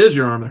 I mean, it is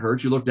your arm that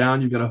hurts. You look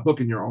down, you've got a hook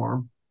in your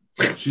arm.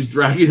 She's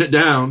dragging it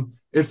down.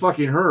 It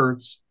fucking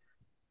hurts.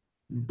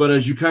 But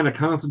as you kind of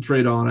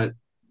concentrate on it,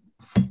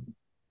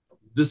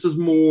 this is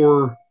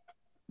more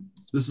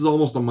This is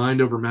almost a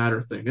mind over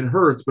matter thing. It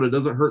hurts, but it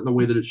doesn't hurt in the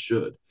way that it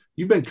should.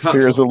 You've been cut.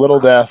 Fear is the little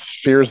death.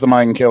 Fear is the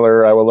mind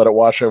killer. I will let it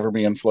wash over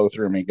me and flow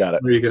through me. Got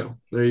it. There you go.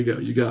 There you go.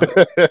 You got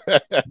it.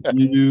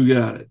 You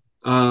got it.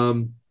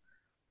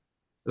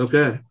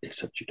 Okay.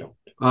 Except you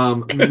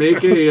don't.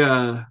 Make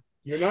a.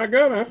 You're not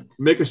gonna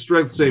make a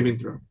strength saving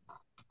throw.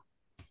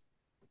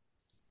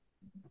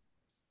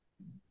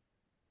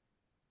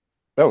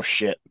 Oh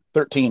shit!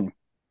 13.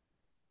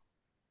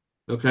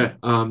 Okay.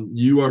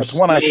 You are. That's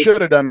one I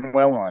should have done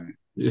well on.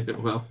 Yeah.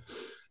 Well,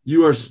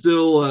 you are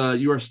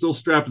still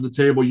strapped to the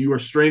table. You are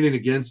straining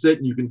against it,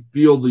 and you can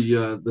feel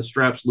the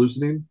straps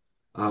loosening,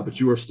 but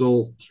you are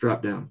still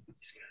strapped down.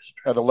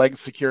 Are the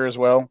legs secure as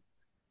well?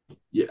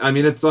 Yeah, I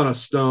mean it's on a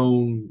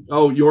stone.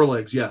 Oh, your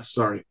legs. Yes,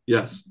 sorry.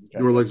 Yes, okay.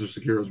 Your legs are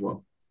secure as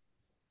well.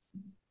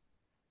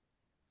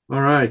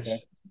 All right.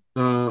 Okay.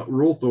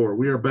 Rolthor,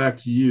 we are back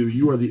to you.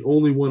 You are the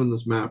only one in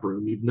this map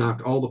room. You've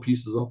knocked all the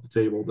pieces off the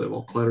table. They've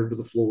all clattered to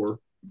the floor,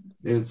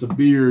 and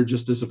Sabir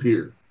just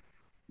disappeared.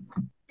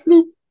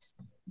 Bloop.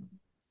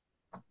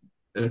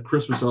 And a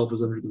Christmas elf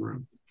has entered the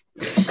room.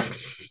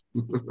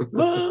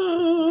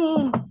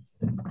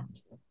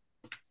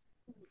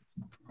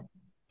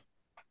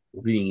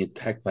 We're being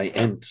attacked by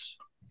Ents.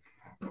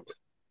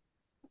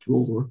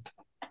 Rolthor.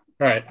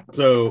 All right,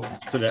 so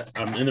that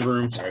I'm in the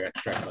room. Sorry, I got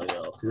distracted by the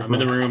elf. I'm in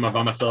the room. I'm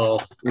by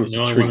myself. I'm the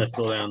only one that's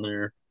still down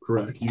there.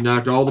 Correct. You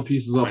knocked all the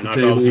pieces off the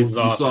table. You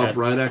saw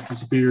Brightax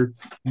disappear.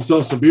 You saw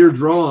Sabir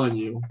draw on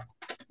you,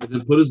 and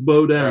then put his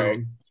bow down, right.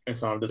 And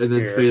saw him disappear.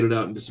 And then faded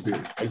out and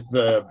disappeared. Are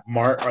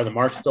the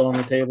marks still on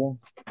the table?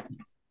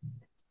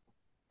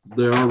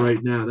 They are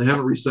right now. They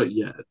haven't reset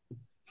yet.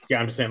 Yeah,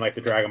 I'm just saying, like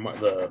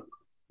the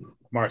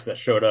marks that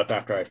showed up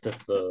after I took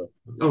the.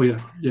 Oh yeah.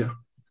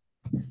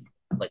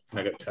 Like, can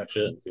I go touch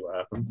it and see what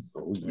happens?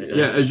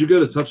 Yeah, as you go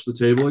to touch the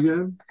table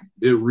again,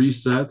 it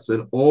resets,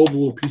 and all the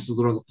little pieces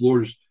that are on the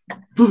floor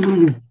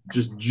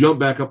just jump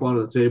back up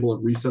onto the table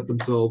and reset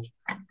themselves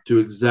to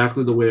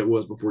exactly the way it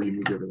was before you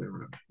moved everything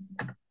around.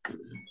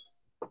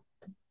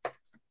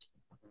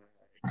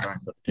 Try to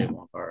set the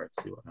table on fire and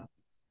see what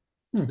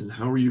happens. And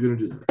how are you going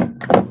to do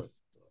that?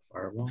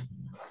 Fireball.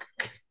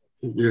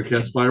 You're going to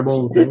cast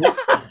Fireball on the table?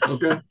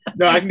 Okay.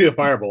 No, I can do a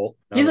Firebolt.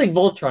 He's like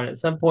Voltron. At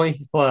some point,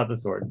 he's pulling out the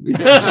sword.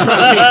 Well,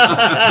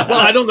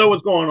 I don't know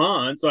what's going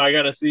on, so I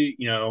got to see,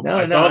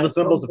 I saw the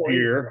symbols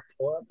appear.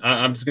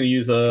 I'm just going to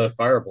use a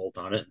Firebolt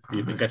on it and see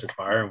if it catches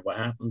fire and what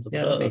happens.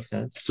 Yeah, that makes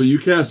sense. So you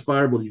cast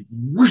Firebolt.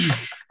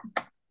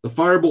 The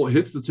Firebolt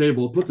hits the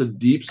table. It puts a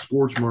deep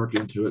scorch mark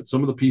into it.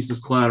 Some of the pieces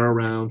clatter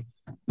around.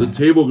 The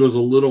table goes a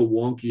little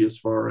wonky as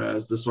far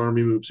as this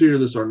army moves here,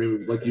 this army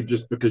moves, like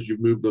because you've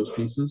moved those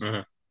pieces.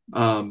 Uh-huh.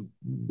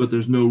 But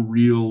there's no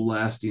real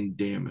lasting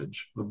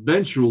damage.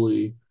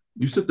 Eventually,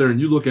 you sit there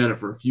and you look at it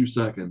for a few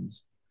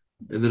seconds,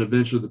 and then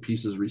eventually the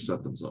pieces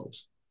reset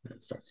themselves.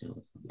 It starts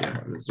doing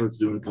and it starts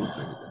doing its own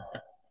thing again.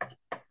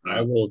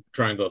 I will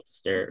try and go up the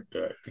stairs.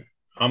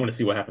 I'm going to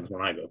see what happens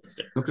when I go up the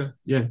stairs. Okay.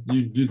 Yeah,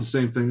 you do the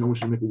same thing. I want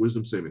you to make a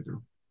wisdom saving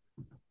throw.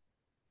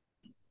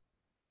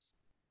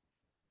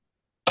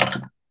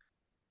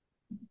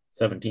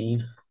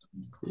 17.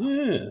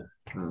 Yeah.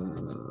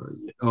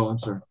 Oh, I'm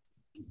sorry.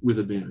 With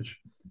advantage.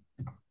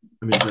 I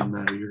mean, it doesn't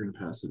matter. You're going to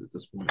pass it at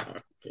this point.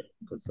 Okay,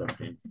 put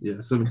 17.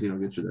 Yeah, 17 will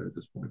get you there at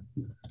this point.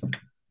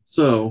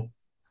 So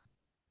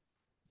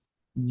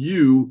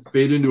you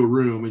fade into a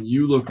room and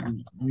you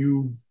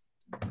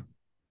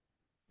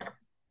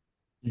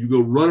go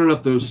running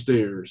up those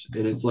stairs,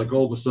 and it's like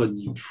all of a sudden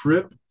you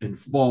trip and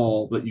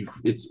fall, but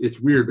it's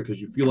weird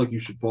because you feel like you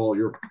should fall.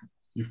 You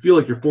feel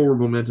like your forward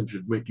momentum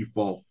should make you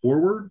fall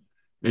forward.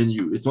 And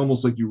it's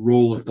almost like you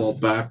roll and fall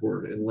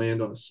backward and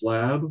land on a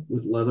slab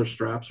with leather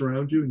straps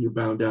around you, and you're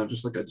bound down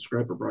just like I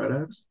described for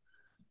Brightax.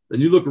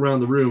 Then you look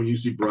around the room and you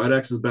see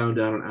Brightax is bound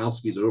down and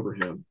Alski's over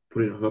him,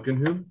 putting a hook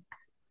in him.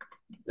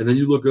 And then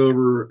you look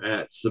over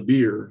at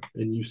Sabir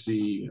and you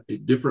see a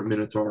different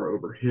Minotaur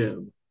over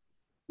him.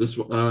 This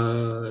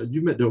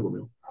you met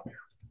Dobremil.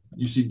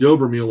 You see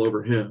Dobremil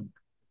over him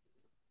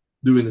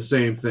doing the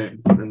same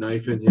thing, putting a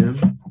knife in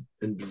him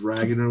and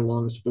dragging it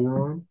along his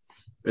forearm.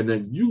 And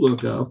then you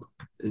look up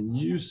and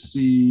you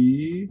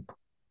see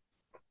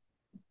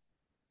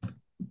it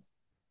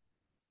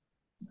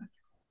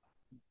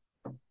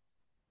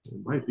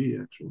might be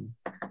actually.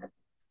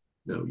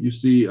 No, you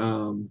see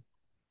Otham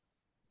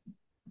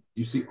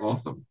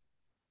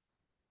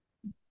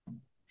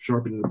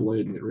sharpening the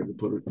blade and get ready to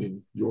put it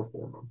in your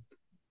forearm.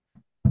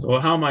 So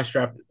how am I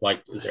strapped?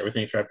 Like, is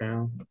everything strapped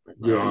down?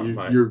 Yeah,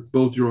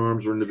 both your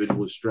arms are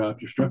individually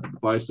strapped. You're strapped at the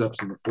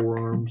biceps and the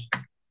forearms.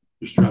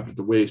 You're strapped at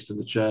the waist and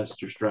the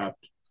chest. You're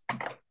strapped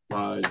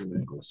thighs and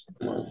ankles.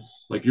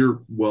 Like,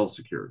 you're well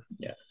secured.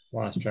 Yeah, a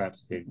lot of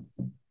straps, dude.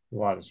 A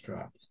lot of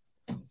straps.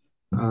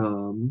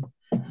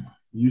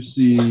 You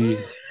see.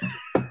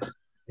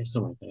 There's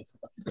so many things.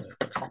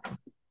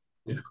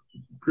 Yeah,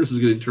 Chris is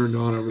getting turned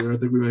on over there. I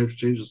think we might have to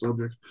change the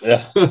subject.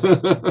 Yeah.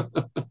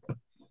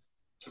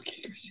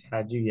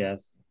 How'd you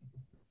guess?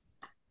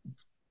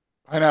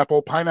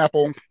 Pineapple.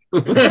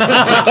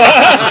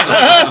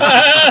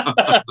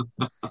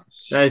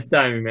 Nice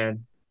timing,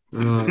 man.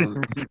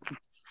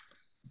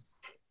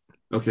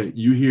 Okay,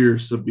 you hear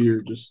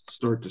Sabir just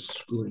start to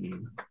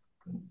scream.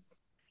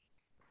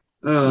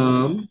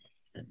 I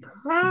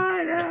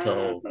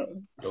tell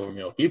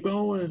Dobermeal, keep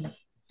going.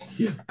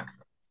 Yeah.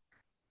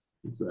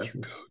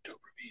 Exactly.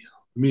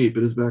 Meep,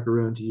 it is back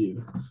around to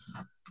you.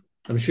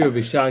 I'm sure it'll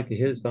be shocked to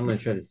hear this, but I'm going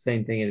to try the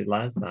same thing I did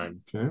last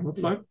time. Okay,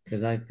 that's fine.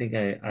 Because I think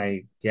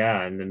and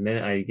the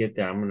minute I get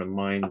there, I'm going to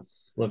mind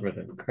sliver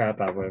the crap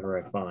out of whatever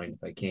I find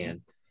if I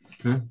can.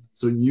 Okay,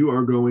 so you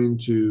are going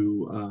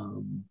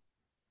to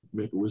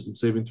make a wisdom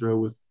saving throw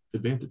with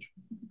advantage.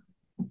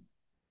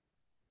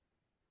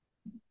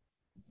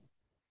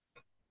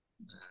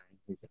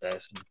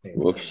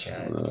 Whoops,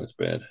 that's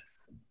bad.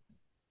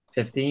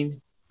 15?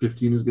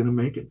 15 is going to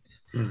make it.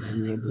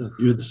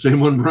 You had the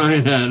same one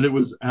Brian had. It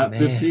was at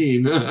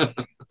 15.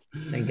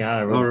 Thank God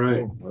I rolled all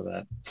right. For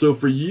that. So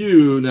for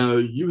you, now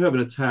you have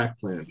an attack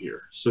plan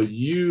here. So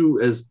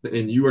you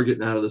are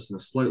getting out of this in a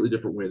slightly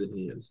different way than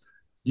he is.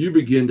 You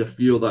begin to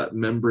feel that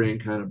membrane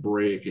kind of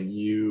break and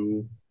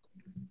you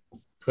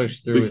push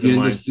through.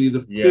 Begin to see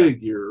the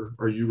figure.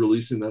 Are you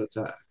releasing that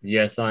attack?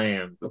 Yes, I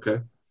am. Okay.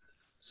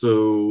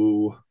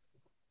 So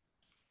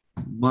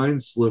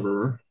Mind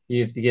Sliver.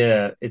 You have to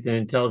get it's an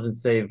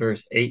intelligence save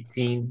versus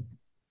 18.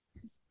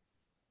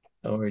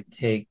 Or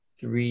take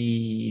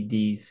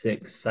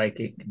 3d6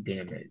 psychic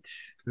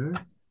damage.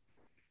 Okay.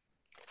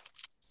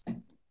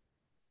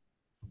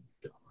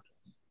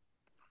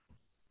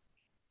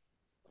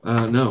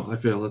 No, I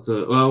fail. That's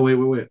a. Oh,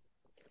 wait.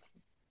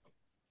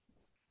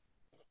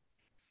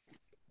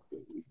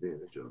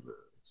 Advantage of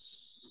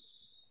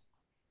this.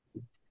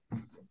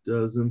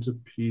 Doesn't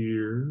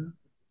appear.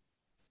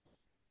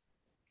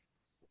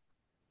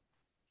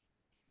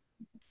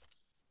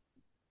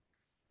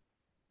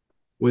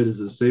 Wait,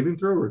 is it a saving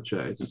throw or a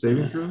check? It's a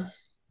saving throw?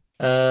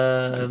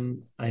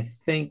 I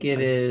think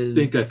it is. I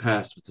think I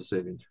passed with the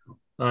saving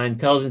throw.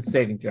 Intelligence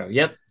saving throw.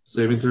 Yep.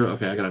 Saving throw?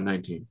 Okay, I got a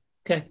 19.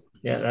 Okay.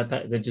 Yeah,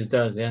 that just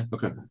does, yeah.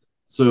 Okay.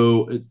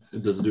 So it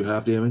doesn't do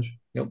half damage?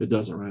 Nope. It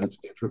doesn't, right? It's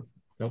a cantrip.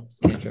 Nope,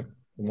 it's a cantrip.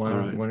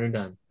 One or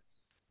done.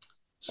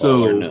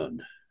 So or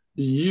none.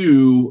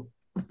 You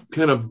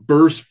kind of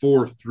burst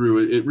forth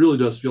through it. It really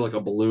does feel like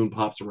a balloon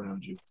pops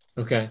around you.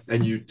 Okay.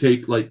 And you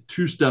take like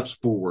 2 steps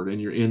forward and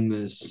you're in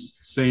this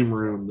same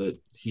room that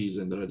he's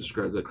in that I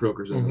described, that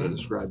Croker's in that I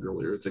described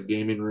earlier. It's a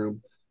gaming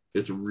room.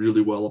 It's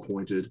really well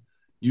appointed.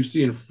 You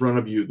see in front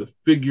of you the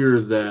figure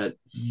that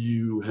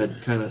you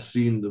had kind of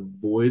seen the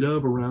void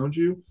of around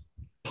you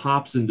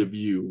pops into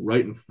view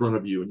right in front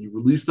of you. And you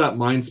release that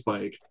mind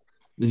spike.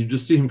 Then you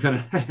just see him kind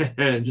of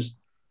and just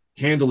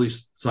handily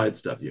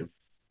sidestep you.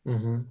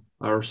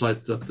 Or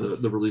sidestep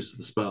the release of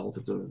the spell if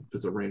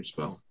it's a ranged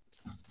spell.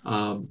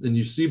 And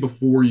you see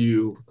before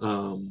you,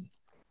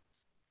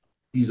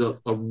 he's a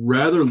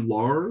rather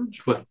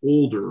large but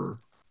older.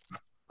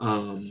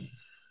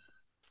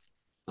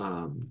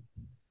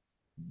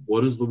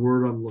 What is the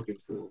word I'm looking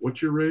for?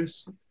 What's your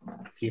race?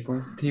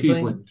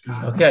 Tiefling.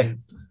 Okay.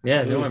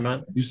 Yeah, don't worry,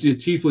 man. You see a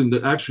tiefling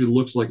that actually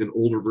looks like an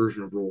older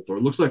version of Rolthor.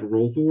 It looks like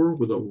Rolthor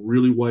with a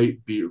really white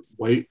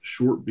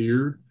short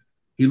beard.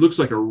 He looks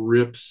like a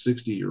ripped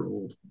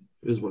 60-year-old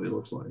is what he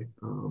looks like.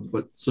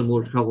 But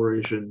similar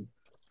coloration.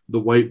 The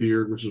white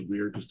beard, which is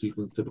weird because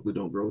tieflings typically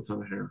don't grow a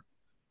ton of hair.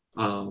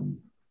 And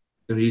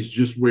he's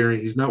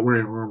not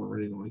wearing armor or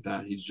anything like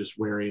that. He's just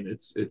wearing,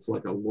 it's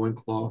like a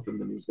loincloth, and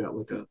then he's got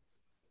like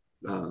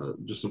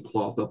just some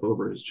cloth up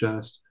over his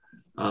chest.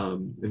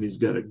 And he's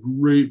got a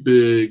great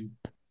big,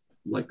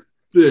 like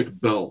thick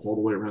belt all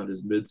the way around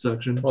his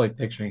midsection. Totally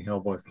picturing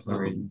Hellboy for some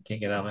reason.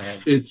 Can't get out of my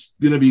head. It's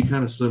going to be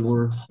kind of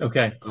similar.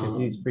 Okay, because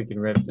he's freaking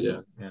ripped.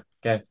 Yeah.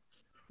 Okay.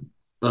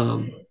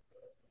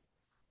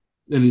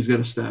 And he's got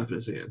a staff in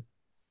his hand.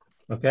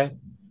 Okay.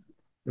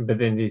 But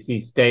then does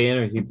he stay in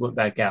or does he flip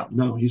back out?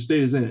 No, he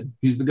stays in.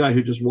 He's the guy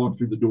who just walked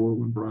through the door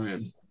when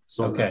Brian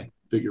saw that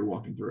figure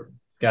walking through.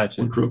 Gotcha.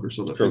 When Croker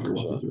saw that figure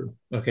walking through.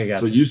 Okay, gotcha.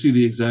 So you see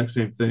the exact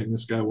same thing.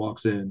 This guy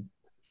walks in.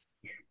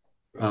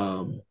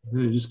 And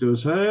he just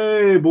goes,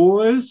 "Hey,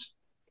 boys.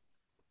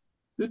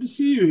 Good to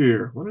see you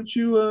here. Why don't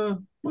you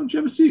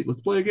have a seat?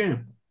 Let's play a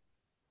game."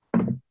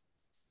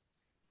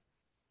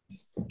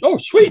 Oh,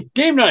 sweet.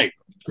 Game night.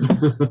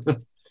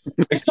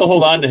 I still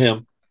hold on to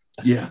him.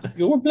 Yeah.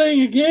 We're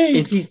playing a game.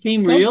 Does he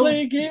seem real?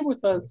 Play a game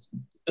with us.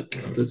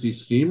 Does he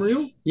seem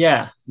real?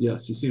 Yeah.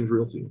 Yes, he seems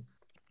real to you.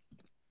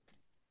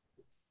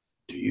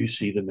 Do you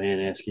see the man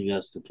asking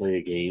us to play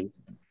a game?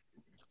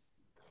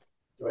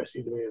 Do I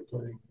see the man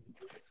playing?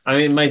 I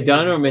mean, am I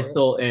done or am I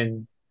still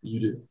in? You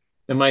do.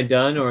 Am I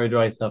done or do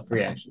I still have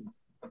free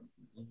actions?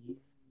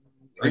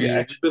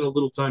 It's been a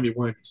little time you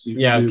want to see.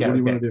 Yeah, okay. What do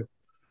you want to do?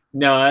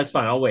 No, that's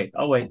fine. I'll wait.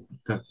 Okay.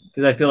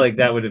 Because I feel like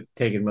that would have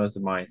taken most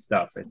of my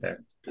stuff right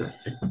there. Okay.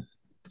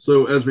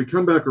 So as we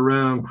come back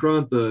around,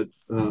 Krantha,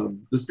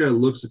 this guy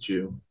looks at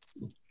you.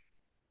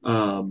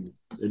 And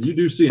you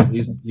do see him.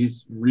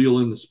 He's real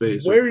in the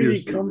space. Where did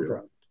he come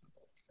from?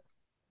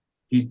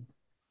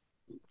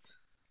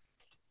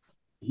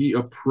 He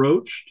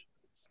approached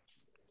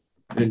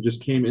and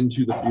just came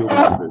into the field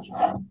of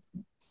vision.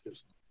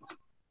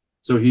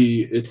 So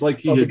it's like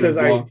he had been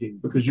walking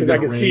because I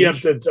can see up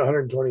to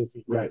 120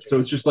 feet. Right. Gotcha. So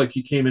it's just like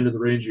he came into the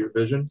range of your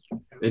vision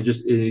and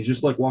he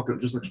just like walking,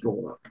 just like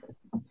strolling up,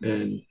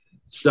 and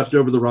stepped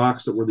over the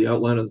rocks that were the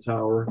outline of the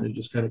tower and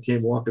just kind of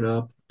came walking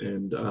up,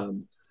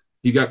 and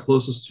he got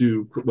closest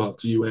to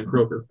you and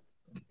Croker.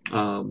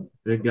 When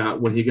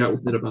he got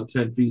within about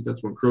 10 feet,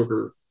 that's when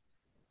Croker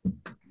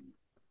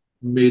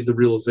made the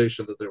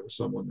realization that there was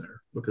someone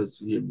there,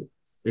 because in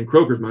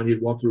Croker's mind,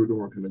 he'd walk through a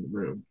door and come in the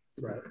room.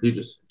 Right. He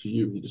just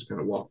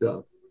kind of walked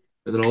up,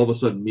 and then all of a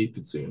sudden, Meat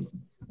could see him.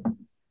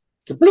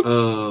 He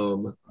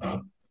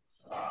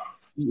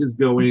is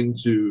going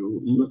to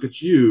look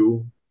at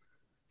you.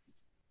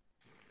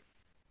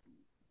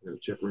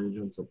 Check range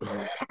on something.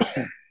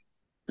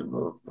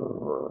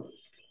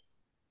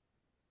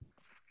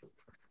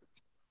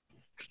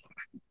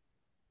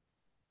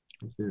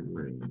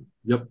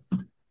 Yep.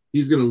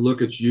 He's going to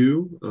look at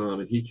you,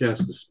 and he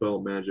casts a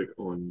spell magic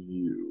on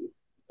you.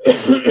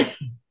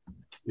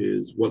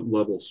 What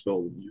level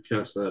spell did you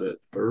cast that at?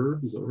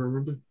 Third? Is that what I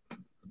remember?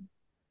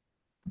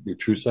 Your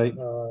true sight?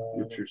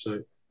 Your true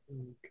sight.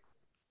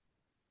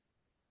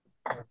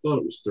 I thought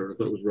it was third. I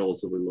thought it was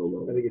relatively low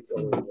level. I think it's the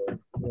only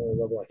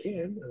level I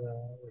can,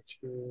 which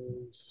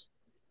is...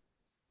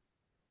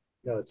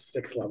 No, it's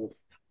 6th level.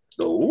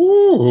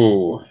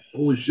 Oh,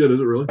 holy shit! Is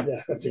it really?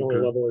 Yeah, that's the only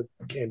level it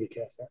can be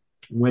cast at.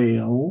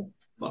 Well,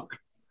 fuck.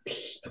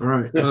 All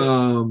right.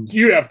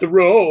 You have to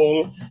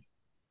roll.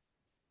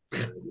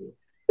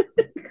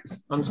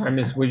 I'm sorry,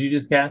 Miss. What'd you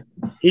just cast?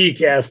 He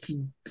cast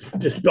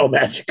Dispel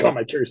Magic on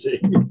my Jersey.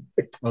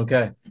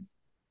 Okay.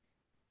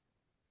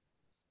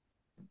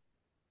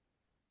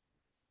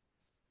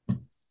 I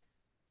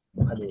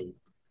mean,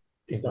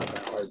 it's not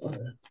that hard.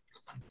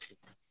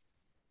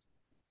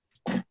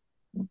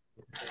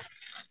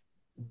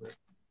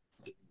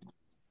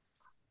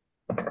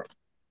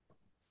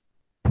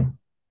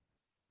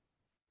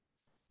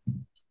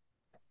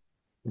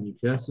 When you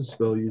cast a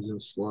spell using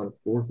a slot of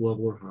 4th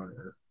level or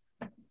higher,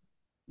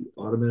 you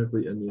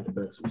automatically end the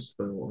effects of the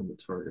spell on the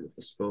target if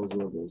the spell's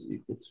level is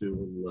equal to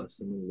or less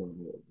than the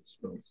level of the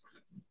spells.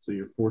 So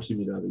you're forcing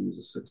me to either use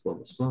a 6th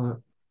level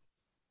slot,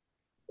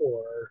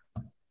 or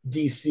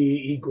DC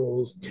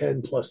equals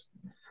 10 plus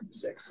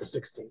 6, so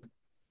 16.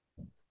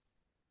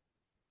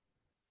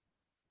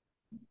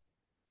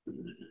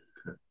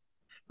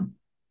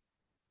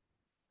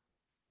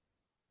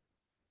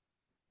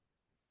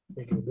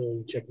 Make an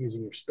ability check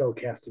using your spell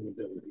casting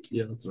ability.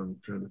 Yeah, that's what I'm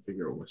trying to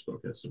figure out what my spell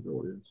casting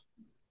ability is.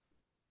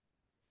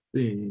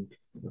 Okay.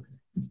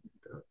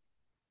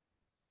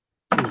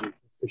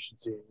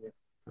 Efficiency. Yeah.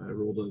 I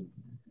rolled a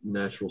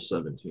natural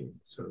 17,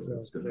 so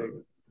that's gonna.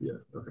 Yeah.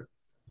 Okay.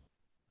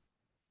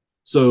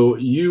 So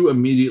you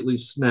immediately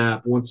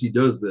snap. Once he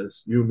does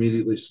this, you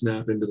immediately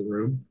snap into the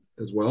room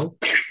as well.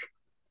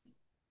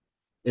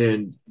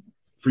 And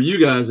for you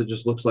guys, it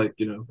just looks like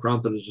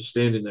Crompton is just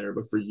standing there.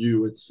 But for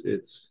you, it's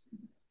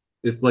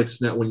like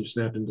when you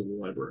snapped into the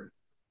library.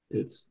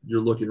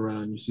 You're looking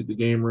around, you see the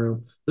game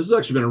room. This has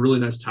actually been a really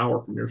nice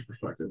tower from your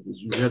perspective.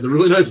 You had the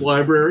really nice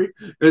library,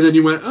 and then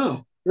you went,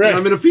 oh, right.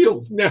 I'm in a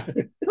field.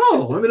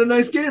 Oh, I'm in a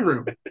nice game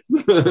room.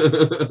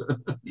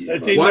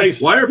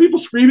 Why are people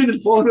screaming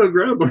and falling on the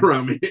ground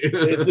around me?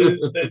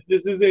 That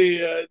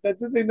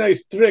is a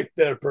nice trick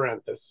there,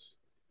 Parenthus.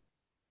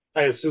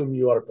 I assume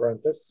you are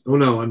Parenthus. Oh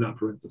no, I'm not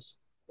Parenthus.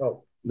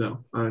 Oh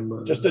no,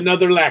 I'm just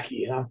another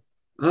lackey, huh?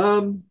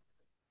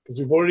 Because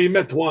we've already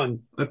met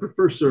one. I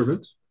prefer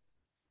servant.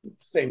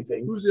 Same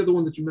thing. Who's the other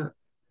one that you met?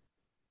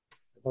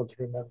 I don't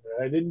remember.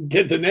 I didn't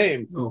get the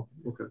name. Oh,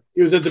 okay.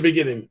 He was at the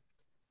beginning.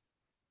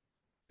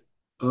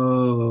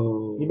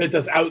 Oh. He met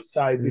us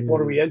outside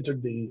before we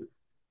entered the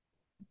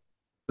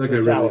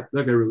tower.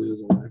 That guy really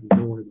is a lackey.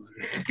 Don't worry about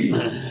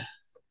it.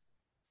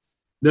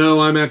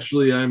 No, I'm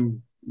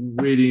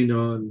waiting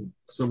on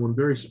someone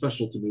very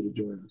special to me to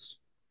join us.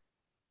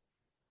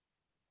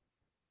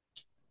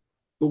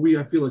 But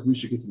I feel like we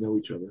should get to know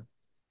each other.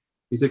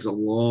 He takes a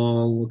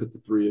long look at the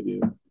three of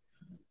you.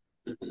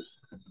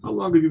 How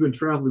long have you been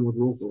traveling with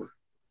Rolthor?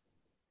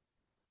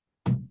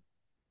 I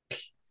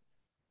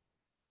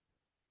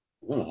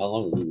don't know how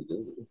long have we been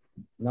doing this?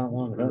 Not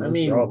long enough. I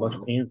mean, they're all a bunch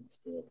of Kansas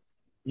still.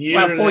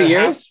 About 4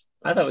 years?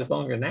 I thought it was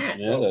longer than that.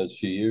 Yeah, that was a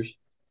few years.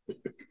 A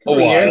while.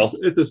 Years?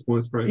 At this point,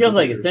 it's probably feels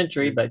like a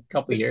century, but a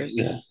couple years.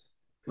 Yeah.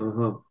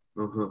 You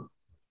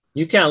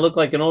kind of look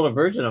like an older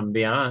version of him, to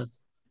be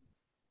honest.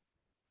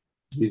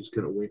 He just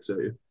kind of winks at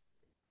you.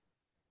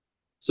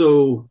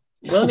 So,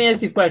 well, let me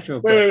ask you a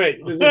question.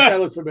 Wait. Does this guy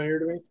look familiar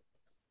to me?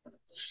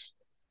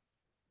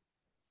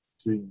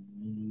 To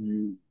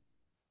you?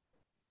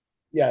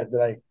 Yeah. Did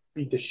I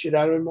beat the shit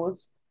out of him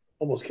once?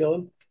 Almost kill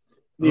him?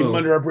 Leave him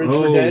under a bridge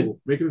for dead?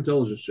 Make an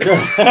intelligence check.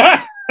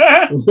 Yeah,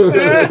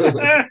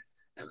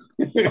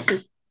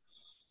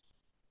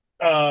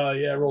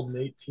 I rolled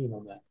an 18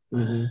 on that.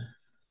 Mm-hmm.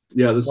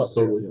 Yeah, this is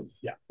totally him.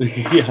 Yeah.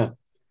 Yeah.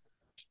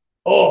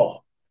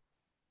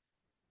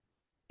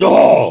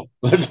 Oh,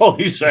 that's all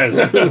he says.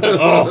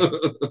 Oh.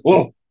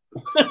 Whoa.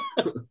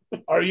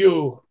 Are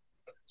you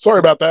Sorry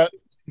about that.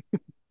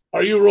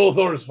 Are you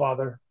Rolthor's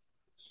father?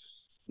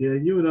 Yeah,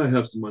 you and I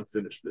have some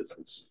unfinished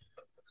business.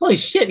 Holy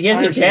shit, he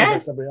has a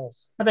dad? Somebody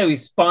else. I thought we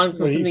spawned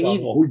from something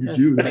evil. Oh, you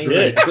do. That's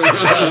amazing.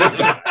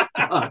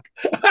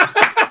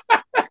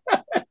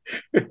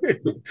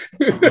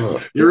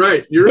 right. You're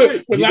right. You're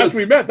right. When last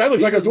we met, I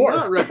looked like a dwarf.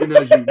 Not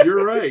recognize you.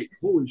 You're right.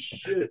 Holy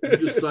shit! You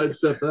just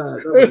sidestepped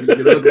that. That was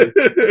ugly.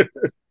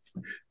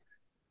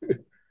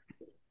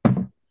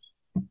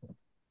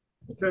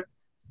 Okay.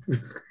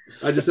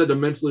 I just had to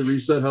mentally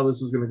reset how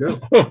this is going to go.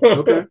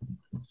 Okay.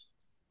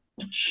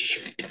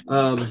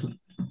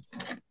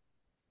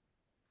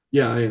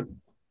 Yeah, I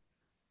am.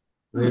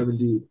 I am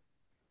indeed.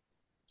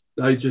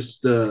 I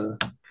just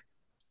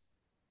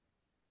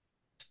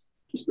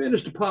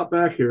managed to pop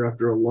back here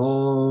after a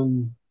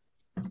long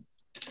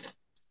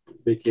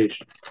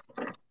vacation.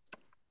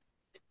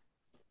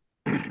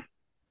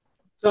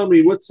 Tell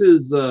me, what's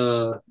his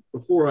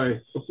before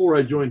I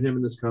join him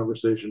in this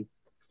conversation,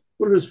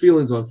 what are his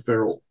feelings on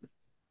Ferrell?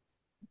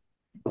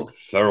 Well,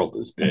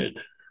 Ferrell is dead.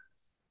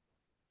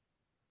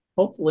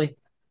 Hopefully.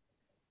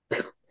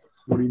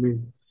 What do you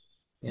mean?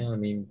 Yeah, I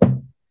mean,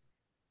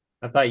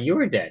 I thought you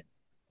were dead.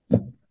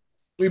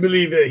 We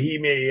believe that he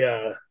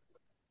may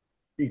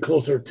be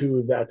closer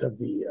to that of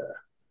the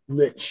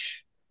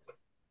Lich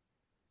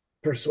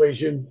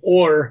persuasion,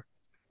 or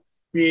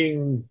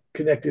being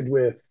connected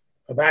with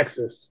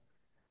Abaxis.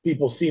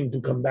 People seem to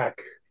come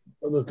back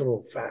a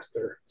little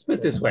faster. Let's put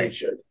it this way.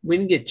 Should. We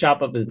can get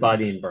chop up his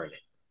body and burn it.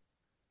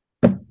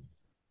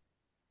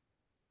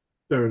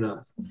 Fair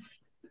enough.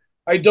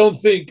 I don't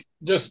think,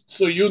 just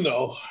so you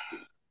know,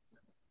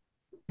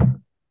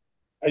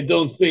 I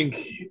don't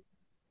think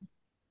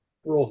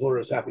Rolthor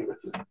is happy with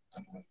you.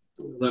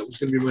 That was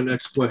going to be my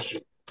next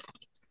question.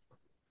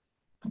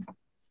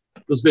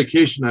 This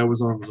vacation I was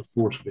on was a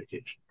forced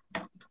vacation.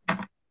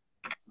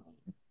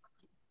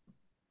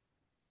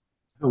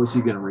 How was he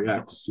going to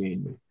react to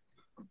seeing me?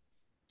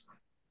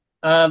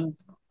 But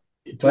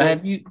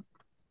have you?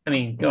 I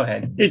mean, go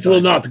ahead. It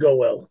will not go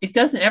well. It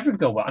doesn't ever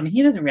go well. I mean,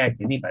 he doesn't react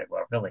to anybody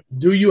well, really.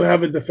 Do you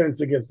have a defense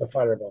against the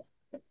fireball?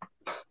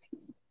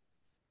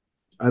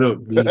 I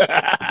don't need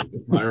a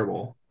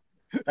fireball.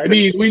 I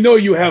mean, we know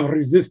you have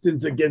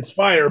resistance against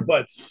fire,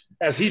 but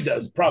as he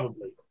does,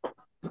 probably.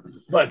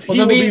 But he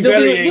will be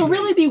very angry. There'll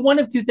really be one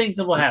of two things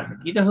that will happen.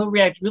 Either he'll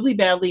react really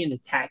badly and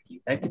attack you.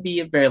 That could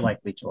be a very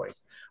likely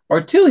choice. Or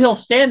two, he'll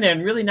stand there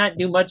and really not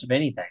do much of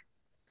anything.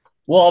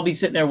 We'll all be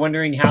sitting there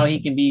wondering how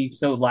he can be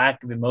so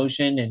lack of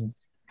emotion, and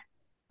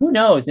who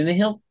knows? And then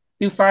he'll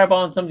do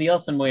fireball on somebody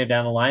else some way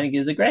down the line and get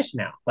his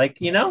aggression out. Like,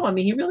 you know, I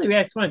mean, he really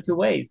reacts one of two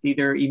ways: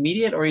 either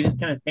immediate, or he just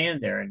kind of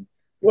stands there. And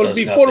well,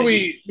 before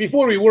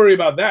we worry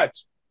about that,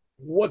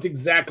 what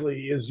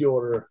exactly is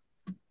your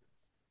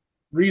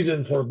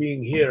reason for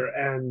being here?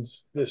 And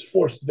this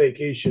forced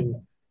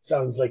vacation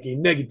sounds like a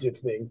negative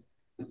thing.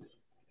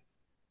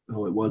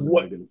 Oh, it was a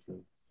negative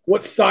thing.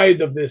 What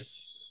side of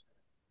this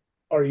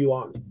are you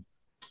on?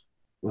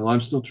 Well,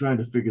 I'm still trying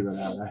to figure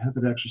that out. I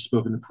haven't actually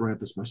spoken to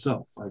Paranthus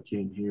myself. I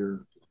came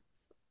here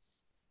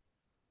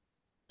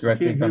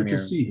directly from to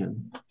see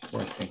him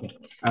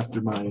after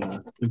my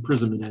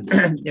imprisonment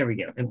ended. There we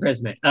go.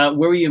 Imprisonment. Where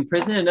were you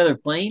imprisoned? Another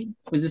plane?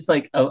 Was this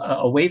like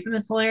away from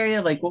this whole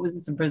area? Like, what was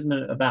this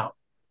imprisonment about?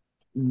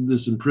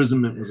 This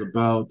imprisonment was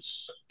about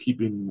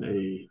keeping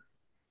a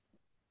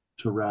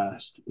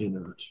Tarrasque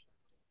inert.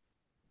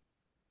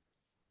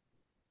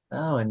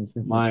 Oh, and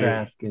since the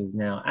Tarrasque is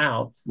now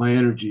out, my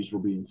energies were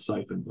being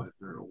siphoned by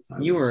Ferrell.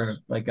 You were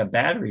like a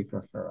battery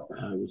for Ferrell.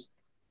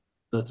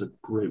 That's a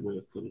great way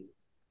of putting it.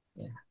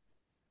 Yeah.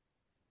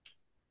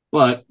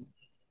 But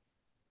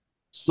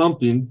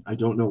something, I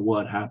don't know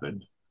what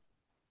happened.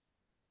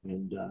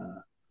 And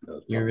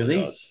you're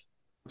released.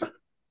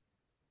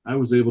 I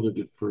was able to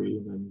get free,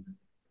 and then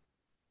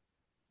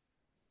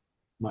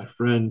my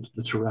friend,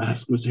 the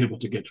Tarrasque, was able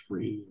to get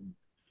free.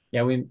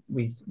 Yeah, we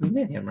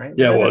met him, right?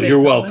 Yeah, well, you're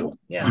welcome.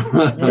 Yeah.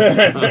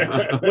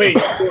 Wait,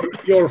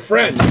 your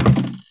friend?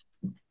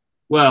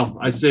 Well,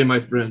 I say my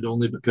friend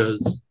only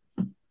because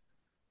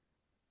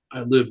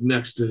I live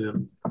next to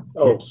him.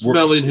 Oh,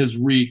 smelling his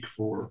reek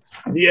for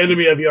the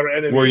enemy of your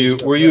enemy. Were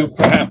you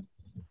perhaps?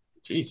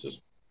 Jesus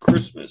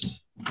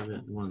Christmas.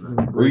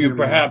 Were you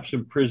perhaps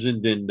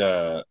imprisoned in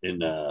what's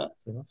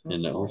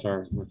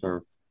our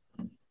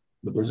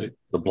the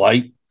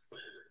Blight?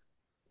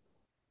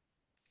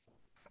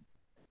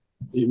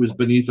 It was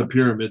beneath a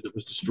pyramid that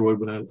was destroyed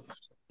when I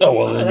left. Oh,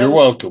 well, then you're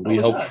welcome. We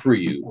helped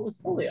free you. That was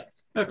totally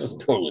us.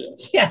 Excellent. Totally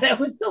us. Yeah, that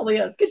was totally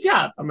us. Good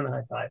job. I'm going to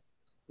high five.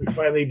 We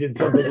finally did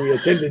something we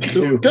attended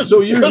to.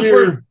 So you're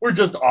here. We're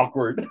just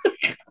awkward.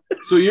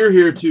 So you're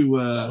here to.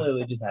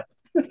 Literally just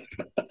happened.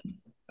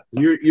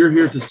 You're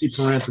here to see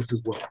Paranthus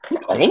as well.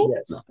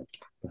 Yes.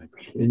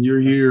 And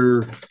you're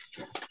here.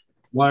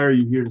 Why are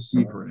you here to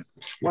see Paranthus?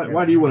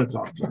 Why do you want to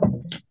talk to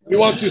him? We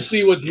want to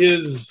see what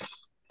his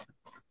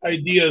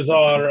ideas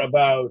are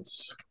about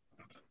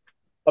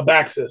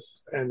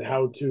Abaxis and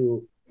how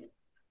to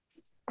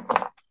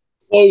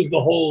close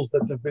the holes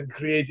that have been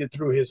created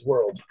through his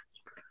world.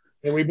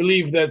 And we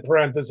believe that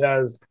Paranthus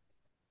has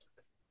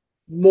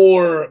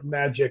more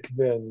magic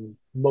than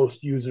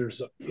most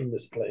users in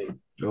this plane.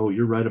 Oh,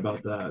 you're right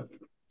about that.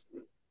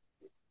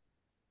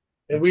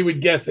 And we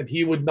would guess that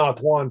he would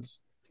not want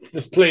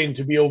this plane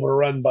to be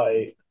overrun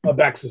by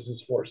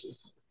Abaxis's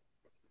forces.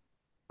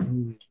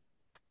 And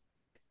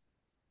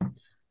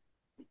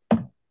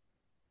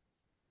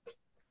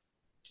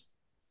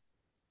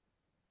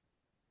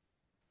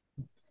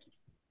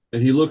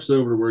he looks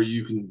over where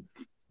you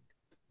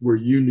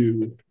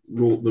knew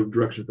the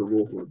direction for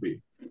Rolf would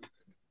be.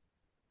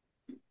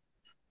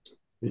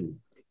 And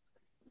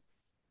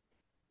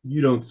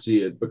you don't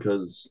see it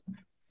because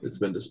it's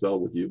been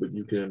dispelled with you, but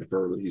you can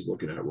infer that he's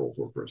looking at Rolf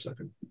for a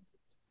second.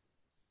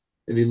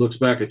 And he looks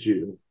back at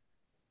you,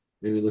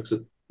 and he looks at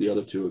the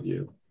other two of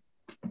you.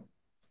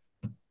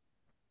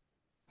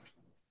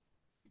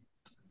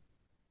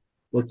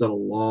 Lets out a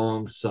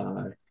long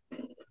sigh.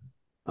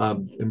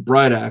 And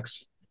Bright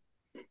Axe,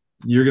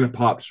 you're going to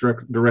pop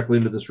directly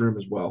into this room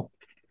as well.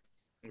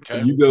 Okay.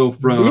 So you go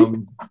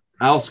from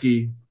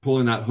Alski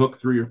pulling that hook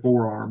through your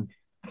forearm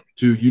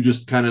to you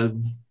just kind of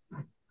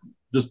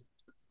just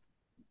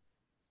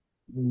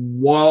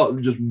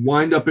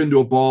wind up into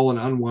a ball and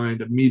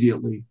unwind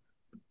immediately.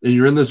 And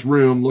you're in this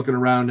room looking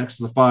around next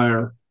to the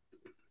fire,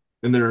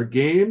 and there are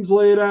games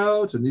laid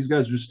out, and these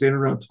guys are just standing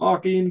around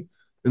talking,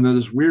 and then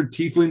this weird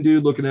tiefling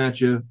dude looking at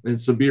you, and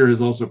Sabir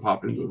has also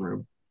popped into the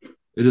room.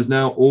 It is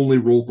now only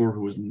Rolthor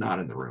who is not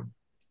in the room.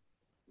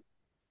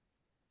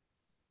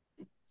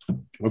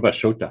 What about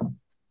Shota?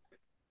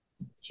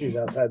 She's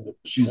outside.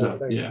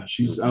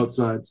 She's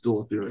outside,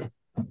 still ethereal.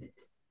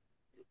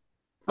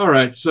 All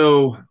right,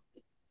 so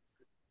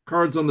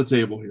cards on the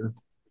table here.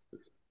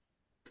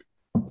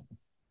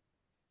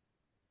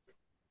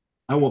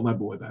 I want my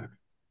boy back.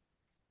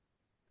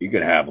 You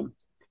could have him.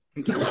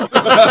 I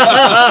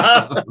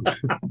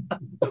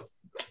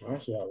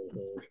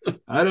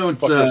don't.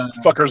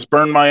 Fuckers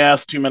burn my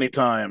ass too many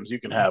times. You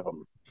can have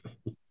him.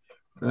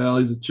 Well,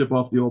 he's a chip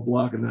off the old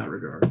block in that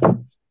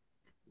regard.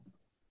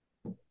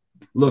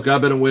 Look,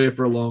 I've been away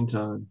for a long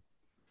time.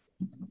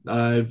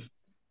 I've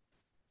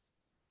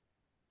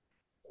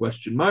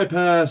questioned my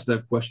past.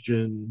 I've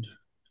questioned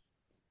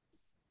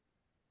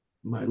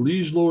my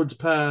liege lord's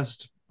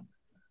past.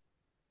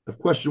 I've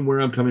questioned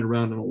where I'm coming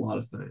around on a lot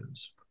of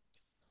things.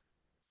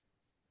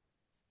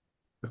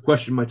 I've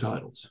questioned my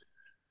titles.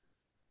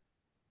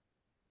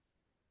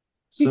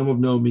 Some have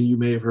known me. You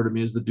may have heard of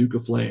me as the Duke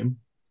of Flame,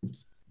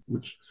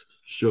 which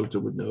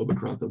Shota would know, but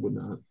Krantha would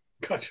not.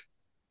 Gotcha.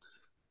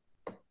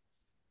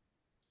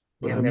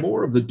 But I'm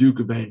more of the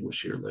Duke of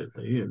Anguish here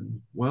lately,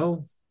 and,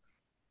 well,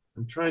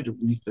 I'm trying to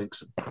rethink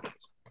some things.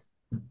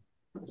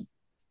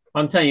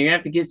 I'm telling you, you're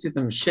going to have to get through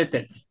some shit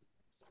that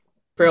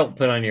Ferrell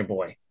put on your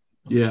boy.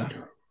 Yeah.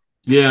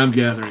 Yeah, I'm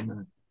gathering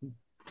that.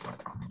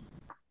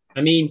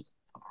 I mean,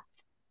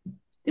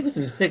 it was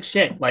some sick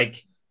shit.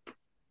 Like,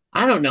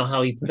 I don't know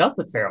how he put up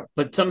with Ferrell,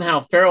 but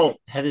somehow Ferrell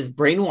had this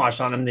brainwash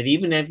on him that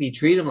even if you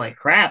treat him like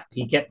crap,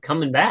 he kept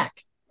coming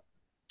back.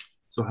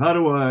 So how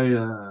do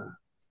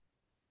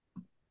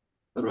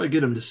I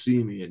get him to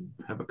see me and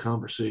have a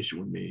conversation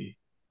with me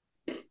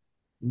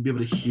and be able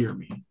to hear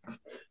me?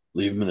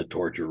 Leave him in the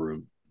torture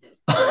room.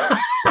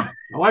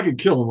 Oh, I could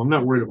kill him. I'm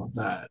not worried about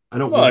that. I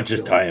don't want to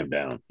just tie him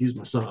down. He's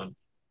my son.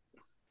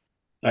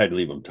 I'd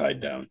leave him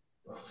tied down.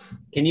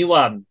 Can you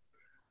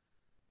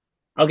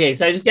okay,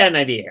 so I just got an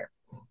idea here.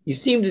 You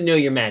seem to know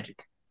your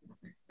magic.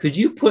 Could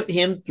you put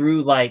him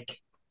through like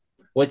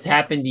what's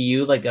happened to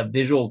you, like a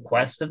visual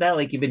quest of that,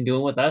 like you've been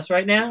doing with us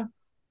right now?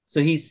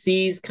 So he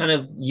sees kind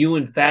of you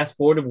and fast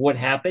forward of what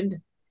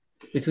happened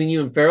between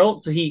you and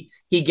Ferrell. So he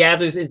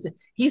gathers,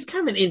 he's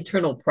kind of an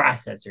internal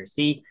processor.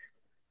 See,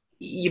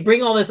 you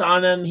bring all this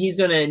on him, he's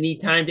going to need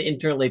time to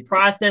internally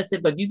process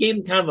it. But if you gave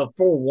him kind of a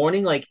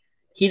forewarning, like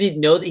he didn't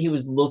know that he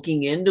was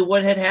looking into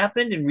what had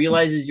happened and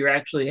realizes you're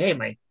actually, hey,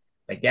 my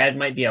dad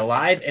might be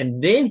alive.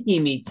 And then he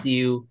meets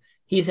you.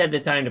 He's had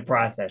the time to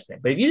process it.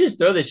 But if you just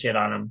throw this shit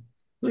on him,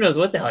 who knows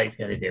what the hell he's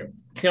going to do?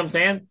 See what I'm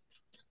saying?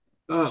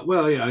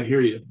 Well, yeah, I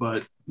hear you,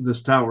 but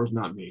this tower is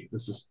not me.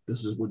 This is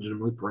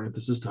legitimately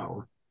Paranthus'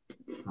 tower.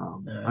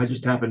 I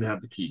just happen to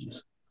have the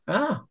keys.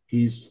 Ah.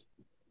 He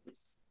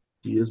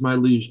is my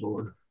liege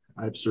lord.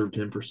 I've served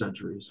him for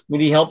centuries.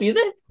 Would he help you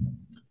then?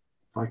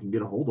 If I can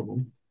get a hold of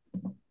him.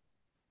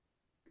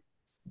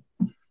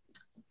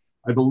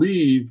 I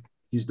believe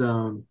he's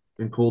down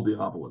in Col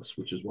Diabolus,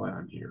 which is why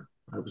I'm here.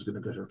 I was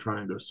going to try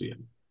and go see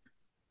him.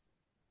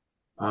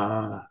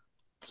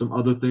 Some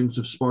other things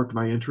have sparked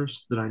my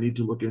interest that I need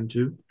to look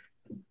into.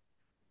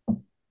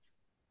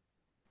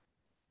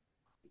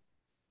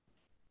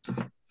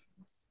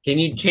 Can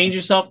you change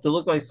yourself to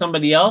look like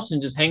somebody else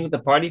and just hang with the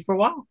party for a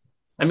while?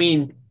 I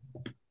mean,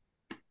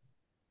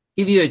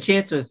 give you a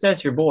chance to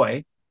assess your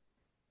boy.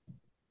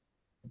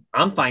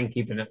 I'm fine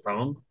keeping it from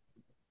him.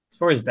 It's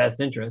for his best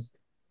interest.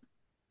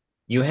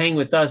 You hang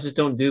with us, just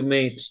don't do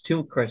much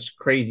too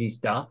crazy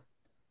stuff.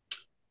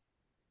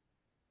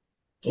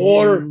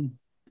 Or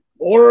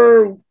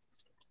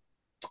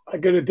I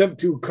could attempt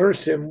to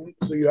curse him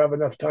so you have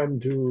enough time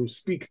to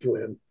speak to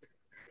him.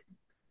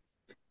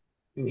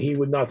 and he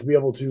would not be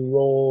able to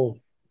roll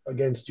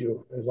against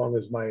you as long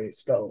as my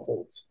spell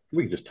holds.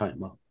 We can just tie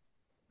him up.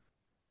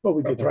 But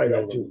we could try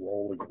that too.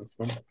 Roll against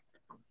them.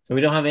 So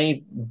we don't have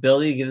any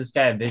ability to give this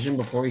guy a vision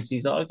before he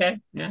sees all. Okay,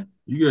 yeah.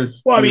 You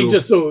guys. Well, I mean,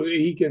 just so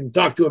he can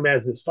talk to him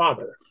as his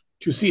father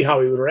to see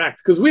how he would react,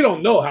 because we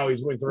don't know how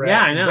he's going to react.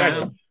 Yeah, I know.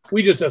 Exactly. I know.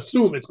 We just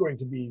assume it's going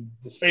to be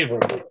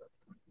disfavorable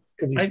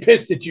because he's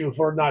pissed at you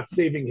for not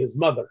saving his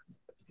mother.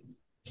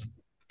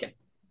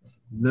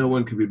 No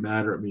one could be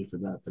madder at me for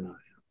that than I am.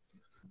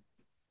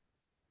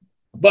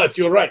 But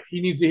you're right. He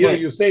needs to hear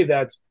you say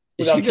that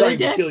without trying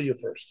to kill you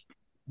first.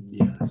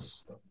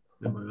 Yes.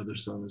 And my other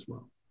son as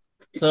well.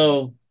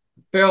 So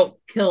Farrell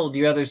killed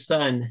your other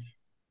son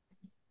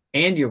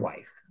and your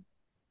wife.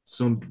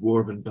 Some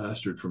dwarven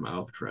bastard from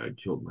Alftrag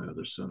killed my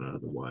other son and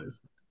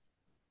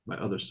my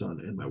other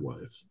son and my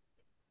wife.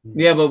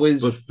 Yeah, but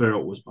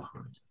Farrell was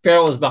behind.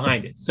 Farrell was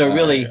behind it. So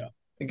really,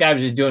 the guy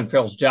was just doing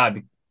Farrell's job.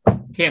 You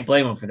can't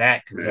blame him for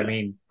that because I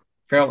mean,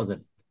 Farrell was a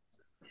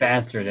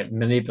bastard at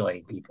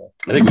manipulating people.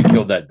 I think we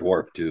killed that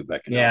dwarf too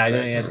back in. Yeah,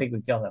 I think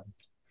we killed him.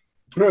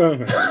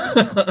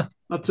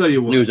 I'll tell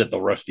you what. He was at the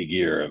Rusty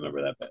Gear. I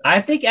remember that.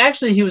 I think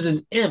actually he was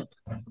an imp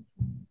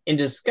in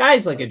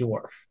disguise like a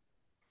dwarf.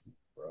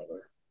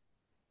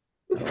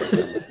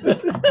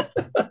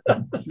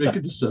 Make a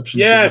deception.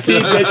 Yeah, see,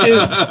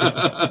 bitches.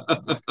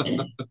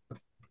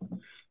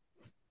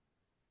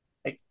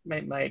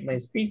 Like my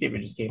screensaver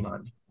just came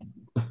on.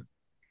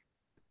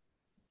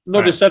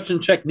 No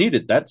deception check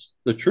needed. That's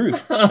the truth.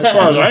 As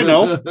far as I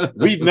know,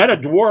 we've met a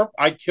dwarf.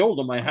 I killed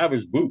him. I have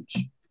his boots.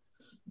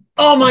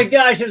 Oh my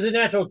gosh, it was a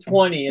natural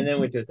 20 and then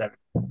went to a 7.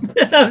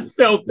 I'm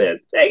so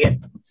pissed. Dang it.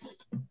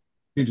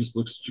 He just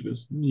looks at you and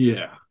goes,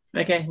 yeah.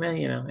 Okay,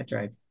 well, I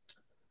tried.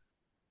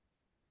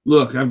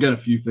 Look, I've got a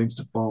few things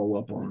to follow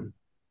up on.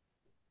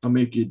 I'll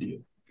make you a deal.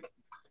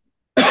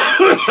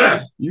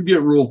 You get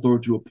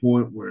Rolthor to a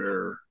point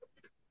where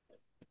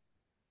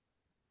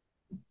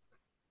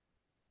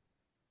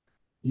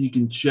he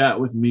can chat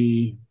with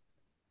me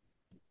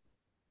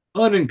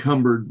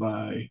unencumbered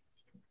by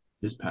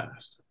his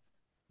past,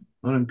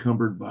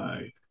 unencumbered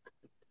by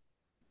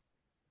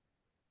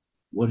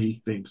what he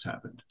thinks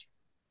happened.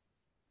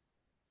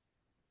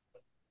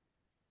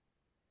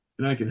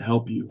 And I can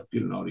help you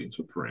get an audience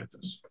with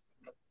Paranthus.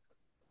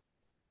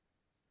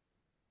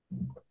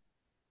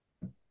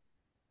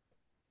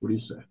 What do you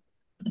say?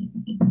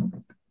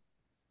 What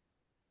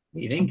do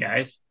you think,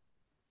 guys?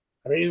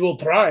 I mean, we'll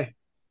try.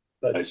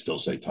 But I still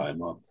say tie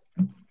him up.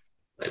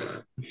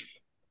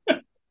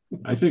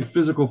 I think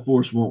physical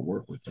force won't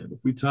work with him.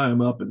 If we tie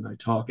him up and I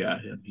talk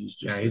at him, he's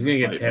going to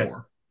get pissed.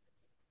 More.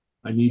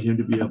 I need him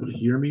to be able to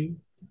hear me,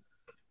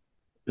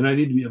 and I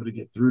need to be able to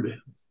get through to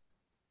him.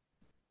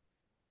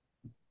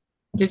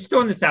 Just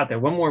throwing this out there.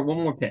 One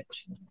more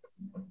pitch.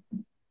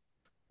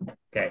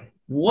 Okay.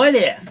 What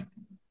if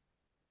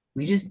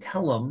we just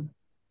tell him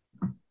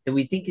that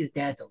we think his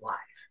dad's alive?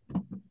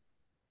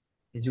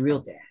 His real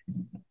dad.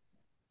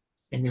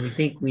 And then we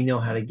think we know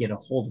how to get a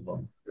hold of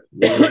him.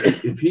 Well,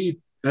 if he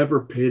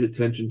ever paid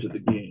attention to the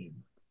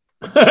game,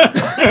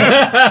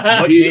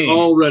 he'd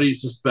already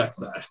suspect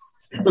that.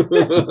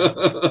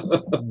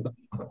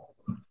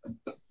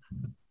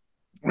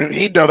 I mean,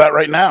 he'd know that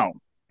right now.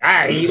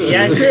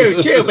 Yeah,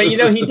 true. But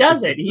he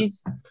does it.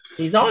 He's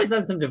always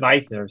on some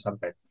devices or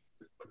something.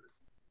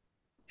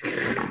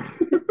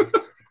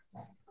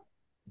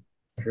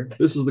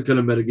 This is the kind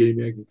of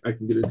metagaming I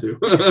can get into.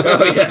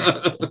 Oh,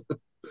 yeah.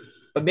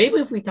 But maybe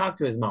if we talk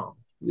to his mom.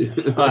 Yeah.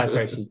 Oh, that's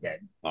right, she's dead.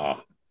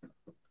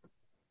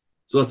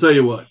 So I'll tell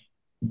you what.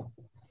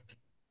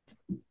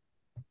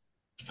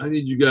 I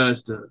need you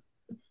guys to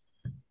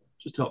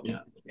just help me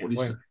out. What do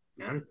you say?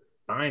 I'm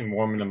fine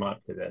warming him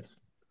up to this.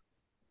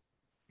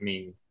 I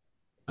mean,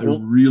 I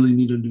really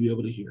need him to be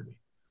able to hear me.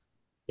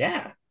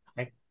 Yeah.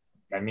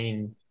 I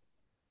mean,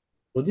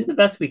 we'll do the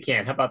best we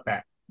can. How about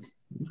that?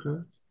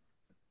 Okay.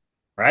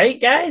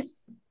 Right,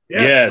 guys?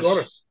 Yes. Of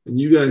course. And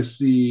you guys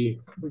see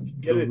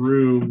the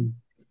room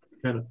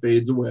kind of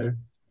fades away.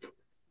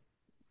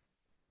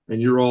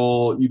 And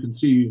you can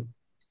see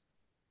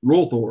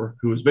Rolthor,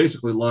 who is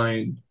basically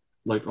lying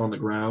like on the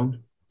ground,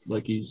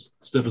 like he's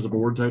stiff as a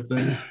board type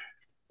thing.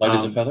 Light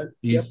as a feather?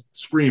 He's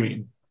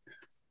screaming.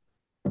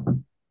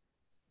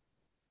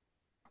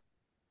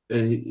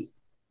 And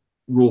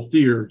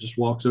Rolthir just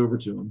walks over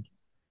to him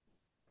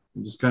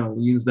and just kind of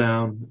leans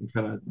down and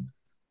kind of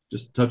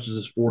just touches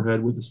his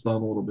forehead with his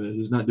thumb a little bit.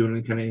 He's not doing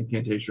any kind of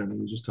incantation or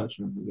anything. He's just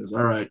touching him. He goes,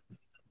 all right.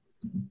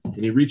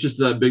 And he reaches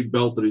to that big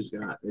belt that he's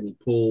got and he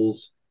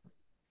pulls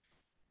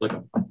like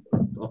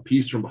a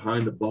piece from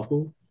behind the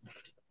buckle.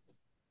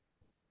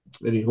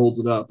 And he holds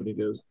it up and he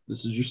goes,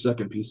 this is your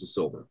second piece of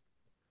silver.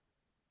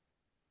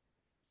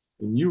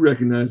 And you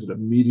recognize it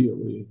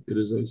immediately. It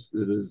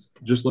is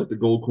just like the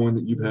gold coin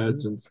that you've had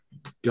since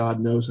God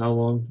knows how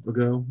long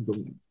ago.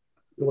 The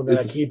one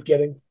that I keep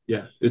getting?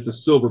 Yeah, it's a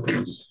silver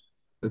piece.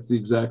 It's the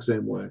exact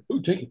same way.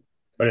 Ooh, take it.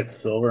 But it's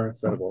silver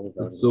instead of gold.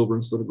 It's silver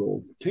instead of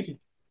gold. Take it.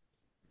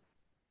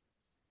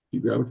 You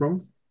grab it from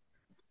him?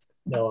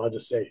 No, I'll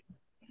just say.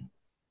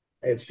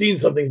 I have seen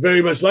something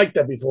very much like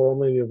that before,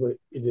 only it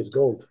is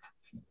gold.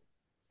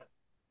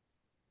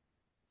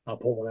 I'll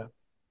pull one out.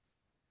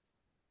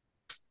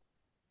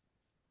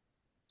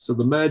 So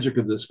the magic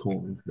of this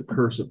coin, the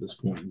curse of this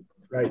coin.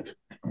 Right.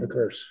 The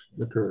curse.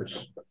 The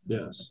curse.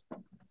 Yes.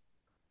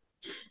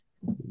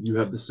 You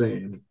have the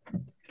same.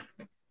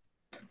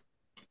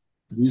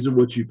 These are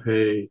what you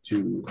pay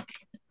to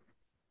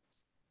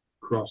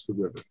cross the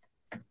river.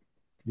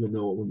 You'll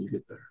know it when you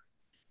get there.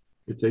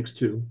 It takes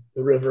 2.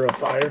 The river of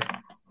fire.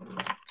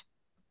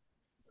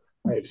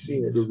 I have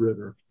seen it. The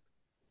river.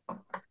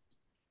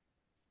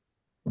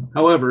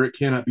 However, it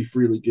cannot be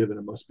freely given.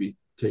 It must be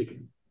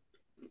taken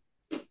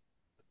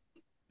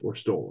or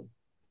stolen.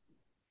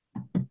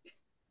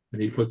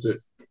 And he puts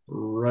it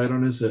right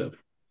on his hip.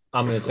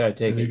 I'm going to try to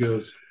take and it. He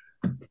goes,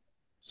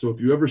 so if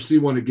you ever see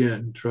one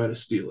again, try to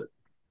steal it.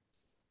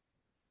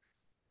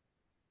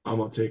 I'm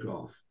going to take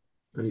off.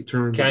 And he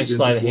turns. Can I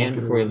slide a hand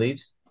before he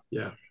leaves?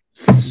 Yeah.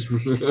 You're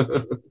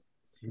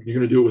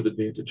going to do it with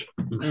advantage.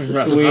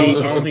 Sweet.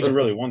 I don't think he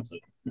really wants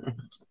it.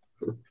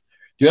 Do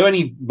you have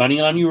any money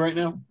on you right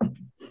now?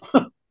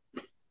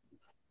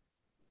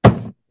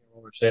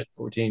 We're set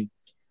 14.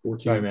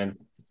 14. Sorry, man.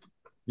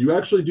 You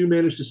actually do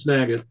manage to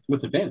snag it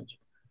with advantage.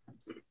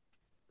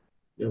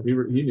 Yeah, he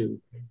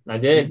knew. I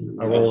did.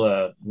 I rolled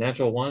a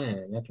natural 1 and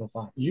a natural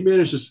 5. You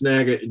managed to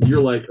snag it, and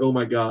you're like, "Oh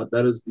my god,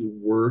 that is the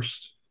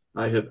worst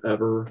I have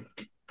ever."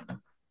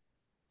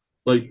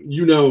 Like,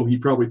 he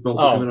probably felt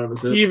it coming out of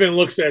his head. He even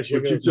looks at you.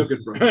 But you took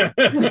it from him.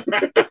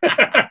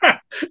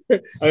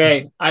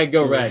 Okay, I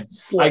go red.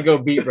 I go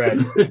beat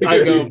red.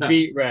 I go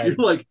beat red. You're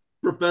like,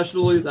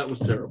 professionally, that was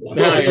terrible.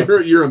 No,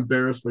 you're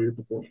embarrassed by your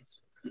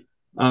performance.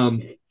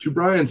 To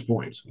Brian's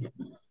point,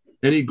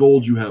 any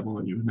gold you have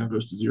on you now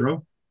goes to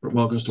 0.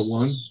 Well, it goes to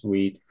 1.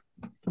 Sweet.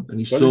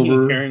 Any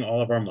silver? He carrying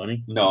all of our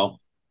money? No.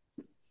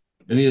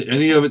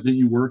 Any of it that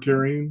you were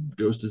carrying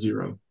goes to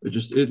 0.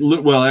 It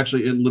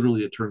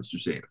literally turns to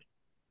sand.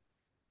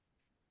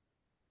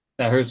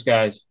 That hurts,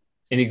 guys.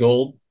 Any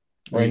gold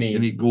or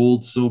any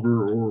gold,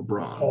 silver, or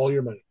bronze? All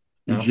your money.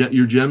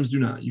 Your gems do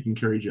not. You can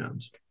carry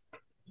gems.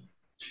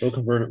 Go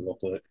convert it real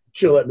quick.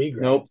 She'll let me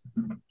grab. Nope.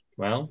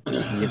 Well,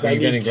 if I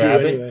you're gonna need grab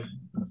to it, anyway.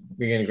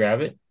 you're gonna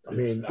grab it. I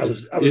mean, I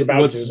was about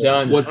what's to.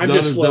 Done. What's I'm done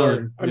just is slower.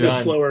 done. I'm Yeah.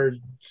 just slower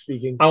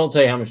speaking. I won't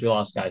tell you how much you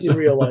lost, guys. In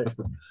real life.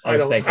 I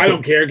was faking.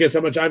 don't care. Guess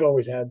how much I've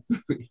always had.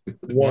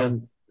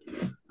 1.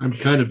 I'm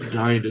kind of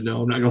dying to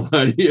know. I'm not gonna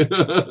lie to you.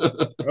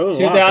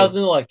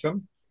 2,000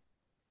 electrum,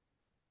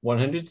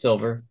 100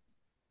 silver,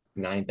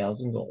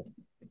 9,000 gold.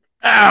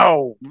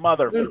 Ow,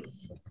 mother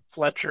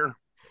Fletcher.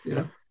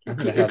 Yeah.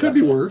 It could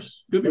be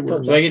worse. Could be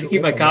worse. Do I get to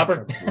keep my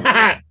copper?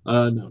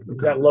 No.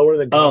 Is that lower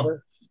than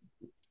copper?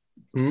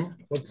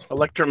 What's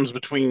electrums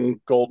between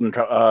gold and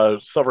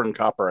silver and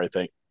copper? I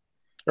think,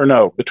 or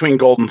no, between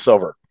gold and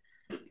silver.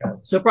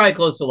 So probably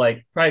close to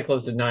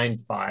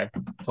 9.5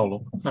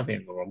 total. It's not the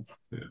end of the world.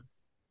 Yeah.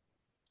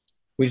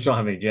 We just don't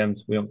have any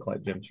gems. We don't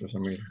collect gems for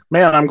some reason.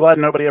 Man, I'm glad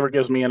nobody ever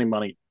gives me any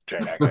money.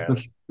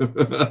 Jackass.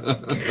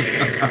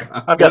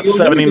 I've got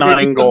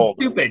 79 gold.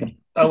 Stupid.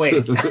 Oh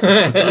wait.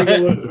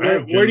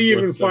 Where do you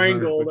even find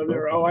gold?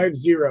 I have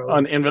 0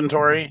 on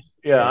inventory.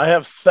 Yeah, I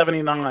have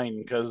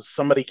 79 because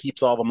somebody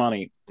keeps all the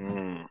money.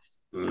 You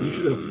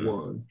should have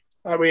 1.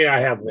 I mean, I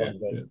have 1,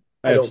 but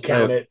I don't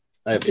count it.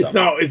 It's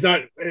not.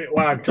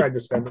 Well, I've tried to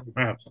spend it.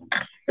 I have some.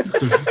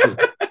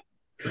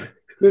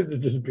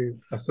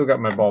 I still got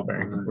my ball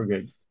bearings. We're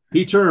good.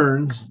 He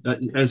turns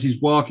as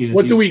he's walking.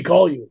 What do we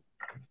call you?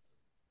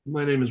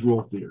 My name is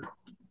Rolthier.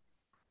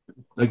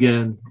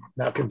 Again,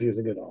 not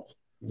confusing at all.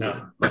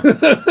 No.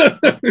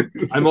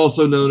 I'm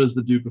also known as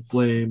the Duke of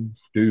Flame.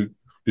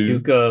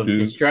 Duke of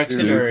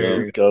Destruction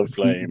or Duke of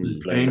Flame.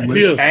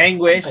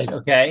 Anguish.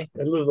 Okay.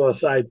 A little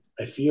aside,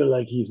 I feel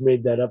like he's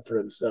made that up for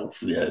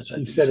himself. Yes,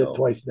 he said it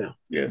twice now.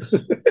 Yes.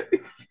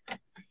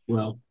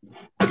 Well,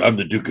 I'm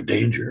the Duke of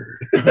Danger.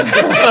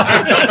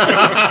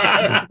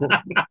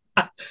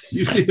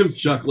 You see him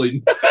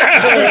chuckling.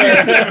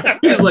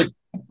 He's like,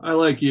 I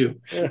like you.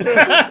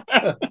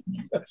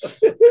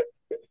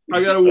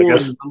 I got to warn you,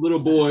 the little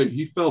boy,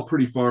 he fell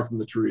pretty far from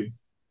the tree.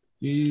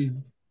 He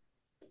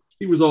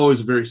was always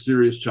a very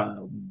serious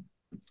child.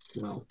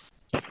 Well,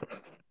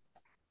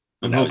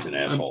 now he's an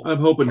asshole. I'm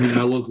hoping he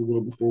mellows a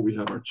little before we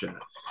have our chat.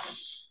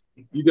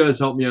 You guys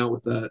help me out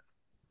with that,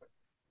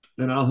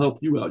 and I'll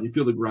help you out. You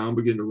feel the ground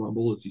begin to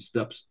rumble as he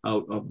steps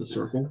out of the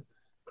circle,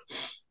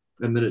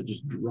 and then it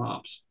just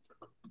drops.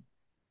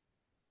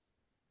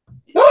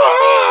 You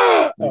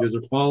guys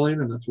are falling,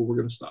 and that's where we're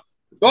going to stop.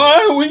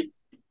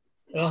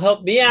 It'll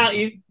help me out.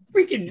 You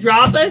freaking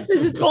drop us.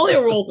 This is totally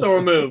a roll throw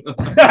move. It's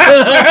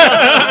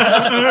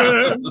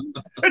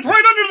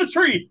right under the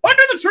tree.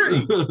 Under the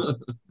tree.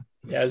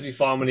 Yeah, as we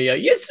fall, I'm gonna yell,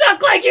 "You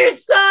suck like your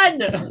son!"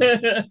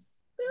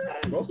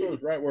 Rocco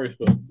was right where he's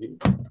supposed to be.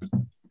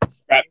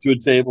 Strapped to a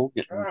table,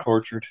 getting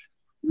tortured.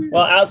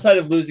 Well, outside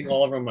of losing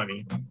all of our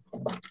money,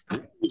 I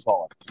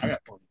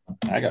got plenty.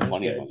 I got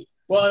plenty of money.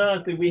 Well,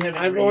 honestly, we have.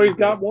 I've always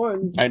got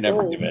one. I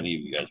never give any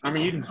of you guys. I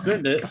mean, you can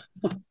spend it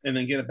and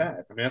then get it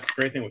back. I mean, that's the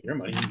great thing with your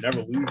money. You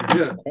never lose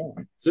your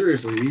coin.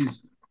 Seriously,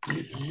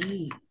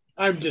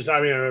 I'm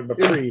a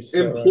priest.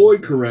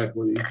 Employed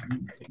correctly,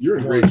 you're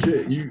in great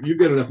shape. You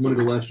get enough money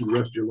to last you the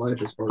rest of your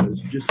life as far as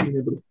just being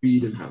able to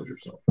feed and house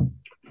yourself.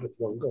 With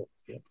one goal.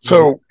 Yeah. So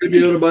you won't be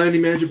able to buy any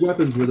magic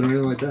weapons with it or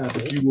anything like that,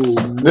 but you will.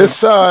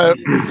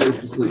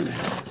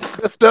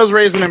 This does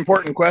raise an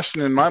important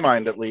question in my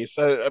mind, at least.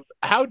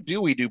 How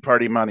do we do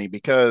party money?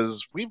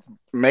 Because we've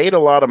made a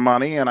lot of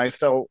money, and I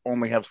still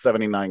only have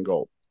 79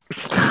 gold.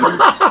 Because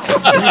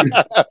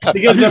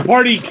the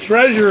party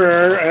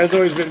treasurer has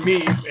always been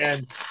Meep,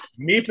 and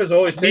Meep has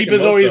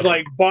always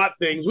like bought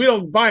things. We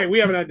don't buy it. We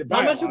haven't had to buy.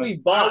 How much have we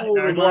bought? I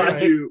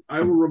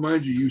will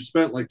remind you. You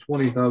spent like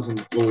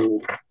 20,000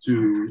 gold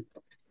to.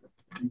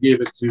 You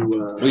gave it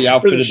to. We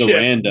outfitted the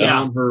Randa.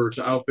 Down her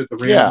to outfit the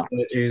Randa,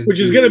 which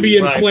is going to be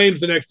in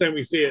flames the next time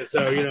we see it.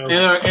 So you know,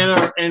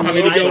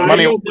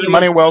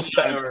 money well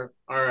spent.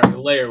 Our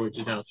layer, which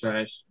is now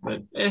trash,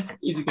 but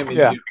easy coming.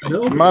 Yeah,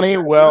 money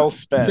well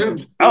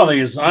spent. I don't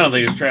think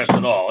it's trash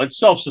at all. It's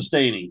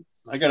self-sustaining.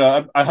 I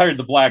hired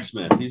the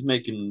blacksmith. He's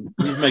making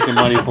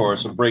money for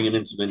us and bringing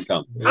in some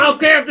income. I don't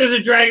care if there's a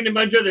dragon and a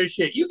bunch of other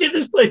shit. You get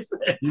this place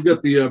back. You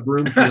got the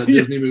broom from that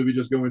Disney movie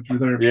just going through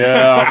there.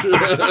 Yeah,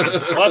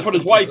 well, that's what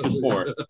his wife is for.